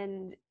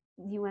 and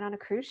you went on a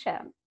cruise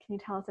ship. Can you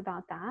tell us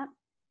about that?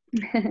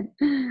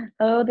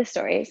 Oh, the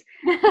stories.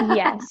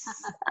 Yes.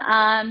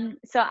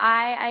 So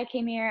I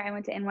came here, I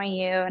went to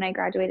NYU, and I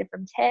graduated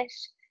from Tisch.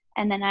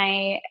 And then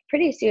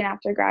pretty soon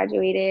after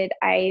graduated,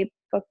 I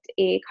booked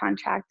a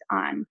contract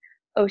on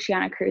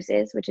Oceania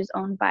Cruises, which is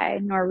owned by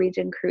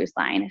Norwegian Cruise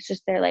Line. It's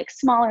just their like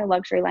smaller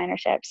luxury liner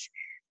ships.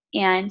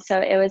 And so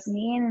it was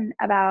me and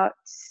about,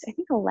 I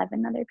think,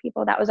 11 other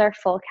people. That was our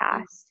full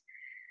cast,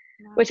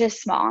 which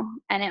is small.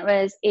 And it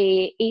was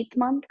a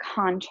 8-month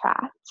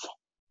contract.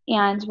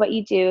 And what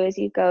you do is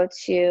you go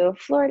to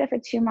Florida for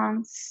 2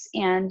 months,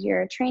 and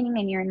you're training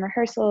and you're in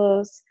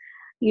rehearsals.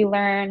 You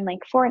learn like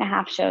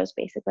 4.5 shows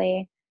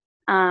basically.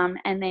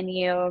 And then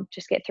you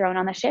just get thrown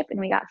on the ship, and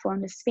we got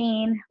flown to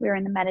Spain. We were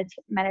in the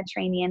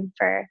Mediterranean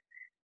for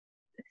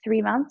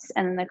 3 months,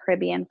 and then the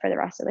Caribbean for the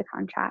rest of the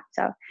contract.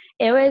 So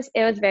it was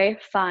very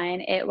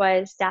fun. It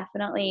was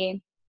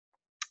definitely,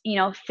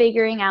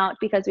 figuring out,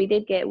 because we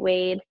did get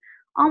weighed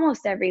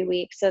almost every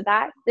week. So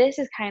this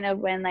is kind of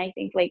when I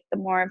think like the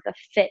more of the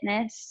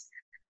fitness,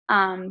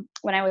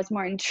 when I was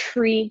more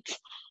intrigued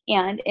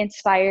and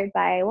inspired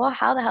by, well,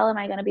 how the hell am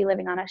I going to be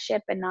living on a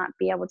ship and not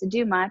be able to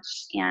do much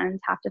and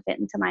have to fit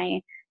into my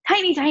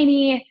tiny,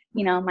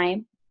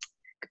 my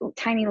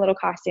tiny little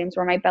costumes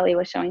where my belly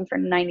was showing for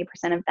 90%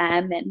 of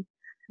them, and,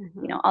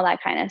 all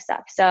that kind of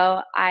stuff.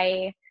 So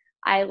I,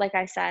 like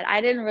I said,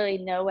 I didn't really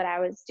know what I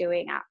was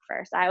doing at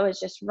first. I was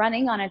just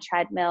running on a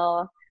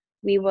treadmill.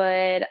 We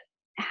would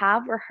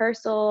have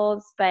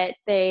rehearsals, but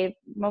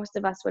most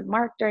of us would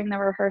mark during the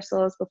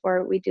rehearsals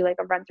before we do like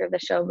a run through of the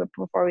show, but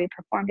before we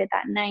performed it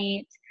that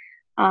night,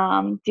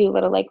 do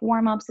little like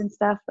warm-ups and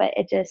stuff. But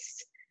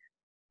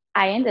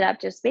I ended up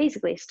just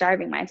basically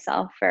starving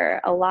myself for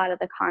a lot of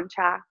the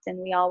contract, and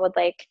we all would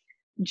like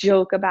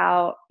joke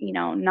about,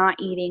 not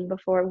eating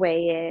before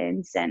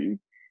weigh-ins and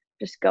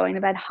just going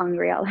to bed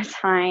hungry all the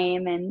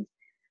time. And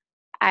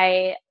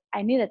I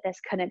knew that this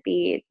couldn't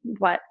be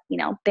what,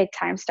 big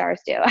time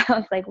stars do. I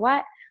was like,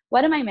 what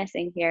am I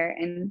missing here?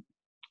 And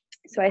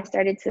so I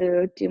started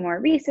to do more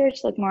research,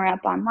 look more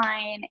up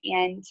online,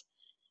 and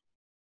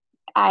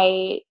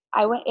I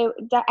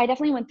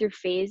definitely went through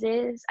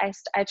phases.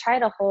 I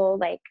tried a whole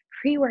like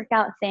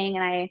pre-workout thing,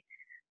 and I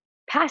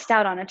passed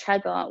out on a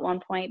treadmill at one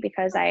point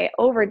because I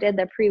overdid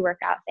the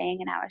pre-workout thing,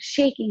 and I was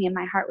shaking and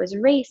my heart was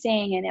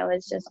racing, and it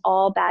was just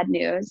all bad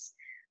news.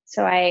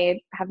 So I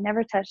have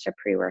never touched a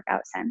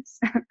pre-workout since.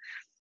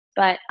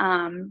 But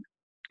and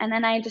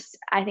then I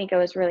think it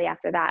was really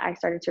after that I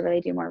started to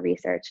really do more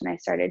research, and I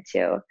started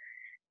to,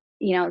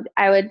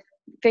 I would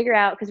figure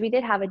out, because we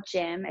did have a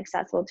gym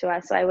accessible to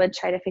us, so I would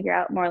try to figure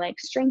out more like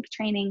strength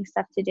training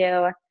stuff to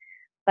do.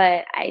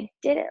 But I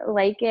didn't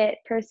like it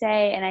per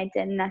se, and I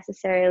didn't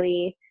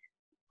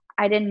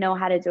know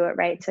how to do it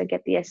right to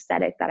get the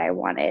aesthetic that I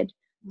wanted.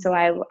 So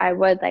I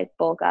would like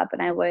bulk up,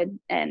 and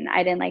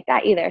I didn't like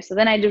that either. So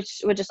then I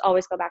would just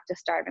always go back to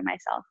starving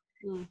myself.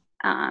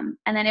 And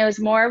then it was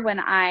more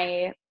when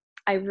I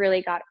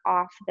really got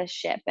off the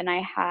ship, and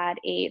I had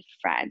a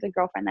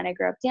girlfriend that I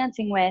grew up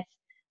dancing with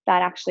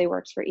that actually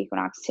works for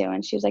Equinox too.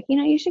 And she was like,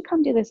 you should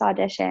come do this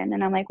audition.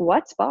 And I'm like,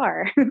 what's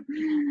bar?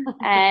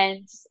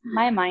 And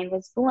my mind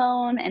was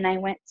blown, and I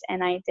went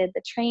and I did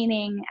the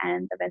training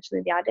and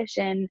eventually the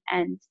audition.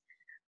 And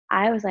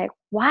I was like,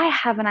 why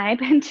haven't I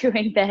been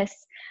doing this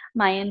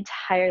my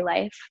entire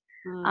life?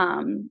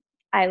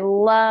 I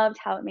loved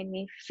how it made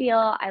me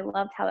feel. I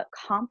loved how it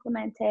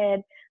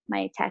complemented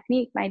my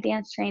technique, my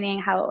dance training,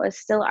 how it was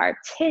still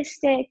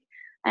artistic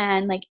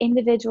and like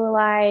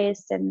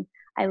individualized. And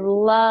I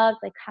loved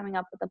like coming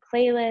up with a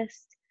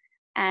playlist.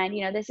 And,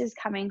 this is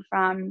coming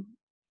from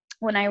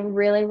when I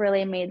really,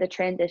 really made the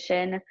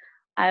transition.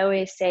 I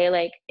always say,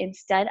 like,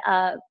 instead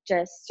of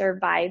just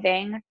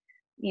surviving,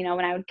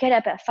 when I would get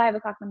up at 5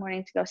 o'clock in the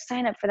morning to go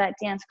sign up for that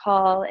dance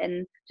call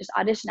and just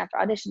audition after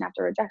audition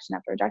after rejection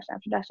after rejection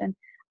after rejection,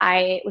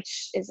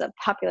 which is a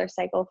popular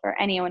cycle for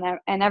anyone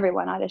and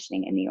everyone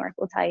auditioning in New York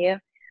will tell you.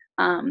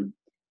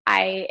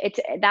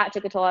 That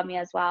took a toll on me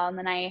as well. And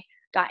then I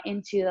got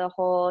into the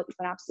whole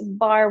Equinox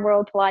bar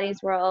world,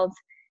 Pilates world.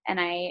 And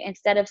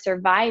instead of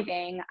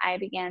surviving, I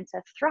began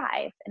to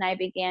thrive, and I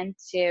began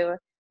to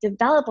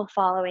develop a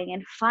following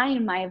and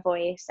find my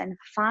voice and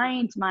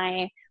find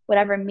my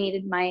whatever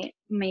made my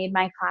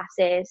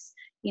classes,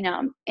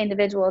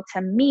 individual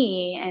to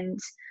me. And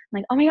I'm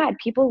like, oh my God,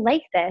 people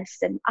like this,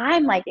 and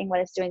I'm liking what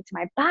it's doing to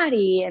my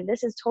body, and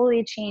this has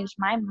totally changed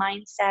my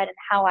mindset and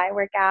how I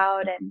work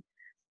out. And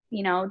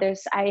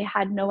I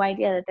had no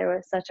idea that there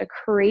was such a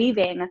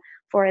craving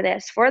for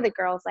this for the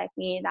girls like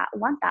me that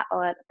want that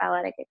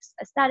balletic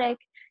aesthetic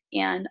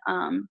and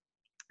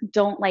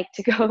don't like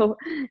to go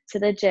to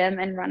the gym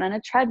and run on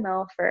a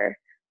treadmill for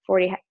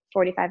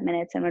 45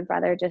 minutes and would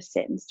rather just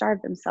sit and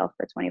starve themselves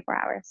for 24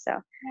 hours. So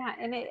yeah.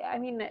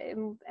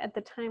 And at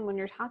the time when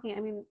you're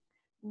talking,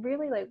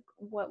 really like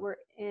what we're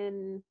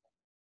in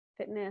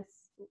fitness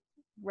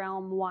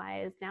realm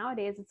wise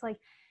nowadays, it's like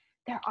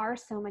there are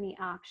so many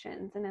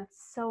options, and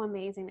it's so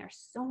amazing.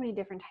 There's so many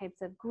different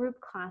types of group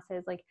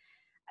classes. Like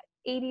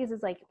 80s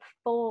is like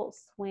full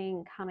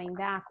swing coming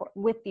back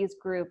with these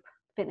group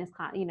fitness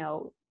class,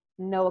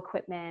 no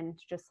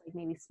equipment, just like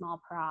maybe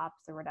small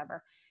props or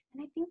whatever.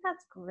 And I think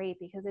that's great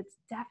because it's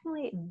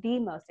definitely the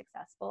most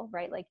accessible,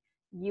 right? Like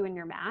you and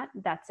your mat,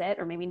 that's it,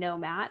 or maybe no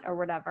mat or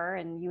whatever,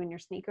 and you and your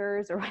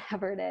sneakers or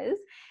whatever it is.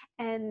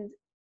 And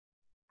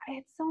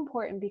it's so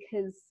important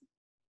because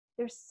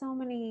there's so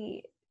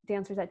many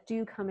dancers that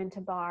do come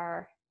into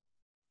bar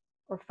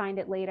or find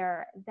it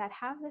later that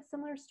have a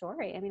similar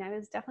story. I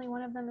was definitely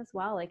one of them as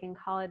well. Like in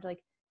college, like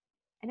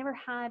I never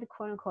had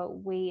quote unquote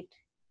weight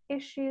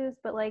issues,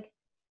 but like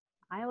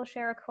I will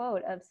share a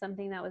quote of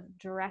something that was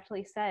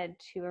directly said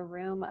to a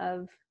room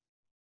of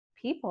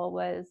people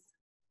was,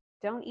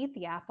 don't eat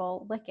the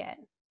apple, lick it.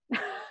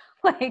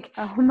 Like,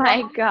 oh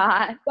my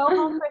God, go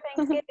home for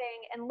Thanksgiving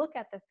and look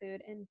at the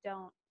food and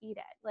don't eat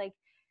it. Like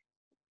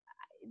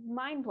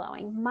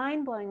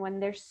mind-blowing when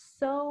there's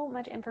so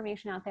much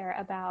information out there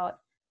about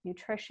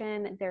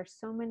nutrition. There's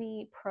so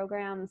many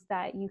programs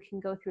that you can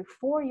go through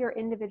for your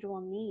individual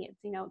needs,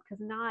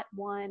 because not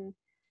one,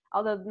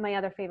 although my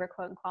other favorite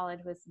quote in college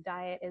was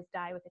diet is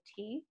die with a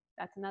T.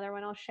 That's another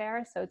one I'll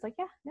share. So it's like,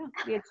 yeah, no,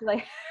 it's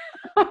like,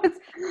 it's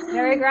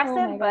very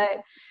aggressive,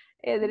 but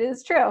it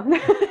is true.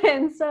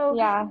 And so,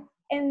 yeah.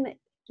 And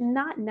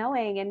not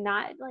knowing and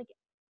not like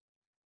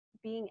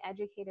being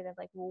educated of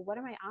like, well, what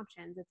are my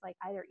options? It's like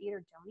either eat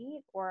or don't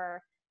eat,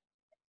 or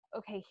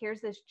okay,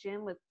 here's this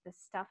gym with this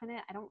stuff in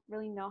it. I don't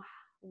really know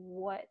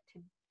what to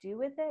do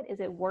with it? Is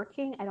it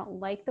working? I don't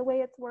like the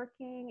way it's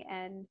working.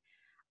 And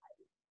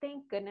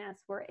thank goodness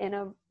we're in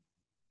a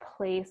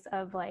place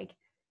of like,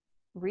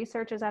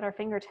 research is at our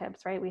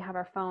fingertips, right? We have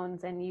our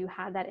phones, and you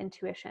had that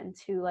intuition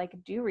to like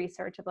do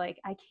research of like,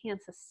 I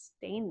can't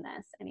sustain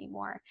this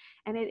anymore.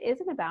 And it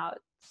isn't about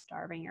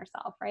starving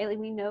yourself, right? Like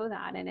we know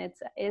that. And it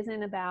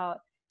isn't about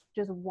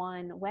just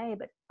one way,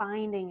 but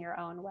finding your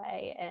own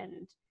way.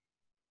 And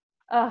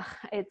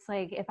it's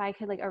like, if I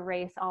could like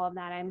erase all of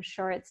that, I'm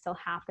sure it still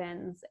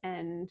happens.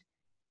 And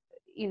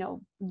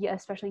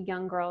especially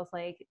young girls,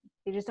 like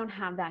they just don't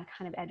have that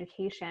kind of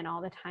education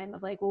all the time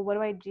of like, well, what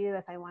do I do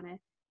if I want to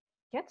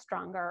get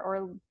stronger,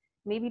 or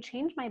maybe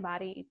change my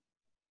body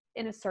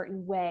in a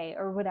certain way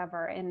or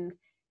whatever. And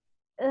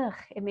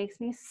it makes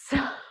me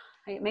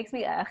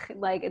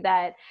like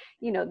that,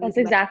 That's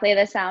exactly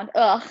the sound.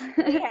 Ugh.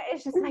 Yeah,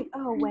 it's just like,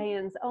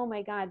 weigh-ins, oh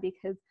my God,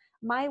 because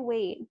my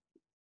weight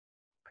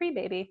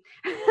pre-baby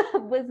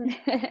was the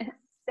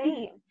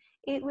same.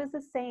 It was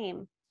the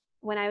same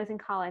when I was in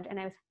college, and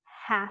I was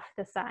half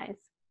the size.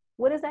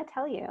 What does that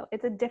tell you?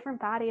 It's a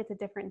different body. It's a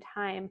different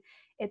time.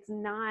 It's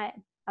not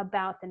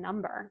about the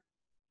number.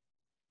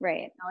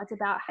 Right. It's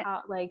about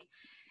how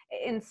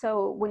and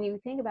so when you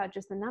think about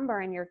just the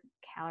number and you're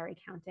calorie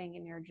counting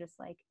and you're just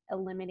like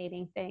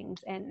eliminating things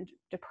and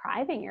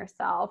depriving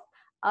yourself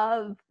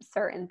of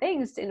certain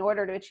things in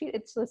order to achieve,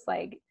 it's just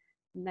like,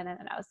 no.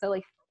 So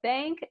like,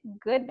 thank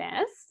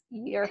goodness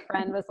your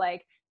friend was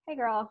like, hey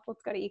girl,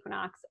 let's go to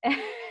Equinox.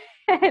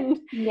 And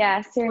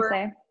yeah,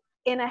 seriously,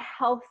 in a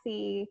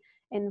healthy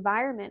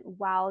environment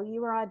while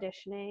you were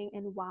auditioning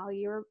and while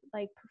you're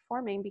like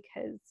performing,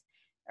 because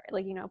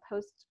like,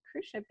 post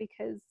cruise ship,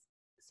 because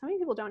so many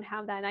people don't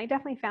have that. And I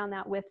definitely found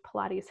that with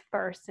Pilates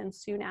first and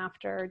soon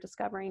after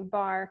discovering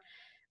barre,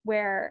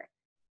 where,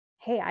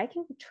 hey, I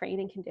can train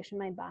and condition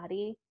my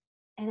body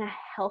in a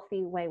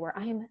healthy way where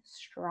I am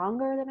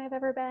stronger than I've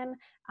ever been.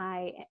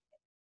 I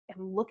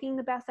am looking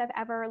the best I've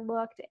ever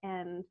looked,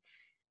 and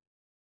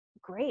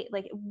great,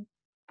 like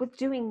with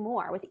doing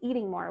more, with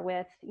eating more,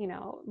 with,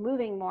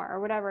 moving more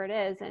or whatever it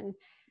is. And,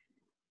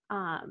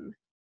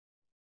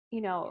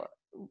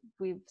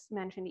 we've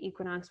mentioned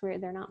Equinox, where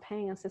they're not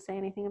paying us to say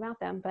anything about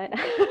them, but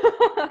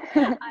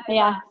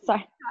yeah,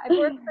 sorry. I've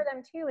worked for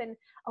them too. And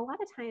a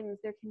lot of times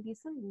there can be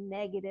some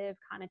negative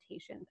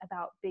connotations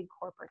about big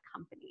corporate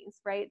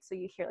companies, right? So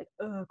you hear like,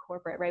 oh,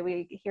 corporate, right?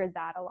 We hear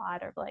that a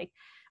lot, of like,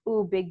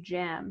 oh, big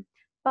gym.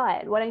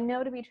 But what I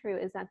know to be true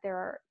is that there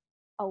are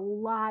a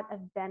lot of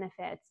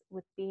benefits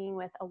with being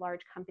with a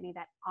large company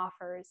that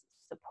offers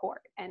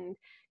support. And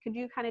could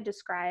you kind of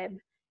describe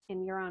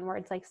in your own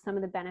words, like some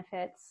of the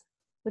benefits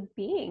with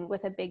being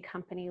with a big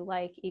company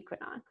like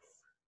Equinox?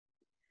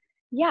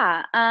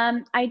 Yeah,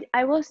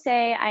 I will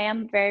say I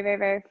am very, very,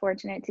 very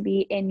fortunate to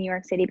be in New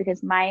York City,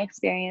 because my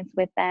experience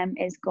with them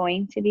is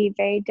going to be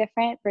very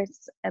different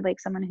versus like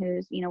someone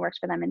who's, works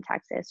for them in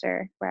Texas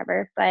or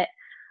wherever. But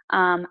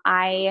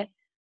I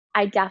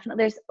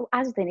definitely,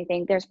 as with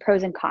anything, there's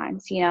pros and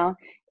cons.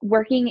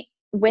 Working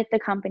with the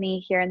company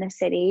here in the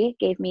city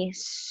gave me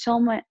so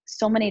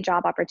many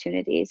job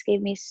opportunities,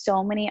 gave me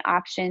so many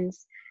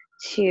options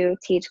to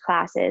teach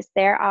classes.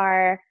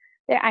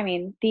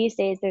 These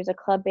days there's a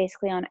club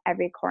basically on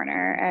every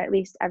corner, or at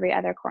least every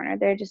other corner.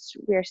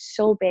 We're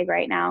so big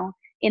right now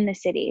in the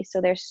city.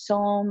 So there's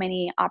so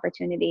many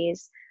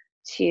opportunities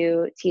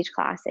to teach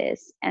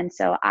classes. And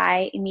so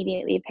I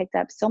immediately picked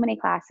up so many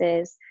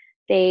classes.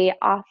 They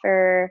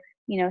offer,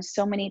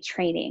 so many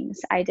trainings.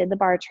 I did the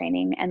barre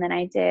training, and then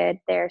I did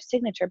their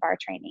signature barre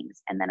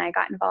trainings. And then I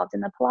got involved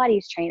in the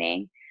Pilates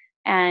training.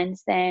 And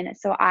then,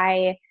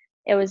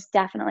 it was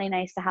definitely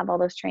nice to have all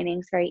those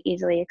trainings very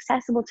easily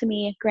accessible to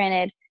me,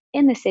 granted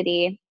in the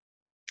city.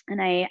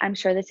 And I'm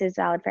sure this is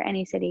valid for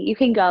any city. You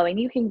can go and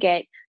you can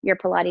get your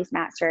Pilates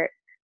mat cert,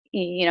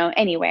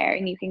 anywhere,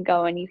 and you can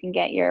go and you can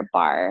get your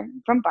barre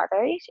from Barre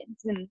Variations,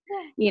 and,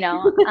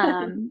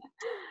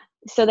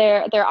 so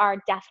there are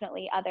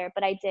definitely other,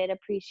 but I did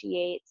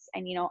appreciate,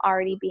 and,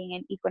 already being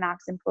an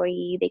Equinox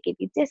employee, they give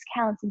you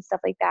discounts and stuff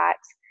like that.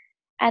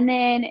 And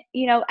then,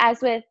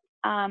 as with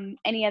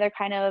any other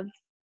kind of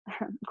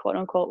quote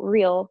unquote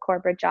real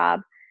corporate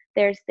job,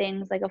 there's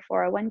things like a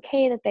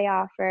 401k that they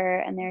offer,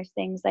 and there's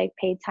things like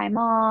paid time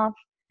off,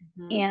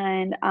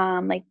 and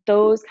like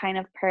those kind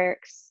of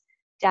perks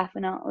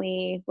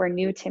definitely were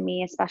new to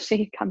me,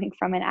 especially coming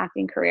from an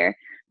acting career.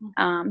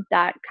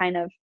 That kind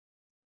of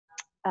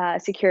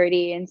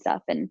security and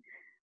stuff, and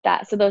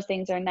that, so those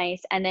things are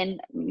nice. And then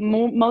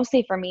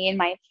mostly for me, and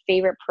my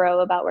favorite pro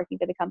about working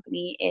for the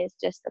company is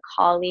just the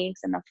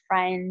colleagues and the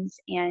friends,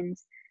 and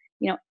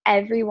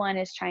everyone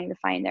is trying to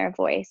find their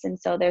voice. And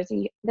so there's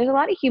a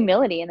lot of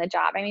humility in the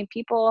job. I mean,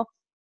 people,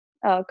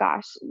 if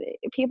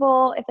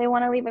they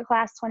want to leave a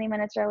class 20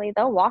 minutes early,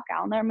 they'll walk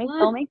out and they'll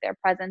make their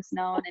presence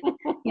known.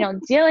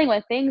 And, dealing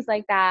with things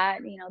like that,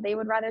 they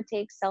would rather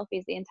take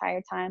selfies the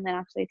entire time than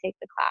actually take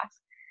the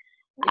class.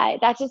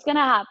 That's just going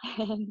to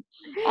happen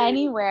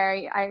anywhere.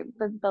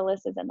 The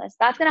list is endless.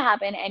 That's going to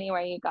happen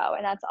anywhere you go.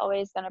 And that's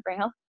always going to bring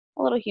a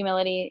little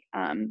humility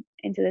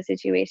into the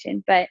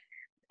situation. But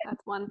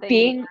That's one thing New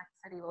being, York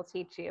City will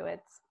teach you.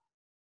 It's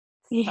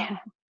yeah.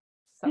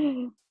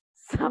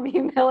 some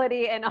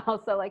humility, and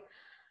also like,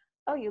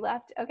 oh, you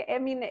left. Okay. I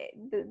mean,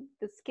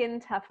 the skin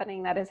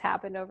toughening that has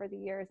happened over the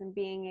years, and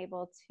being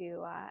able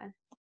to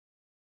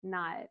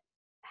not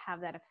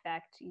have that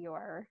affect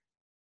your,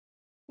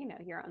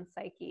 your own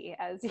psyche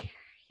as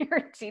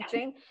you're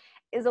teaching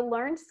is a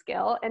learned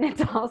skill. And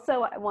it's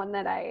also one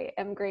that I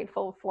am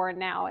grateful for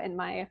now in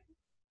my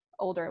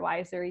older,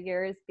 wiser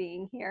years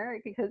being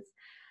here, because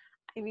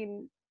I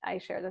mean, I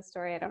share this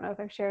story. I don't know if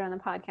I've shared it on the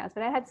podcast,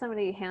 but I had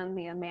somebody hand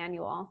me a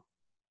manual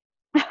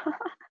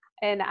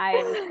and I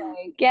was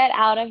like, get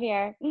out of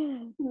here.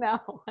 no.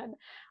 And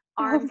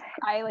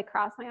I like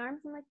crossed my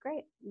arms and like,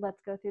 great, let's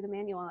go through the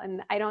manual.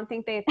 And I don't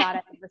think they thought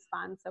I would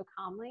respond so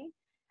calmly.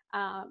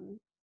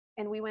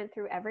 And we went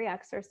through every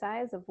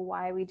exercise of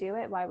why we do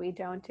it, why we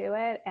don't do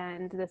it.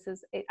 And this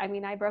is, I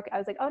mean, I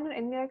was like, oh no.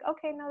 And they're like,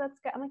 okay, no, that's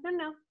good. I'm like,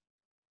 no,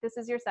 this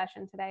is your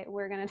session today.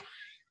 We're going to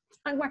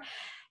talk more.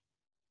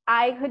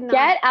 I could not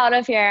get out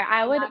of here.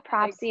 I would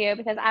props to you,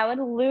 because I would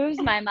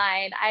lose my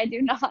mind. I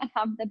do not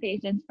have the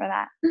patience for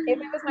that. If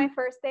it was my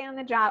first day on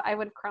the job, I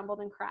would have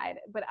crumbled and cried.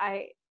 But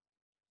I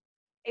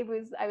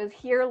was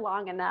here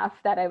long enough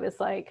that I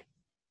was like,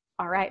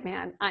 all right,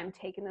 man, I'm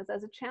taking this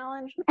as a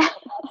challenge. Let's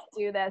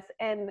do this.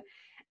 And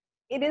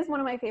it is one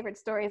of my favorite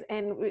stories.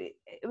 And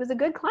it was a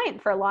good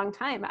client for a long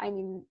time. I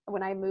mean,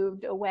 when I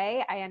moved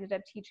away, I ended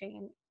up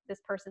teaching this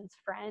person's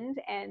friend,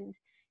 and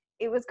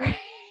it was great.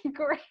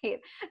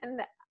 Great.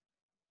 And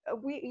a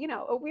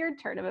weird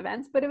turn of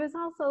events, but it was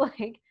also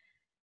like,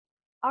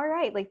 all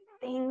right, like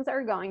things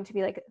are going to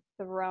be like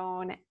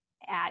thrown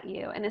at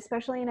you. And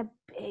especially in a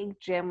big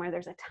gym where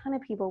there's a ton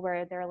of people,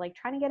 where they're like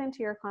trying to get into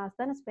your class,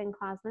 then a spin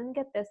class, then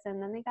get this,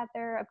 and then they got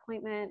their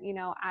appointment,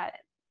 at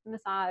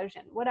massage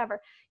and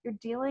whatever. You're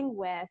dealing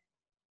with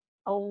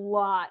a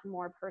lot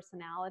more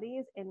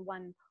personalities in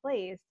one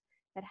place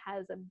that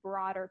has a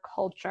broader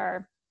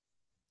culture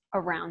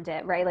around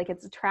it, right? Like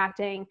it's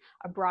attracting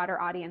a broader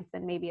audience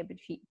than maybe a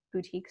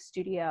boutique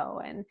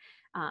studio. And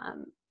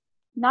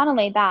not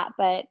only that,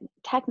 but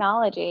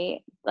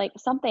technology, like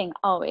something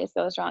always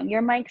goes wrong.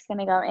 Your mic's going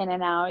to go in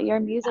and out. Your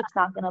music's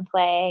not going to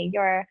play.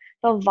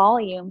 The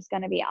volume's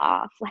going to be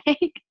off.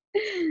 Like,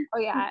 oh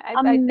yeah,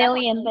 a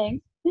million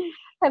things.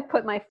 I've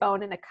put my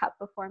phone in a cup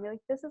before and be like,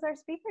 this is our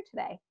speaker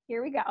today.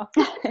 Here we go.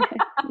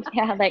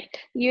 Yeah, like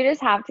you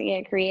just have to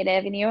get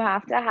creative, and you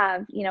have to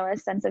have, a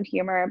sense of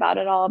humor about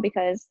it all,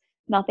 because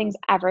nothing's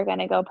ever going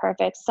to go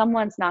perfect.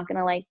 Someone's not going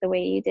to like the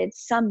way you did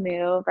some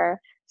move, or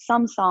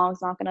some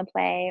song's not going to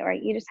play, or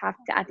you just have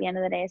to, at the end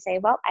of the day, say,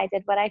 well, I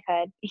did what I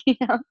could.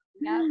 Yeah,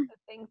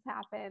 things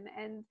happen.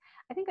 And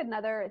I think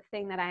another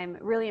thing that I'm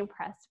really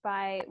impressed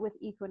by with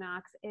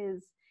Equinox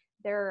is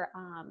their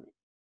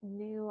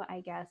new,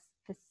 I guess,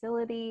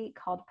 facility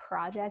called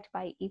Project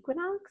by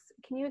Equinox.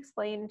 Can you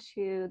explain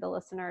to the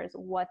listeners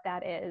what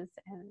that is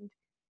and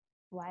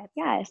why it's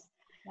yes.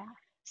 Yeah.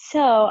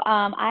 So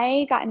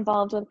I got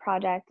involved with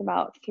Project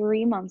about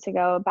 3 months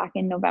ago, back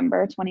in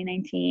November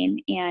 2019,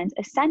 and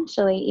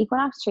essentially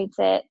Equinox treats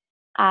it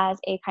as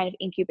a kind of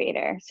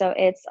incubator. So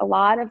it's a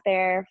lot of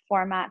their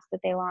formats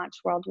that they launch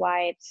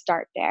worldwide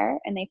start there,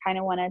 and they kind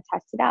of want to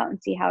test it out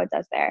and see how it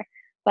does there.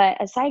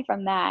 But aside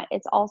from that,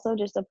 it's also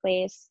just a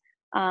place.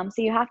 So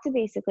you have to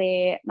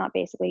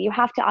you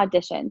have to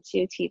audition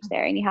to teach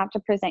there, and you have to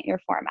present your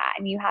format,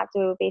 and you have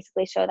to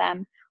basically show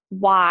them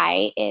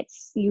why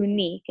it's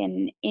unique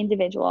and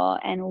individual,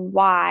 and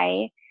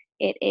why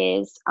it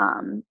is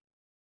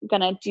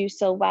gonna do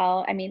so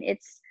well. I mean,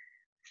 it's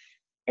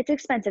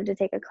expensive to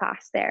take a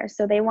class there,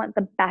 so they want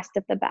the best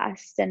of the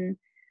best, and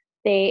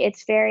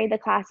the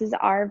classes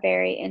are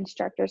very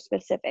instructor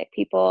specific.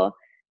 People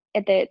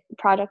at the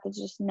Project is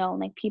just known,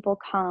 like people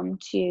come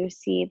to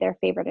see their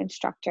favorite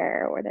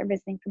instructor, or they're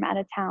visiting from out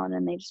of town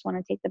and they just want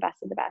to take the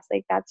best of the best.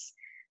 Like that's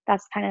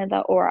kind of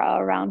the aura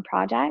around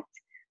Project.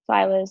 So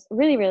I was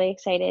really, really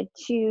excited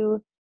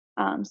to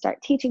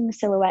start teaching the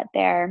silhouette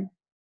there.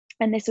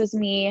 And this was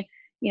me,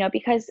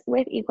 because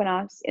with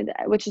Equinox,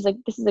 which is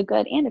this is a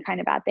good and a kind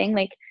of bad thing.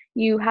 Like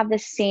you have the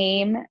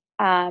same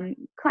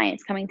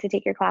clients coming to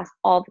take your class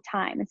all the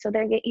time. And so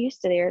they get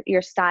used to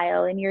your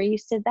style, and you're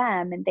used to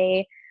them, and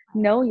they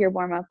know your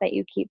warm up that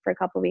you keep for a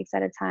couple of weeks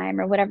at a time,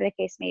 or whatever the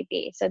case may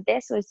be. So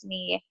this was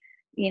me,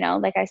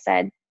 like I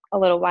said a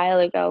little while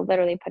ago,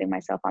 literally putting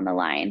myself on the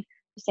line,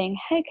 saying,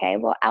 hey, okay,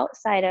 well,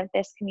 outside of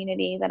this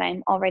community that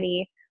I'm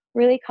already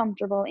really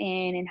comfortable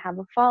in and have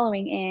a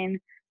following in,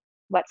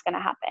 what's going to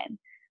happen?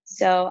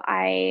 So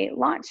I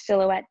launched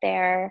Silhouette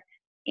there,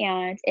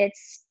 and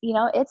it's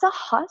a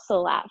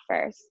hustle at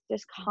first,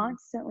 just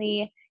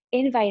constantly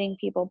inviting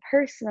people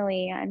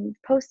personally and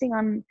posting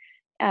on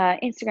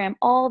Instagram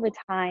all the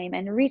time,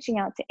 and reaching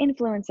out to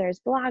influencers,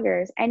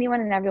 bloggers,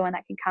 anyone and everyone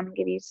that can come and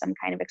give you some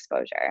kind of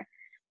exposure.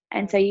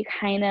 And so you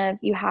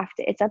have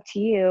to, it's up to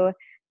you.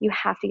 You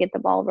have to get the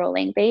ball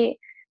rolling. They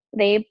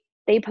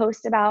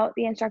post about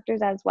the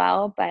instructors as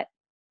well, but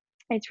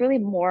it's really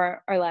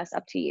more or less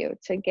up to you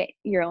to get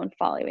your own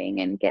following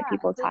and get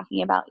people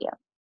talking about you.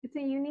 It's a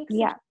unique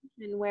situation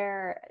situation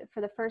where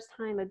for the first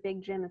time a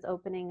big gym is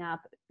opening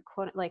up,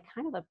 quote, like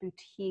kind of a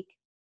boutique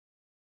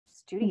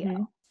studio.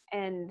 Mm-hmm.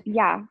 And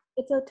yeah,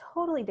 it's a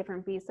totally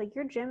different beast. Like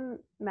your gym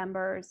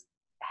members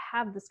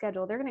have the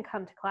schedule, they're going to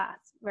come to class,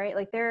 right?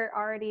 Like they're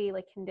already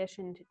like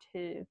conditioned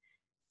to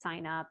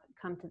sign up,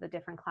 come to the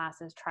different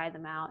classes, try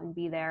them out and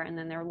be there. And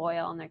then they're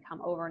loyal and they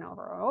come over and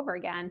over and over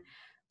again.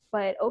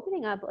 But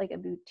opening up like a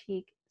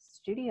boutique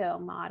studio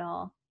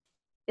model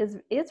is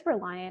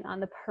reliant on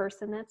the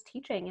person that's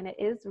teaching. And it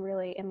is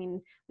really, I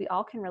mean, we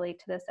all can relate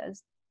to this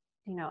as,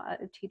 you know,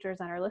 teachers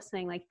that are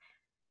listening. Like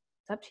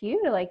it's up to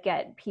you to like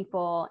get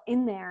people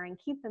in there and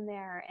keep them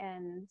there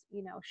and,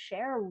 you know,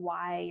 share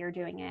why you're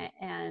doing it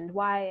and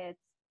why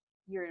it's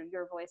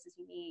your voice is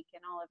unique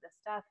and all of this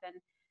stuff. And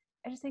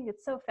I just think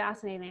it's so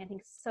fascinating. I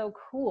think it's so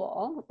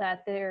cool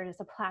that there is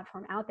a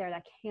platform out there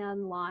that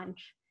can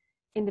launch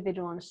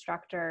individual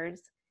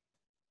instructors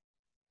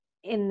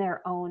in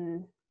their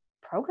own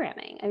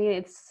programming. I mean,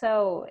 it's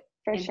so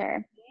for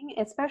sure.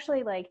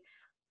 Especially like,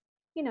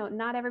 you know,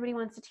 not everybody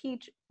wants to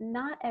teach.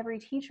 Not every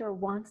teacher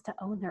wants to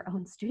own their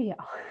own studio.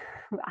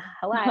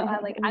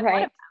 Like I'm right.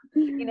 one of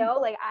them, you know,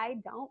 like I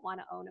don't want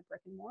to own a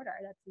brick and mortar.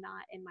 That's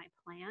not in my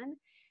plan.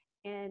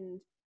 And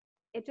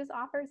it just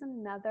offers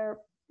another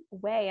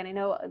way. And I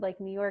know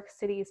like New York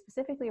City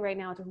specifically right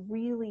now, it's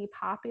really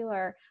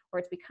popular, or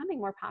it's becoming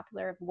more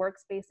popular, of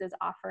workspaces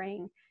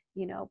offering,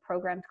 you know,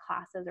 programmed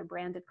classes or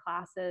branded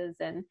classes.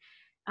 And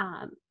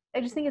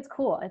I just think it's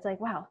cool. It's like,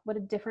 wow, what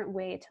a different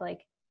way to like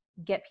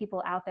get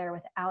people out there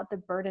without the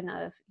burden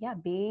of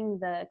being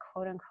the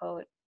quote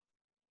unquote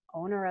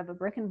owner of a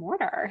brick and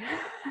mortar.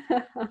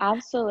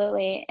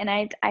 Absolutely. And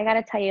I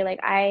gotta tell you, like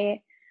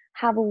I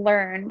have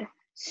learned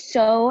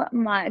so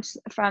much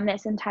from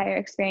this entire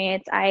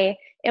experience.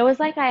 It was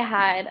like I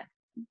had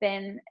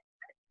been,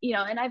 you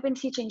know, and I've been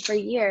teaching for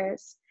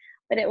years,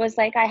 but it was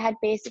like I had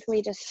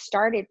basically just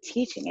started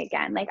teaching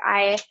again. Like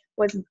I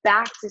was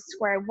back to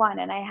square one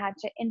and I had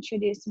to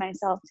introduce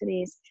myself to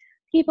these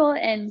people.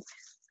 And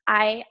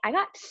I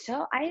got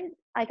so, I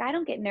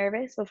don't get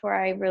nervous before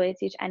I really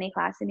teach any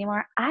class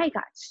anymore. I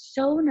got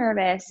so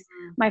nervous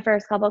my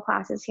first couple of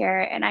classes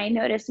here. And I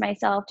noticed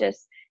myself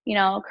just, you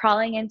know,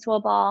 crawling into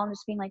a ball and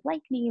just being like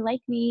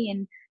me.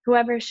 And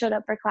whoever showed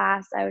up for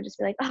class, I would just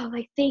be like, oh,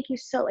 like, thank you.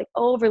 So like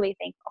overly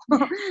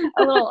thankful,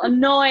 a little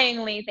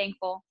annoyingly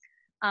thankful.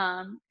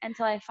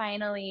 Until I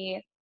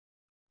finally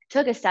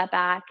took a step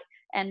back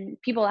and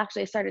people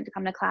actually started to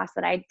come to class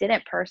that I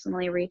didn't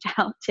personally reach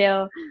out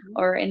to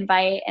or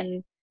invite.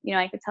 And, you know,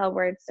 I could tell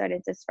word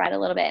started to spread a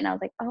little bit. And I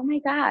was like, oh my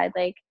God,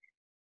 like,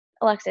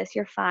 Alexis,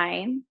 you're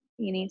fine.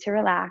 You need to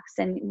relax.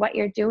 And what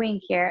you're doing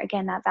here,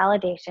 again, that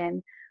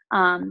validation,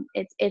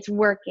 it's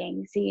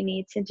working. So you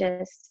need to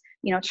just,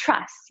 you know,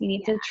 trust. You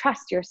need to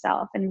trust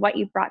yourself and what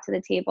you brought to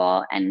the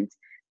table. And,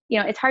 you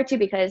know, it's hard too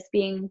because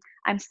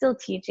I'm still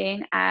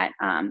teaching at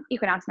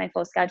Equinox, my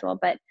full schedule,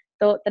 but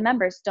the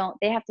members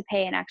they have to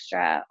pay an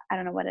extra, I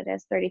don't know what it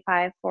is,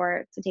 $35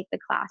 to take the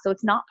class. So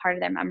it's not part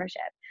of their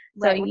membership.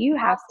 Right. So you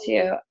have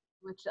to,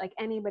 which like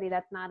anybody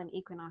that's not an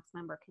Equinox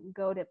member can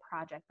go to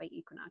Project by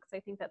Equinox. I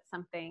think that's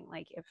something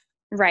like if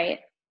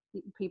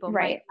people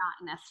might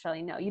not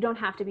necessarily know. You don't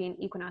have to be an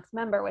Equinox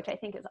member, which I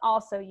think is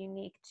also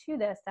unique to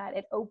this, that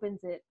it opens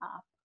it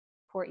up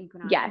for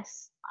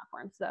Equinox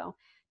platforms. So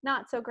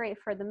not so great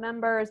for the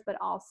members, but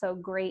also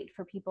great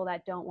for people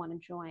that don't want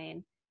to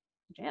join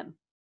the gym.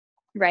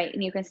 Right.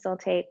 And you can still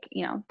take,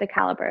 you know, the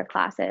caliber of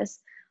classes.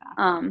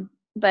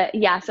 But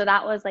yeah, so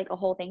that was like a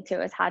whole thing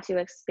too, is how to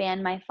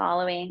expand my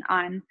following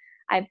on,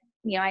 I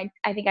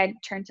think I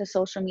turned to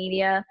social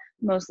media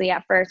mostly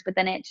at first, but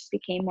then it just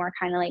became more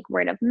kind of like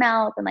word of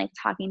mouth and like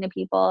talking to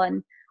people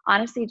and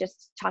honestly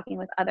just talking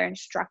with other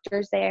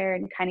instructors there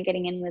and kind of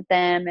getting in with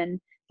them and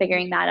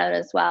figuring that out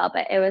as well.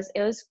 But it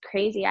was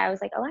crazy. I was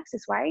like,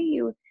 Alexis, why are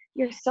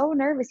you're so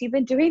nervous. You've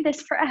been doing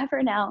this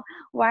forever now.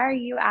 Why are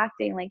you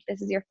acting like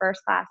this is your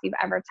first class you've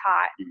ever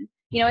taught? And,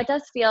 you know, it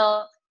does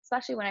feel,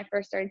 especially when I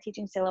first started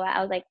teaching silhouette,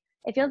 I was like,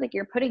 it feels like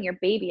you're putting your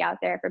baby out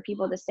there for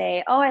people to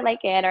say, oh, I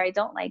like it, or I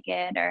don't like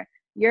it, or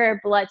your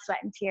blood, sweat,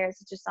 and tears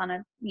is just on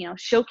a, you know,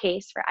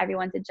 showcase for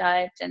everyone to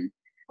judge. And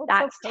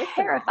that's so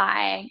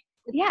terrifying.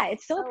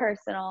 It's so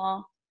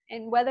personal.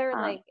 And whether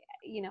like,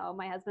 you know,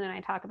 my husband and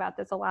I talk about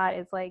this a lot,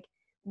 is like,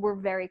 we're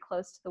very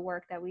close to the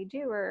work that we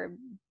do. We're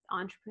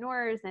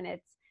entrepreneurs and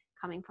it's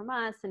coming from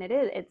us. And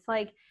it's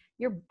like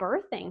you're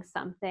birthing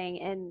something.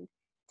 And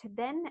to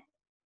then,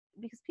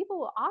 because people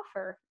will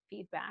offer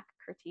feedback,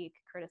 critique,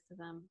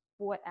 criticism,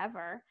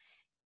 whatever.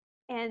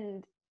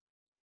 And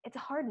it's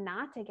hard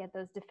not to get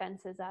those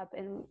defenses up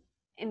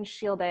and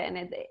shield it.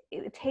 And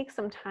it takes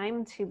some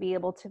time to be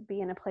able to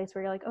be in a place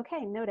where you're like,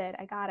 okay, noted,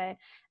 I got it,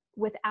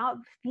 without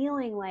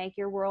feeling like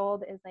your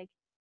world is like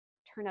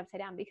turned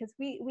upside down. Because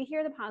we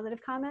hear the positive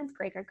comments,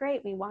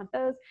 great, we want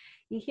those.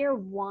 You hear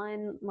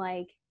one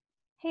like,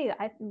 hey,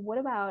 what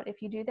about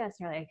if you do this?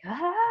 And you're like,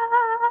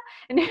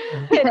 and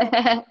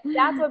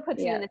that's what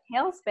puts you in the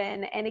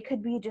tailspin. And it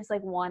could be just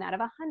like 1 out of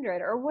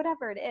 100 or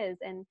whatever it is.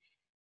 And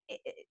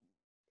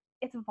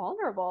it's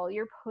vulnerable.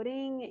 You're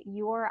putting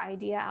your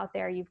idea out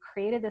there. You've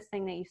created this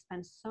thing that you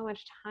spend so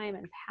much time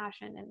and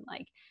passion and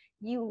like,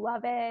 you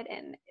love it.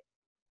 And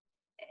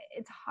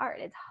it's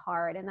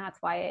hard. And that's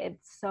why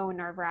it's so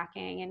nerve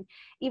wracking. And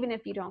even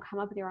if you don't come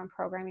up with your own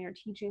program and you're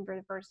teaching for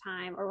the first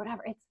time or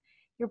whatever,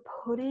 you're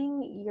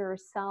putting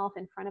yourself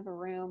in front of a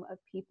room of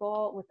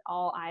people with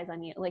all eyes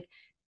on you. Like,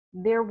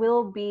 there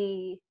will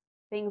be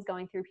things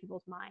going through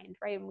people's mind,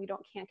 right? And we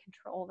can't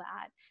control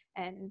that.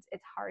 And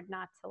it's hard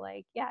not to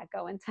like,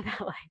 go into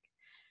that like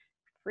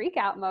freak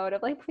out mode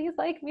of like, please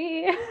like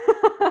me.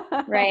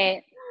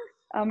 Right.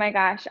 Oh my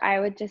gosh. I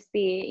would just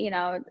be,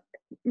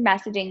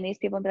 messaging these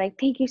people and be like,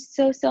 thank you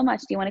so, so much.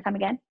 Do you want to come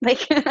again?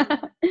 Like,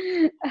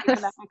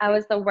 I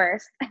was the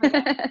worst.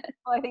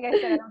 Well, I think I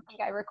said, I don't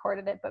think I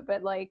recorded it,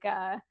 but like,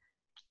 I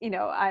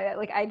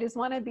just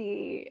want to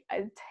be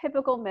a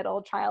typical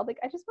middle child. Like,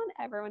 I just want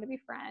everyone to be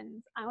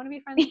friends. I want to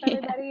be friends with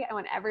everybody. I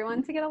want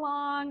everyone to get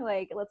along.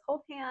 Like, let's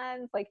hold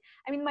hands. Like,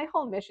 I mean, my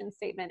whole mission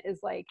statement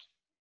is like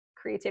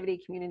creativity,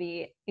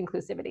 community,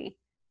 inclusivity.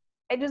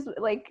 I just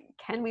like,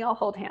 can we all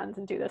hold hands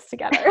and do this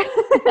together?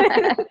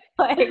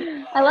 Like,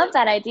 I love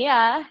that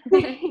idea.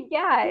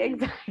 Yeah,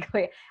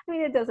 exactly. I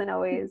mean, it doesn't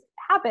always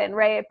happen,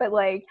 right? But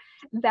like,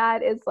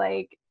 that is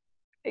like,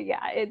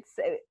 it's,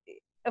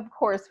 of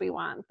course we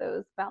want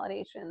those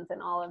validations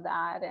and all of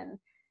that, and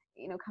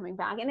coming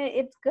back, and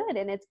it's good,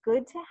 and it's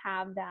good to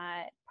have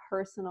that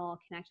personal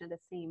connection at the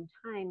same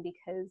time,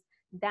 because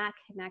that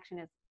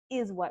connection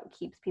is what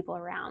keeps people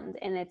around.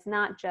 And it's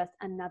not just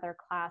another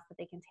class that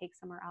they can take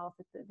somewhere else.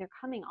 They're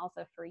coming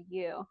also for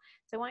you.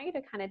 So I want you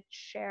to kind of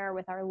share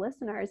with our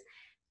listeners,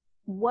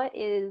 what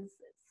is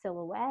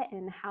Silhouette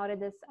and how did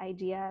this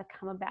idea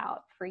come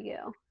about for you?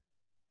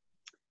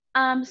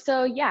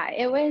 So yeah,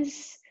 it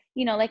was,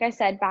 like I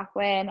said, back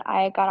when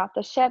I got off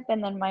the ship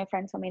and then my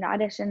friend told me to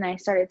audition, and I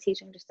started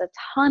teaching just a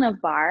ton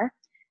of bar,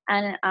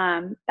 and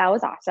that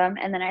was awesome.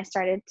 And then I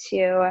started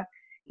to,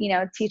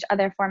 teach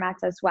other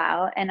formats as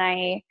well. And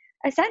I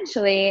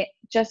essentially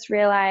just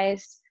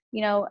realized,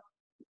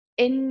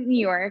 in New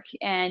York,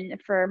 and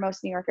for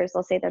most New Yorkers,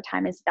 they'll say their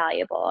time is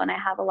valuable. And I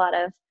have a lot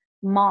of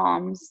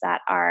moms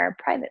that are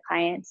private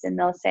clients, and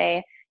they'll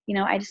say,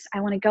 I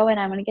want to go in,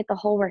 I want to get the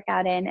whole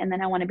workout in, and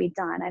then I want to be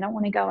done. I don't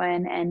want to go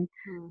in and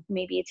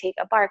maybe take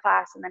a bar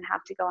class and then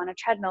have to go on a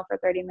treadmill for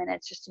 30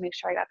 minutes just to make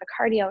sure I got the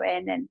cardio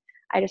in. And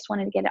I just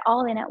wanted to get it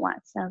all in at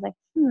once. And I was like,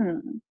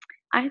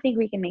 I think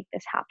we can make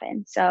this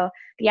happen. So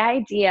the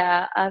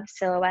idea of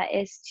Silhouette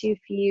is to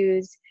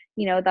fuse,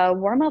 the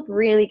warm up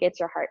really gets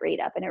your heart rate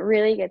up, and it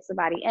really gets the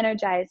body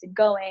energized and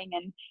going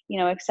and,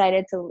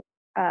 excited to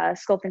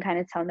sculpt and kind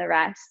of tone the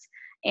rest.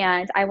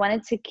 And I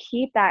wanted to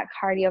keep that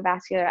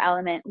cardiovascular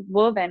element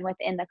woven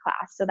within the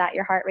class so that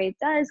your heart rate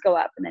does go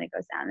up and then it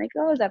goes down, and it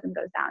goes up and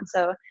goes down.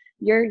 So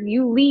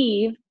you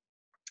leave,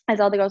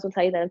 as all the girls will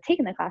tell you that have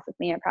taken the class with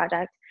me at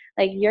Project,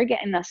 like you're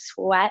getting the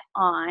sweat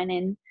on,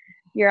 and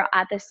you're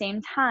at the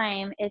same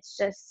time, it's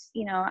just,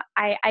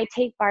 I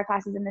take bar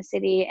classes in the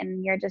city,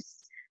 and you're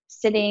just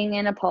sitting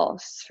in a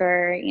pulse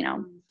for,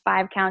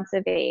 5 counts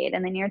of 8,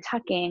 and then you're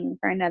tucking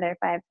for another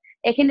 5.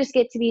 It can just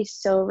get to be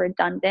so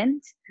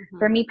redundant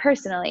for me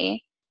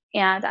personally.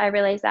 And I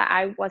realized that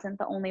I wasn't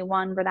the only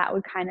one where that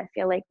would kind of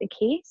feel like the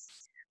case.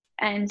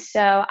 And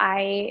so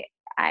I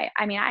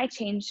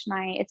changed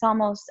it's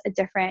almost a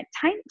different,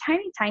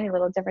 tiny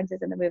little differences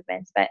in the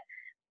movements, but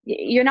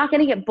you're not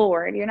going to get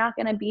bored. You're not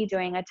going to be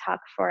doing a tuck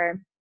for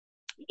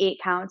 8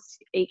 counts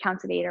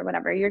of 8 or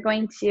whatever. You're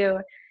going to,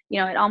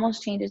 it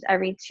almost changes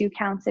every 2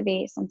 counts of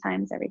 8,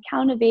 sometimes every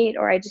count of 8,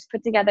 or I just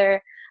put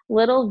together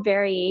little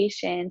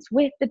variations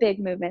with the big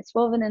movements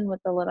woven in with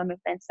the little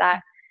movements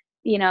that,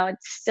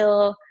 it's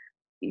still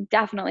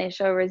definitely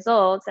show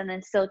results, and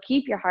then still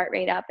keep your heart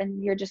rate up,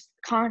 and you're just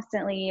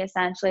constantly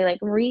essentially like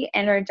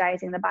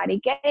re-energizing the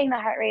body, getting the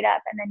heart rate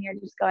up, and then you're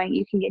just going,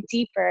 you can get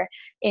deeper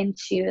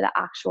into the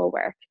actual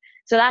work.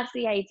 So that's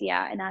the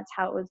idea, and that's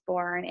how it was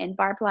born. And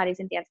bar Pilates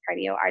and dance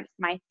cardio are just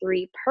my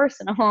 3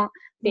 personal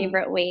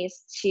favorite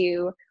ways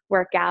to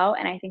work out,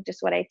 and I think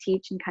just what I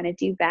teach and kind of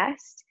do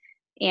best.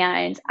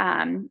 And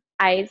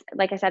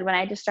like I said, when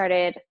I just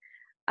started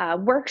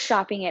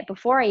workshopping it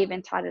before I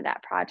even taught it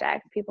at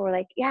Project, people were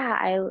like,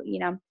 yeah,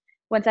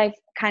 once I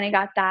kind of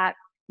got that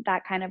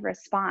kind of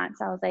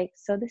response, I was like,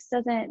 so this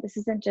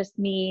isn't just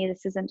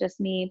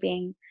me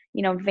being,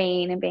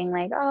 vain and being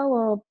like, oh,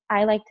 well,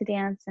 I like to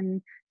dance,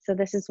 and so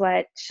this is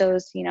what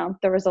shows,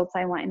 the results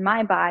I want in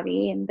my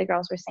body. And the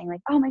girls were saying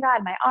like, oh my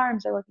God, my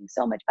arms are looking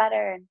so much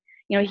better. And,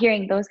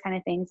 hearing those kind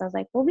of things, I was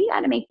like, well, we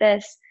got to make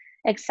this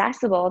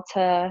accessible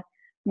to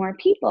more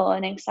people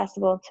and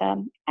accessible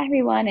to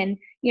everyone. And,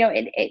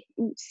 it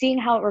seeing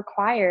how it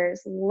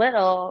requires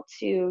little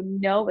to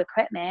no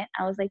equipment,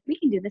 I was like, we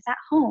can do this at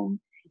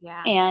home.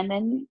 Yeah. And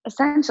then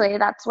essentially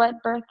that's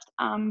what birthed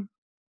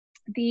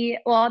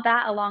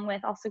that, along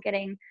with also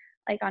getting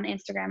like on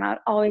Instagram, I would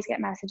always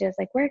get messages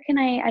like, where can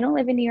I don't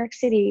live in New York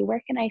City,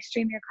 where can I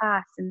stream your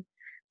class and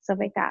stuff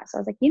like that. So I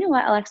was like, you know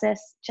what,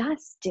 Alexis,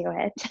 just do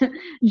it.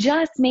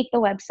 Just make the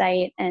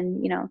website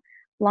and,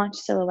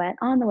 launched Silhouette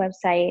on the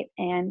website.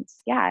 And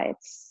yeah,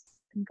 it's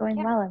been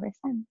going well ever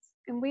since.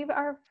 And we've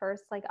our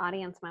first like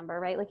audience member,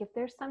 right? Like if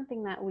there's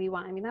something that we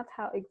want, I mean, that's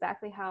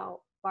exactly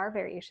how Bar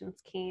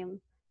Variations came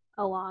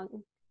along.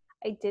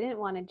 I didn't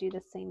want to do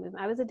the same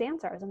movement. I was a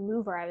dancer. I was a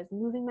mover. I was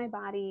moving my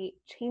body,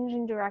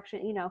 changing direction,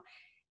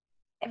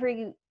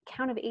 every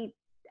count of 8,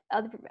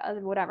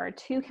 whatever,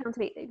 2 counts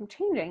of 8, I'm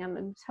changing.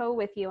 I'm so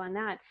with you on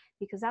that,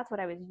 because that's what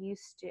I was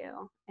used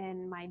to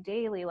in my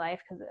daily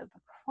life because of a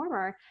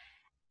performer.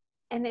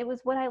 And it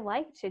was what I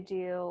liked to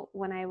do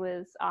when I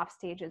was off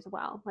stage as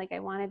well. Like I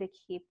wanted to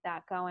keep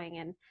that going,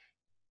 and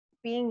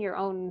being your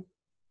own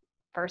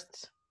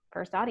first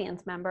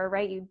audience member,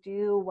 right? You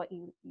do what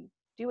you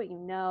do what you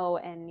know,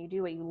 and you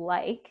do what you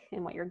like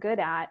and what you're good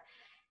at.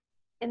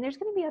 And there's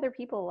going to be other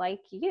people like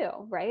you,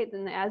 right?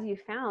 And as you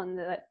found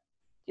that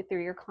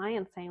through your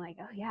clients saying like,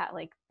 oh yeah,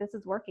 like this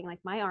is working. Like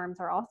my arms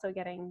are also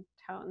getting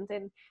toned.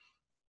 And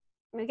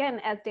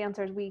again, as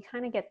dancers, we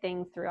kind of get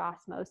things through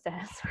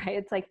osmosis, right?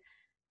 It's like,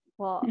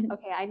 well,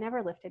 okay, I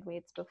never lifted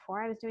weights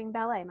before I was doing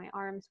ballet. My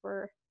arms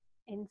were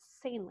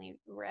insanely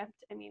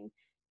ripped. I mean,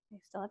 I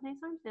still have nice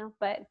arms now,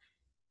 but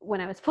when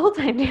I was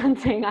full-time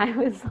dancing, I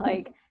was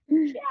like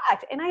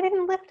jacked, and I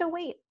didn't lift a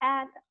weight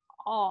at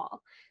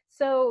all.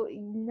 So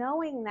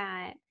knowing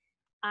that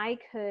I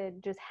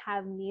could just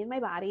have me and my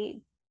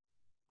body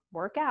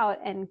work out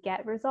and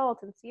get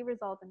results and see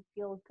results and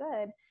feel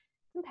good,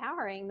 it's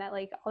empowering that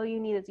like all you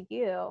need is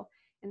you.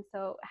 And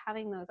so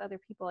having those other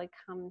people like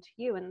come to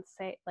you and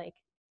say like,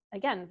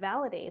 again,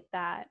 validate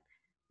that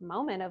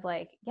moment of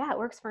like, yeah, it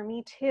works for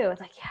me too. It's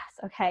like, yes,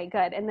 okay,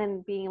 good. And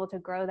then being able to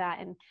grow that,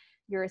 and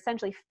you're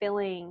essentially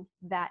filling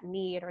that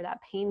need or that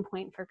pain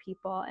point for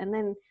people. And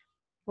then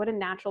what a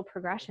natural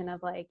progression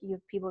of like, you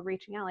have people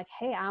reaching out like,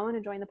 hey, I want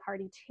to join the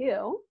party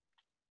too.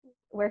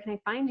 Where can I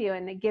find you?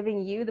 And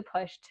giving you the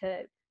push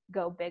to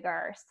go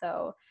bigger.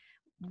 So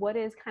what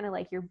is kind of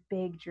like your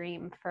big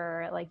dream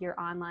for like your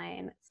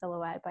online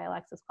Silhouette by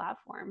Alexis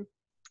platform?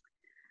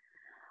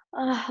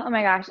 Oh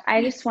my gosh,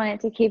 I just want it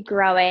to keep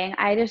growing.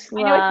 I just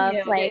love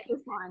like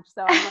just launched,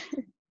 so I'm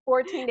like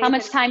 14 days. How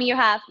much time you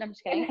have? No, I'm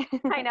just kidding.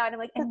 I know, and I'm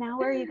like, and now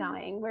where are you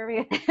going? Where are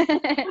we?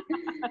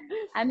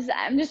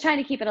 I'm just trying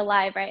to keep it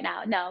alive right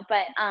now. No,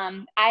 but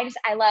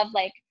I love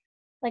like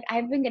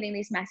I've been getting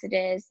these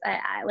messages.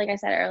 Like I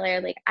said earlier,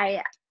 like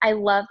I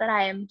love that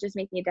I am just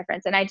making a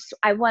difference, and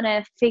I want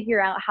to figure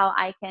out how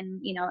I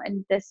can,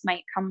 and this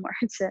might come more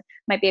to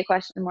might be a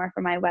question more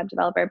for my web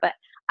developer, but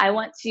I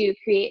want to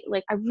create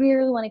I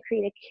really want to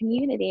create a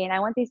community, and I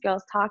want these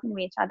girls talking to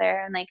each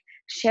other and like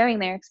sharing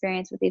their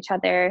experience with each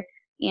other.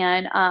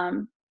 And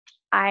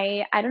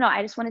I don't know,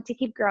 I just want it to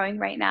keep growing.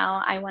 Right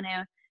now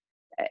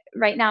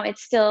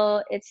it's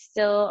still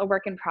a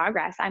work in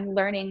progress. I'm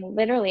learning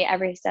literally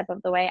every step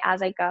of the way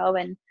as I go,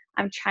 and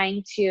I'm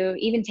trying to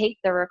even take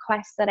the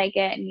requests that I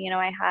get. And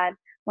I had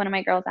one of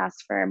my girls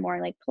ask for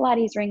more like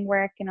Pilates ring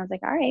work, and I was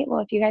like, all right, well,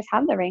 if you guys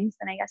have the rings,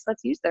 then I guess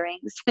let's use the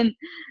rings. And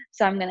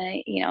so I'm gonna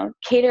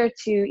cater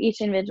to each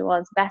individual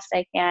as best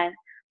I can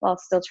while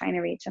still trying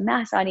to reach a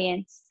mass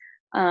audience.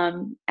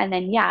 And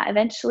then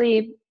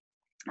eventually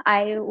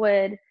I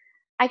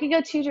could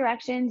go 2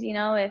 directions.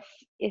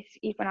 If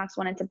Equinox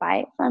wanted to buy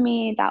it from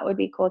me, that would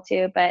be cool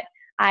too. But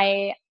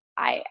I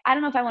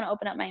don't know if I want to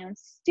open up my own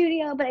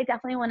studio, but I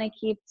definitely want to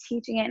keep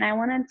teaching it, and I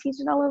want to teach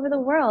it all over the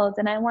world.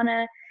 And I want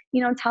to,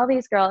 tell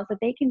these girls that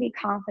they can be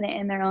confident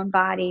in their own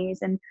bodies,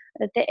 and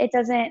that it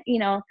doesn't,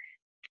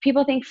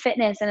 people think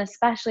fitness, and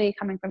especially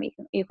coming from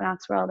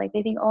Equinox world, like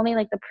they think only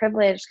like the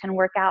privileged can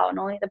work out and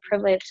only the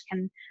privileged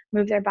can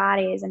move their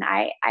bodies. And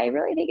I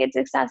really think it's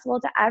accessible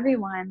to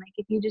everyone. Like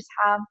if you just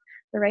have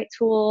the right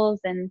tools,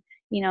 and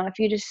if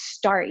you just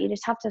start, you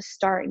just have to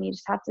start, and you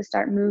just have to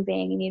start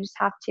moving, and you just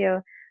have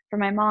to, for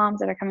my moms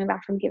that are coming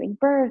back from giving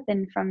birth,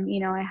 and from,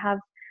 I have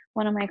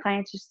one of my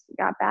clients just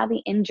got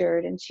badly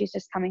injured, and she's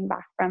just coming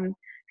back from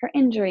her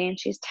injury, and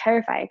she's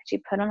terrified.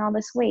 She put on all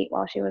this weight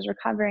while she was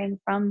recovering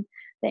from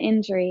the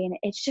injury, and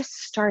it's just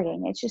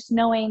starting. It's just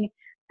knowing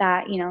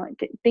that,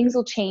 things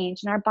will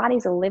change, and our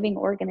body's a living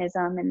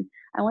organism. And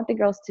I want the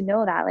girls to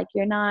know that, like,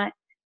 you're not,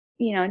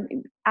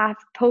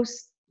 after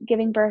post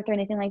giving birth or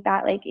anything like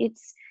that, like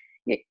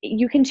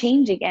you can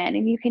change again,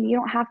 and you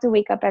don't have to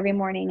wake up every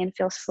morning and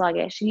feel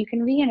sluggish, and you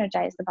can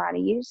re-energize the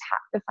body. You just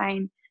have to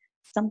find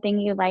something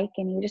you like,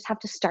 and you just have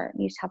to start,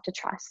 and you just have to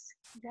trust.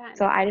 Yeah,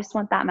 so I just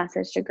want that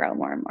message to grow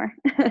more and more.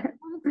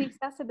 The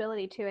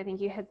accessibility too. I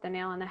think you hit the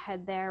nail on the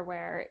head there,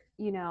 where,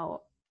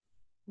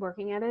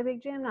 working at a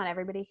big gym, not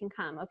everybody can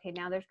come. Okay,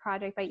 now there's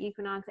Project by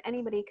Equinox.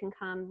 Anybody can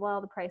come.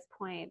 Well, the price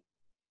point,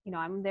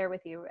 I'm there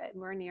with you.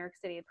 We're in New York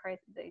City.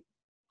 The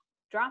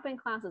drop-in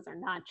classes are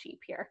not cheap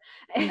here.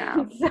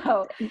 No.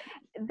 So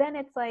then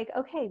it's like,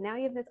 okay, now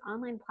you have this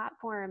online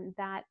platform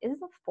that is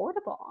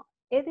affordable.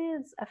 It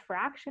is a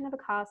fraction of the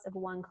cost of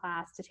one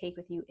class to take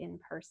with you in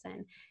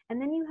person.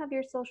 And then you have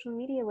your social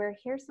media, where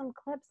here's some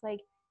clips, like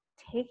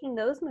taking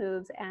those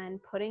moves and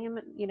putting them,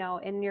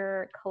 in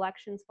your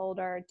collections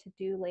folder to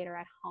do later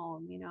at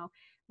home,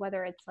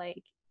 whether it's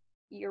like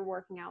you're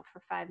working out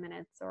for 5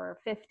 minutes or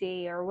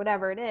 50 or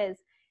whatever it is.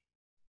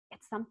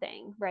 it's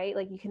something, right?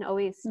 Like you can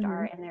always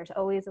start, and there's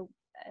always a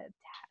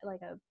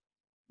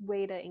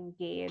way to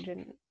engage,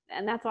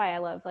 and that's why I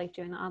love like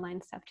doing the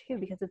online stuff too,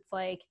 because it's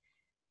like,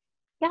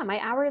 yeah, my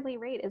hourly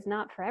rate is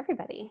not for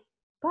everybody,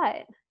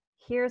 but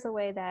here's a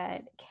way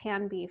that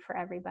can be for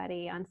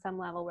everybody on some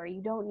level, where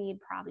you don't need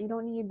you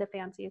don't need the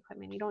fancy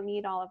equipment, you don't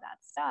need all of that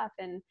stuff.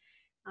 And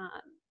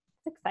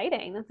it's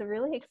exciting. That's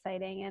really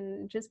exciting.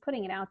 And just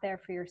putting it out there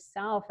for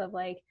yourself of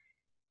like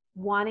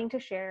wanting to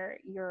share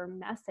your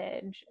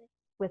message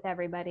with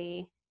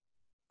everybody,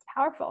 it's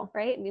powerful,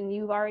 right? And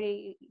you've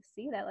already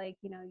see that, like,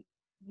 you know,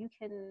 you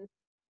can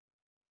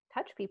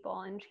touch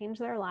people and change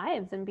their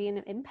lives and be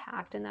an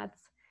impact. And that's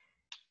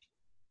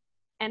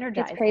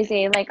energizing. It's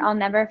crazy. Like, I'll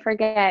never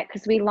forget,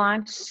 because we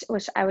launched,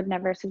 which I would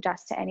never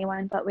suggest to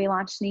anyone, but we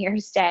launched New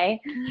Year's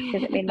Day,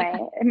 because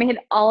it made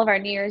all of our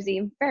New Year's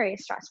Eve very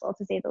stressful,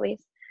 to say the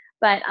least.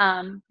 But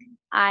I'll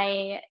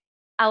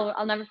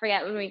never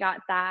forget when we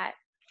got that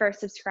first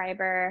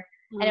subscriber,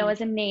 and it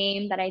was a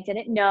name that I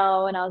didn't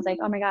know, and I was like,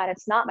 oh my God,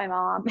 it's not my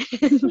mom.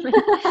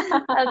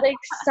 I was like,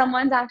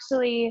 someone's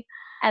actually,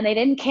 and they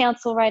didn't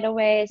cancel right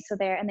away,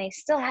 and they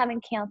still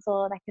haven't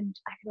canceled. I can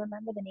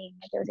remember the name,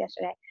 like it was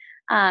yesterday.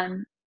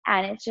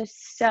 And it's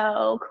just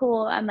so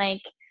cool. I'm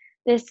like,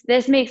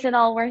 this makes it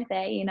all worth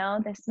it, you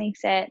know? This makes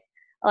it,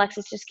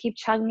 Alexis, just keep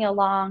chugging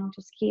along,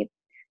 just keep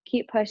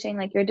pushing.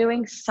 Like, you're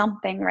doing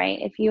something right.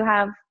 If you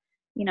have,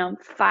 you know,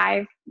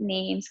 5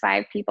 names,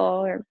 5 people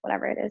or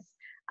whatever it is,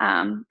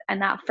 and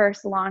that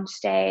first launch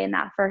day and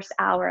that first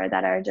hour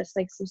that are just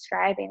like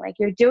subscribing, like,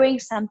 you're doing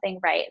something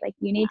right. Like,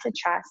 you need to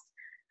trust.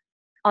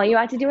 All you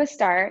have to do is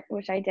start,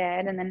 which I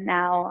did, and then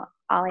now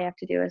all I have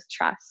to do is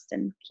trust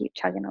and keep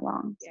chugging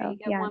along. So you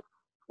get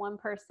one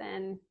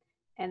person,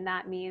 and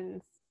that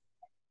means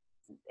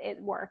it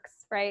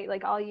works, right?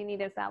 Like, all you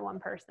need is that one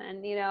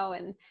person, you know,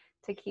 and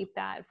to keep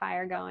that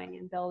fire going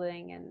and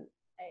building,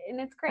 and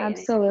it's great.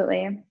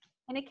 Absolutely.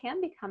 And it can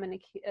become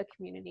a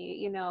community,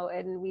 you know,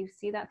 and we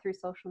see that through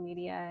social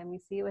media, and we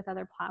see it with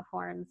other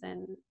platforms,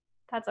 and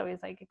that's always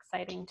like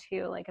exciting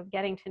too, like of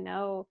getting to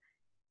know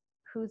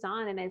who's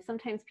on. And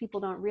sometimes people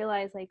don't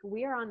realize, like,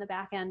 we're on the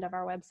back end of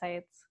our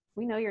websites.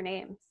 We know your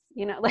names,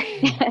 you know, like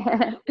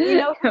we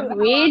know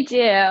we do.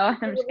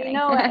 We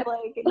know it,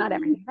 like, not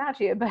everything about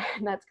you, but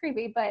that's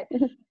creepy. But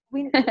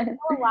we know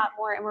a lot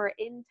more, and we're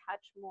in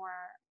touch more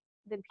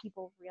than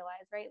people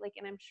realize, right? Like,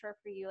 and I'm sure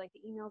for you, like, the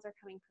emails are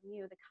coming from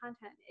you, the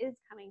content is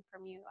coming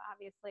from you,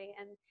 obviously,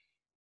 and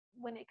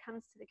when it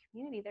comes to the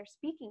community, they're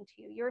speaking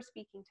to you, you're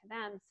speaking to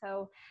them.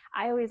 So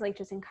I always like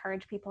just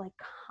encourage people, like,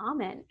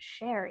 comment,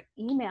 share,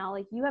 email.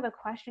 Like, you have a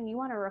question, you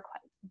want to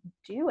request,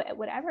 do it,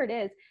 whatever it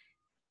is,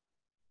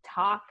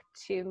 talk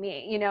to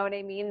me, you know what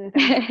I mean?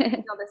 I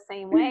feel the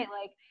same way.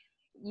 Like,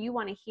 you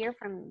want to hear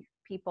from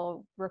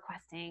people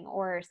requesting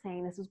or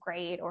saying this is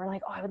great, or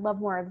like, oh, I would love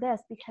more of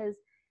this, because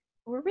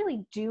we're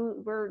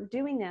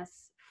doing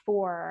this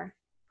for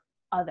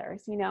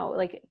others, you know.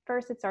 Like,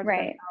 first it starts with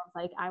ourselves,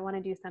 like, I want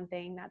to do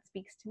something that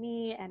speaks to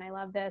me and I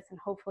love this, and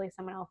hopefully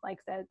someone else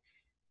likes it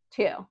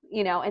too,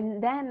 you know.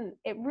 And then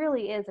it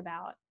really is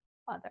about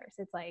others.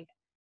 It's like,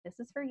 this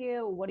is for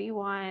you, what do you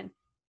want?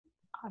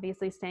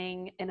 Obviously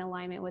staying in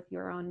alignment with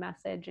your own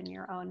message and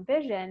your own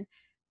vision,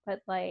 but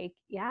like,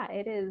 yeah,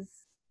 it is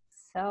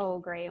so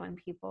great when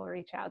people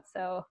reach out.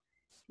 So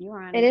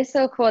it is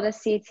so cool to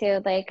see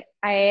too. Like,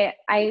 I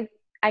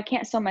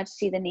can't so much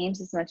see the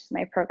names as much as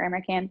my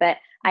programmer can, but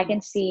I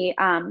can see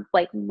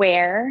like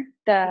where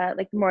the,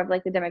 like, more of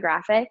like the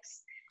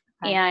demographics.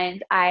 Okay.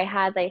 And I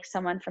had like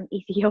someone from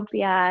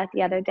Ethiopia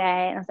the other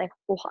day, and I was like,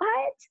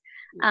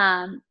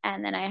 what?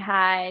 And then I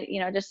had,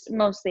 you know, just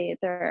mostly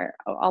they're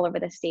all over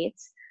the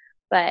States,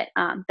 but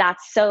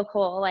that's so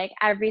cool. Like,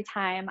 every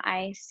time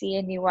I see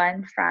a new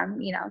one from,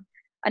 you know,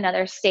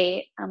 another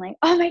state, I'm like,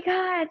 oh my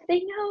God, they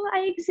know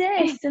I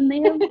exist, and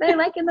they're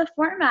like in the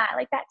format.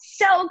 Like, that's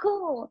so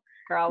cool.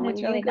 Girl, when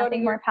really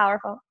nothing more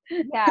powerful.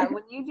 Yeah,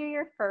 when you do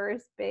your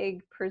first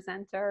big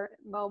presenter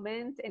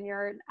moment and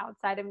you're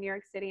outside of New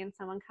York City, and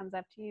someone comes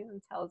up to you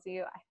and tells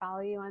you, I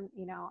follow you on,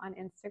 you know, on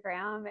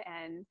Instagram,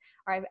 and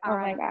or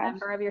I'm a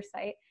member of your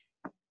site,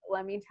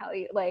 let me tell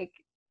you, like,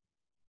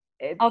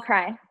 I'll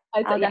cry.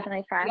 I'll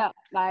definitely cry. Yeah,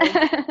 I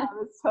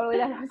was totally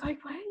that. I was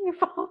like, why didn't you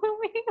follow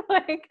me?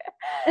 Like,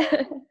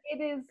 it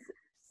is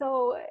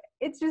so,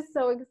 it's just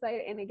so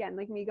exciting. And again,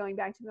 like, me going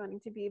back to wanting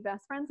to be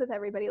best friends with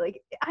everybody,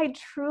 like, I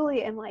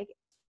truly am like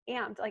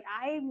amped. Like,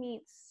 I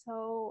meet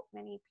so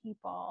many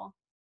people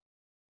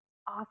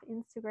off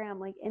Instagram,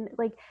 like, and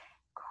like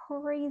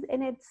crazy.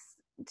 And it's,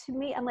 to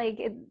me, I'm like,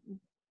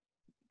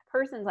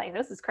 person's like,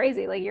 this is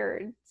crazy, like,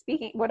 you're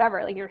speaking,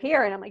 whatever, like, you're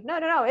here, and I'm like, no,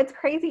 it's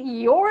crazy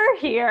you're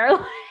here.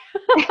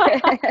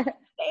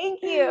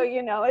 Thank you,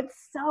 you know.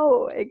 It's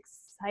so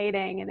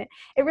exciting, and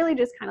it really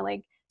just kind of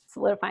like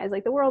solidifies,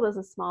 like, the world is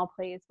a small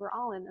place, we're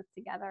all in this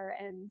together,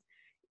 and,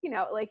 you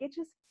know, like, it's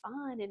just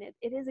fun, and it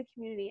is a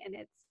community, and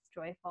it's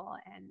joyful,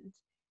 and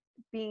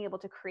being able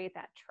to create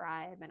that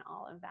tribe and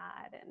all of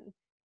that, and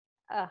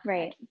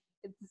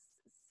it's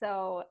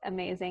so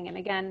amazing. And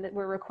again,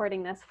 we're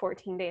recording this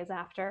 14 days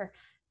after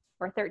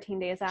or 13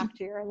 days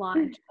after your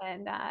launch.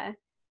 And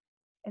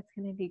it's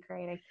going to be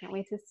great. I can't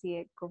wait to see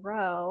it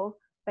grow.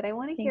 But I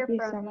want to hear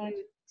from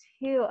you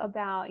too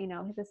about, you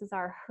know, this is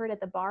our Heard at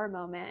the Bar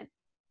moment.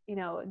 You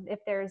know, if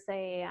there's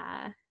a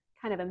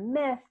kind of a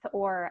myth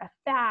or a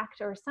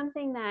fact or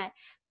something that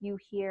you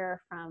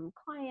hear from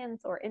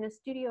clients or in a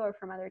studio or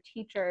from other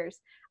teachers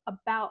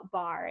about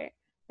bar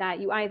that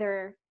you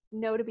either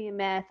know to be a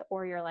myth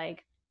or you're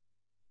like,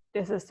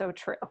 this is so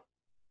true.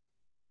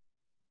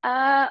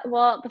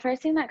 Well, the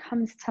first thing that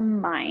comes to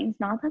mind,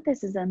 not that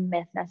this is a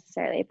myth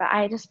necessarily, but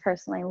I just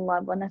personally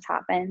love when this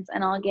happens,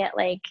 and I'll get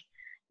like,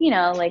 you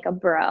know, like a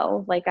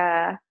bro, like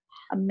a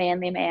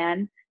manly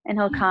man, and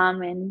he'll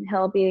come and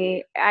he'll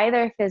be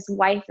either if his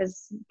wife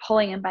is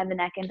pulling him by the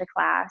neck into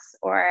class,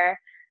 or,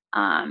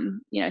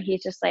 you know,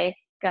 he's just like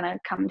gonna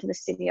come to the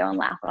studio and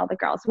laugh at all the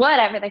girls,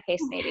 whatever the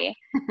case may be.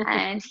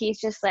 And he's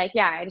just like,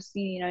 yeah, I just,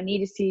 you know, need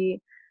to see.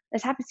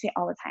 This happens to me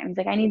all the time. It's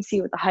like, I need to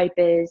see what the hype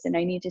is, and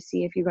I need to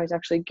see if you guys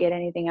actually get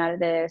anything out of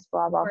this,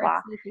 blah, blah,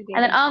 blah.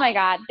 And then, oh my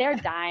God, they're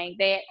dying.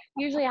 They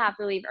usually have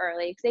to leave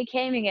early because they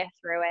can't even get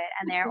through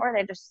it. Or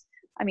they just,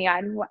 I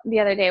mean, the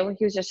other day when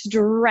he was just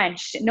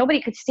drenched, nobody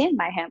could stand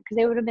by him because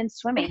they would have been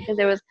swimming because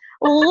there was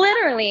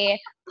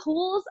literally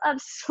pools of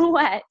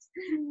sweat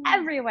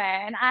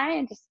everywhere. And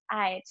I just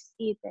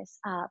eat this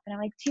up. And I'm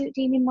like, do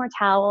you need more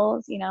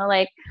towels? You know,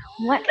 like,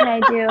 what can I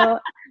do?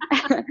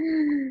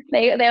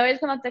 They always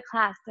come up to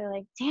class. They're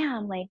like,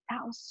 damn, like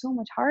that was so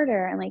much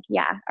harder. And like,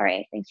 yeah, all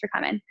right, thanks for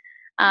coming.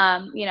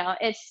 You know,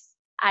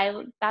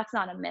 that's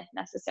not a myth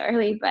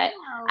necessarily, but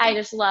I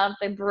just love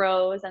the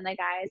bros and the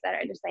guys that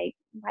are just like,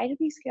 why do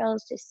these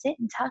girls just sit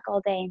and tuck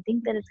all day and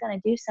think that it's going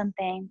to do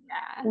something?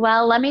 Yeah.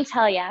 Well, let me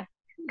tell you,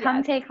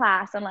 come take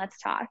class and let's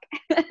talk.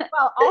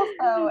 Well,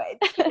 also,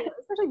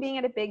 especially being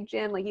at a big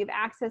gym, like you have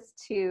access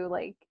to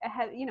like a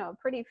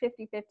pretty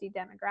 50-50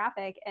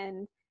 demographic.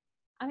 And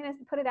I'm going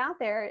to put it out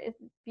there. If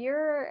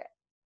you're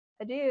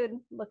a dude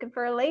looking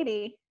for a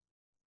lady,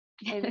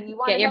 and you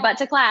want get your butt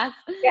to class.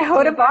 Yeah,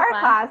 go to bar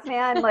class,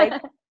 man.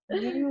 Like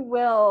you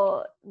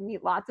will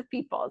meet lots of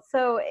people.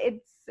 So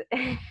it's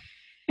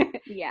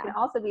yeah, can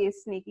also be a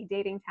sneaky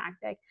dating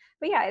tactic.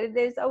 But yeah,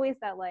 there's always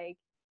that like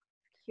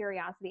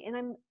curiosity,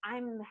 and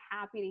I'm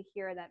happy to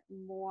hear that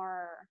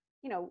more.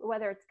 You know,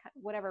 whether it's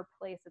whatever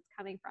place it's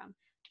coming from, I'm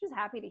just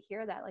happy to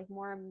hear that like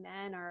more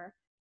men are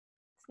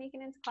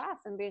sneaking into class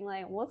and being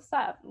like, "What's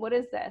up? What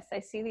is this?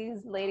 I see these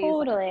ladies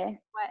like,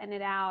 sweating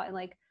it out and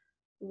like."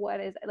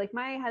 What is like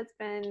my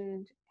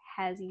husband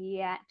has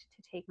yet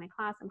to take my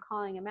class. I'm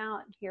calling him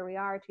out. Here we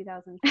are,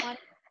 2020.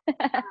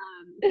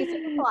 He's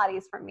taking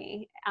Pilates from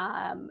me.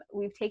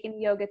 We've taken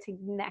yoga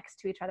next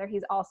to each other.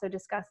 He's also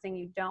disgusting.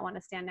 You don't want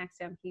to stand next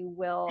to him. He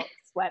will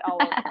sweat all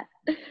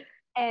over.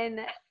 And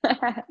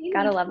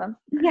gotta love him.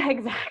 Yeah,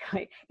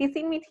 exactly. He's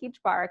seen me teach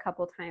bar a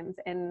couple times,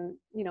 and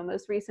you know,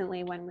 most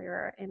recently when we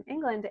were in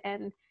England,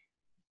 and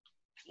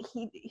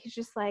he's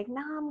just like,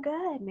 no, I'm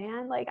good,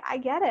 man. Like, I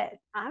get it.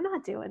 I'm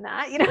not doing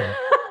that, you know?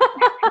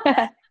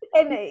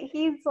 And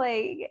he's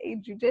like a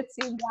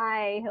jujitsu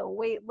guy. He'll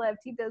weight lift.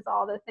 He does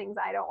all the things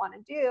I don't want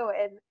to do.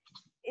 And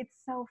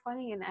it's so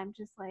funny. And I'm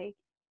just like,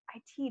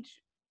 I teach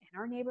in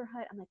our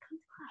neighborhood. I'm like, come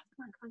to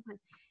class. Come on.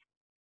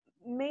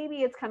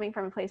 Maybe it's coming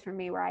from a place for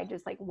me where I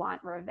just like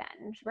want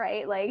revenge,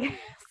 right? Like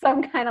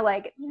some kind of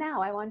like,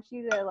 no, I want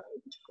you to like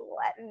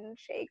sweat and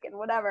shake and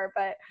whatever.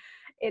 But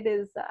it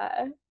is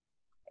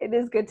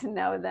good to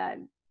know that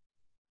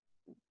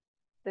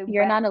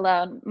you're not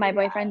alone. My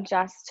boyfriend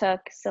just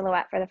took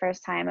Silhouette for the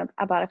first time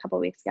about a couple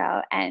of weeks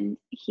ago, and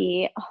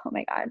oh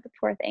my God, the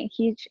poor thing.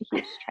 He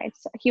tried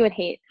he'll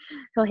hate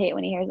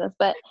when he hears this,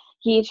 but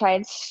he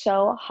tried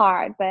so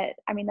hard. But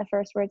I mean, the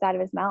first words out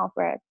of his mouth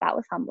were, that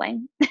was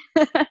humbling.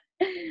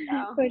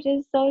 Which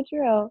is so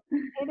true.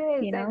 It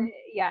is, you know?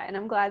 And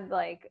I'm glad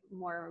like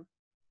more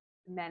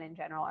men in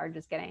general are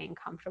just getting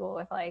comfortable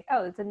with like,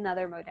 oh, it's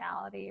another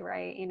modality,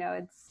 right? You know,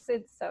 it's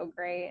so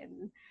great.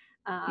 And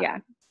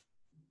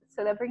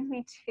so that brings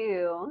me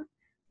to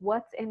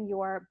what's in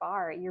your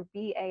bar, your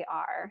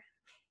BAR.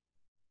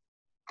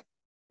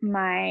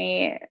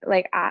 My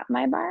like at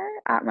my bar,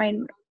 at my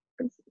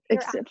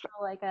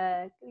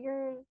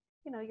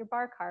your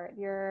bar cart,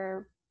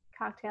 your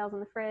cocktails in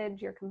the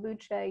fridge, your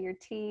kombucha, your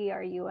tea.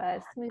 Are you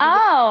a smoothie?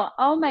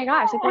 Oh my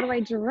gosh, like what do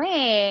I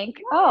drink?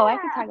 Yeah. Oh, I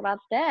could talk about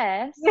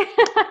this.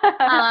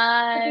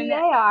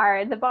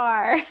 The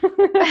bar.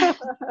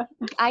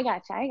 I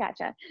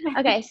gotcha.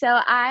 Okay, so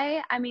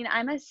I mean,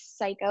 I'm a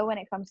psycho when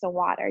it comes to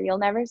water. You'll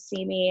never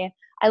see me.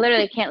 I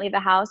literally can't leave the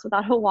house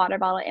without a water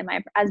bottle in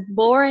my, as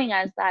boring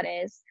as that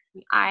is.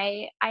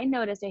 I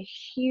noticed a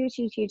huge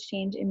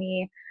change in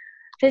me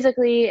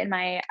physically, in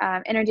my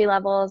energy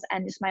levels,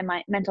 and just my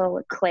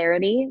mental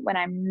clarity when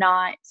I'm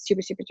not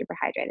super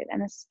hydrated.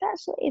 And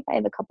especially if I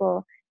have a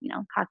couple,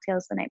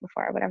 cocktails the night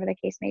before, whatever the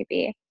case may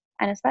be.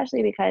 And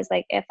especially because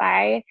like if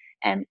I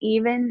am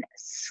even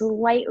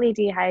slightly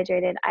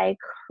dehydrated, I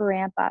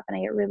cramp up and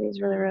I get really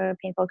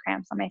painful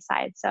cramps on my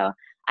side. So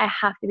I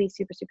have to be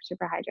super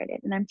hydrated.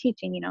 And I'm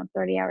teaching,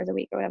 30 hours a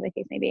week or whatever the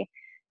case may be.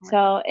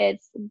 So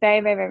it's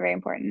very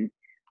important.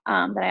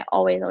 that I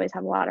always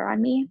have water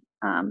on me.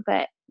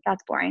 But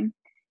that's boring.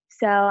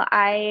 So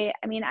I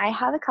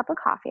have a cup of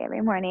coffee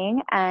every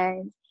morning,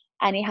 and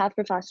any health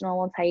professional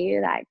will tell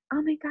you that,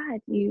 oh my God,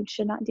 you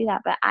should not do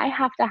that. But I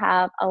have to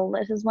have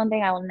this is one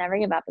thing I will never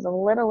give up, is a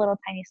little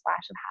tiny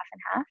splash of half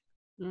and half.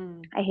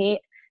 I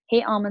hate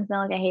almond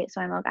milk. I hate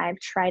soy milk. I've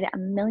tried it a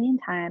million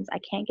times. I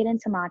can't get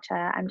into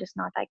matcha. I'm just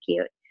not that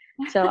cute.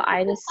 So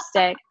I just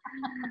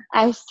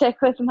stick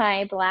with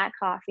my black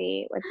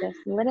coffee with just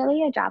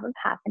literally a drop of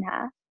half and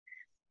half.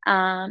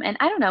 And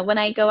I don't know, when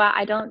I go out,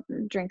 I don't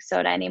drink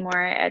soda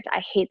anymore. I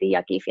hate the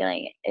yucky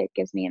feeling it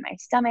gives me in my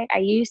stomach. I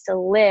used to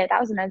live,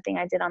 that was another thing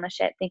I did on the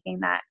shit,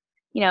 thinking that,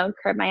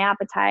 curb my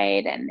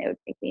appetite and it would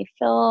make me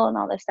fill and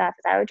all this stuff,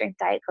 is I would drink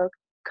Diet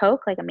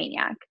Coke like a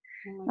maniac.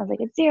 I was like,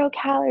 it's 0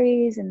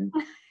 calories. And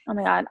oh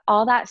my God,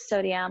 all that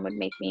sodium would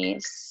make me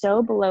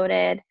so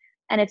bloated.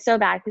 And it's so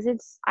bad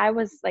because I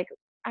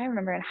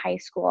remember in high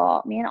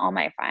school, me and all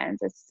my friends,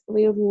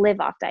 we would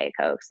live off Diet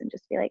Cokes and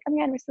just be like, oh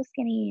my God, we're so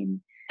skinny.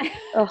 And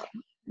oh,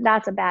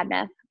 that's a bad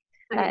myth.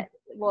 But,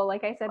 well,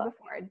 like I said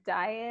before,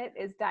 diet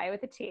is diet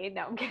with a T.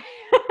 No, I'm kidding.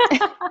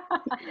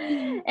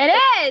 It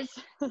is.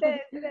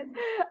 It is.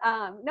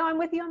 No, I'm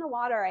with you on the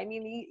water. I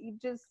mean,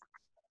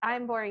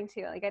 I'm boring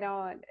too. Like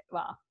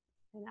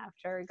and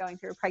after going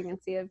through a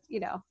pregnancy of,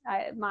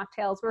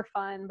 mocktails were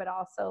fun, but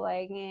also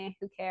like,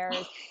 who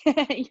cares?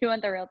 You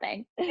want the real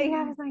thing. Yeah,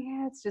 I was like,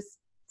 it's just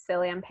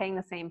silly. I'm paying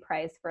the same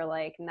price for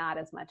like not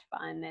as much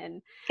fun.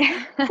 And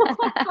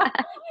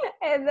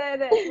and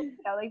then,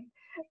 like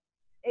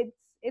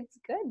it's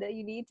good that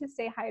you need to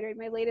stay hydrated.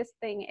 My latest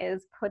thing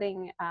is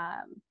putting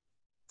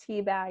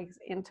tea bags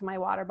into my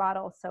water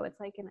bottle. So it's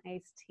like an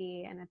iced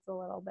tea and it's a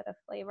little bit of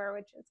flavor,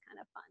 which is kind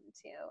of fun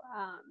too.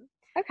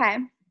 Okay.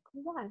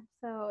 Yeah.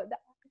 So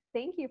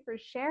thank you for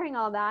sharing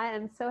all that.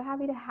 I'm so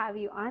happy to have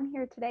you on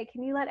here today.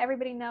 Can you let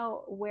everybody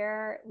know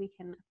where we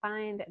can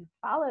find and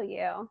follow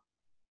you?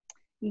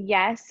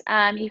 Yes.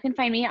 You can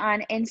find me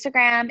on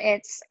Instagram.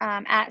 It's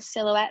at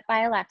Silhouette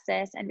by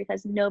Alexis. And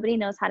because nobody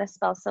knows how to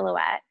spell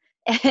silhouette,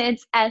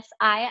 it's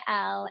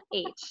SILHOUETTE.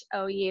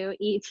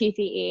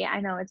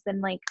 I know it's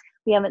been like,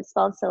 we haven't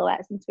spelled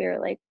silhouette since we were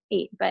like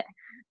 8, but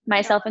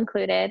myself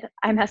included,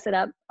 I mess it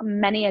up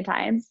many a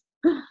times.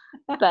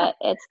 But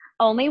it's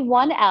only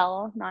 1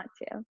 L, not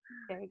 2.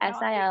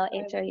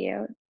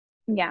 SILHOU.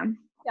 Yeah.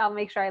 I'll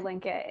make sure I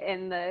link it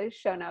in the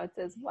show notes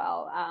as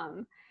well.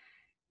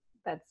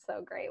 That's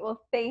so great.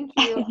 Well, thank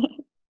you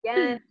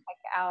again. Check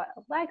out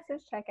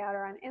Alexis. Check out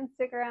her on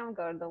Instagram.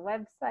 Go to the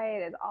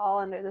website. It's all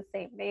under the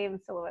same name,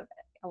 Silhouette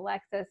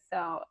Alexis.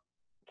 So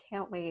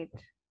can't wait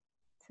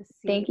to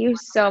see. Thank you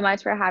so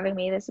much for having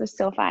me. This was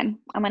so fun.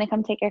 I'm going to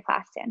come take your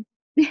class soon.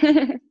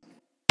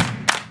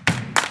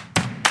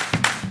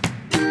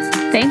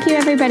 Thank you,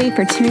 everybody,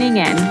 for tuning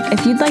in.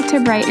 If you'd like to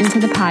write into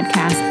the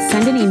podcast,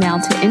 send an email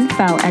to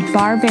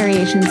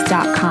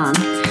info@barvariations.com.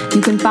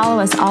 You can follow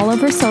us all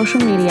over social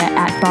media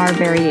at Bar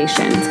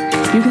Variations.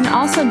 You can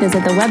also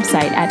visit the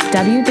website at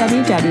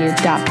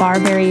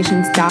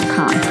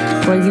www.barvariations.com,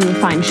 where you will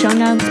find show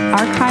notes,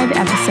 archived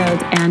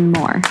episodes, and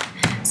more.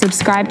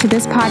 Subscribe to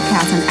this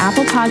podcast on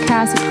Apple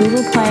Podcasts,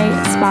 Google Play,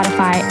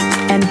 Spotify,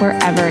 and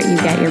wherever you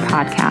get your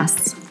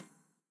podcasts.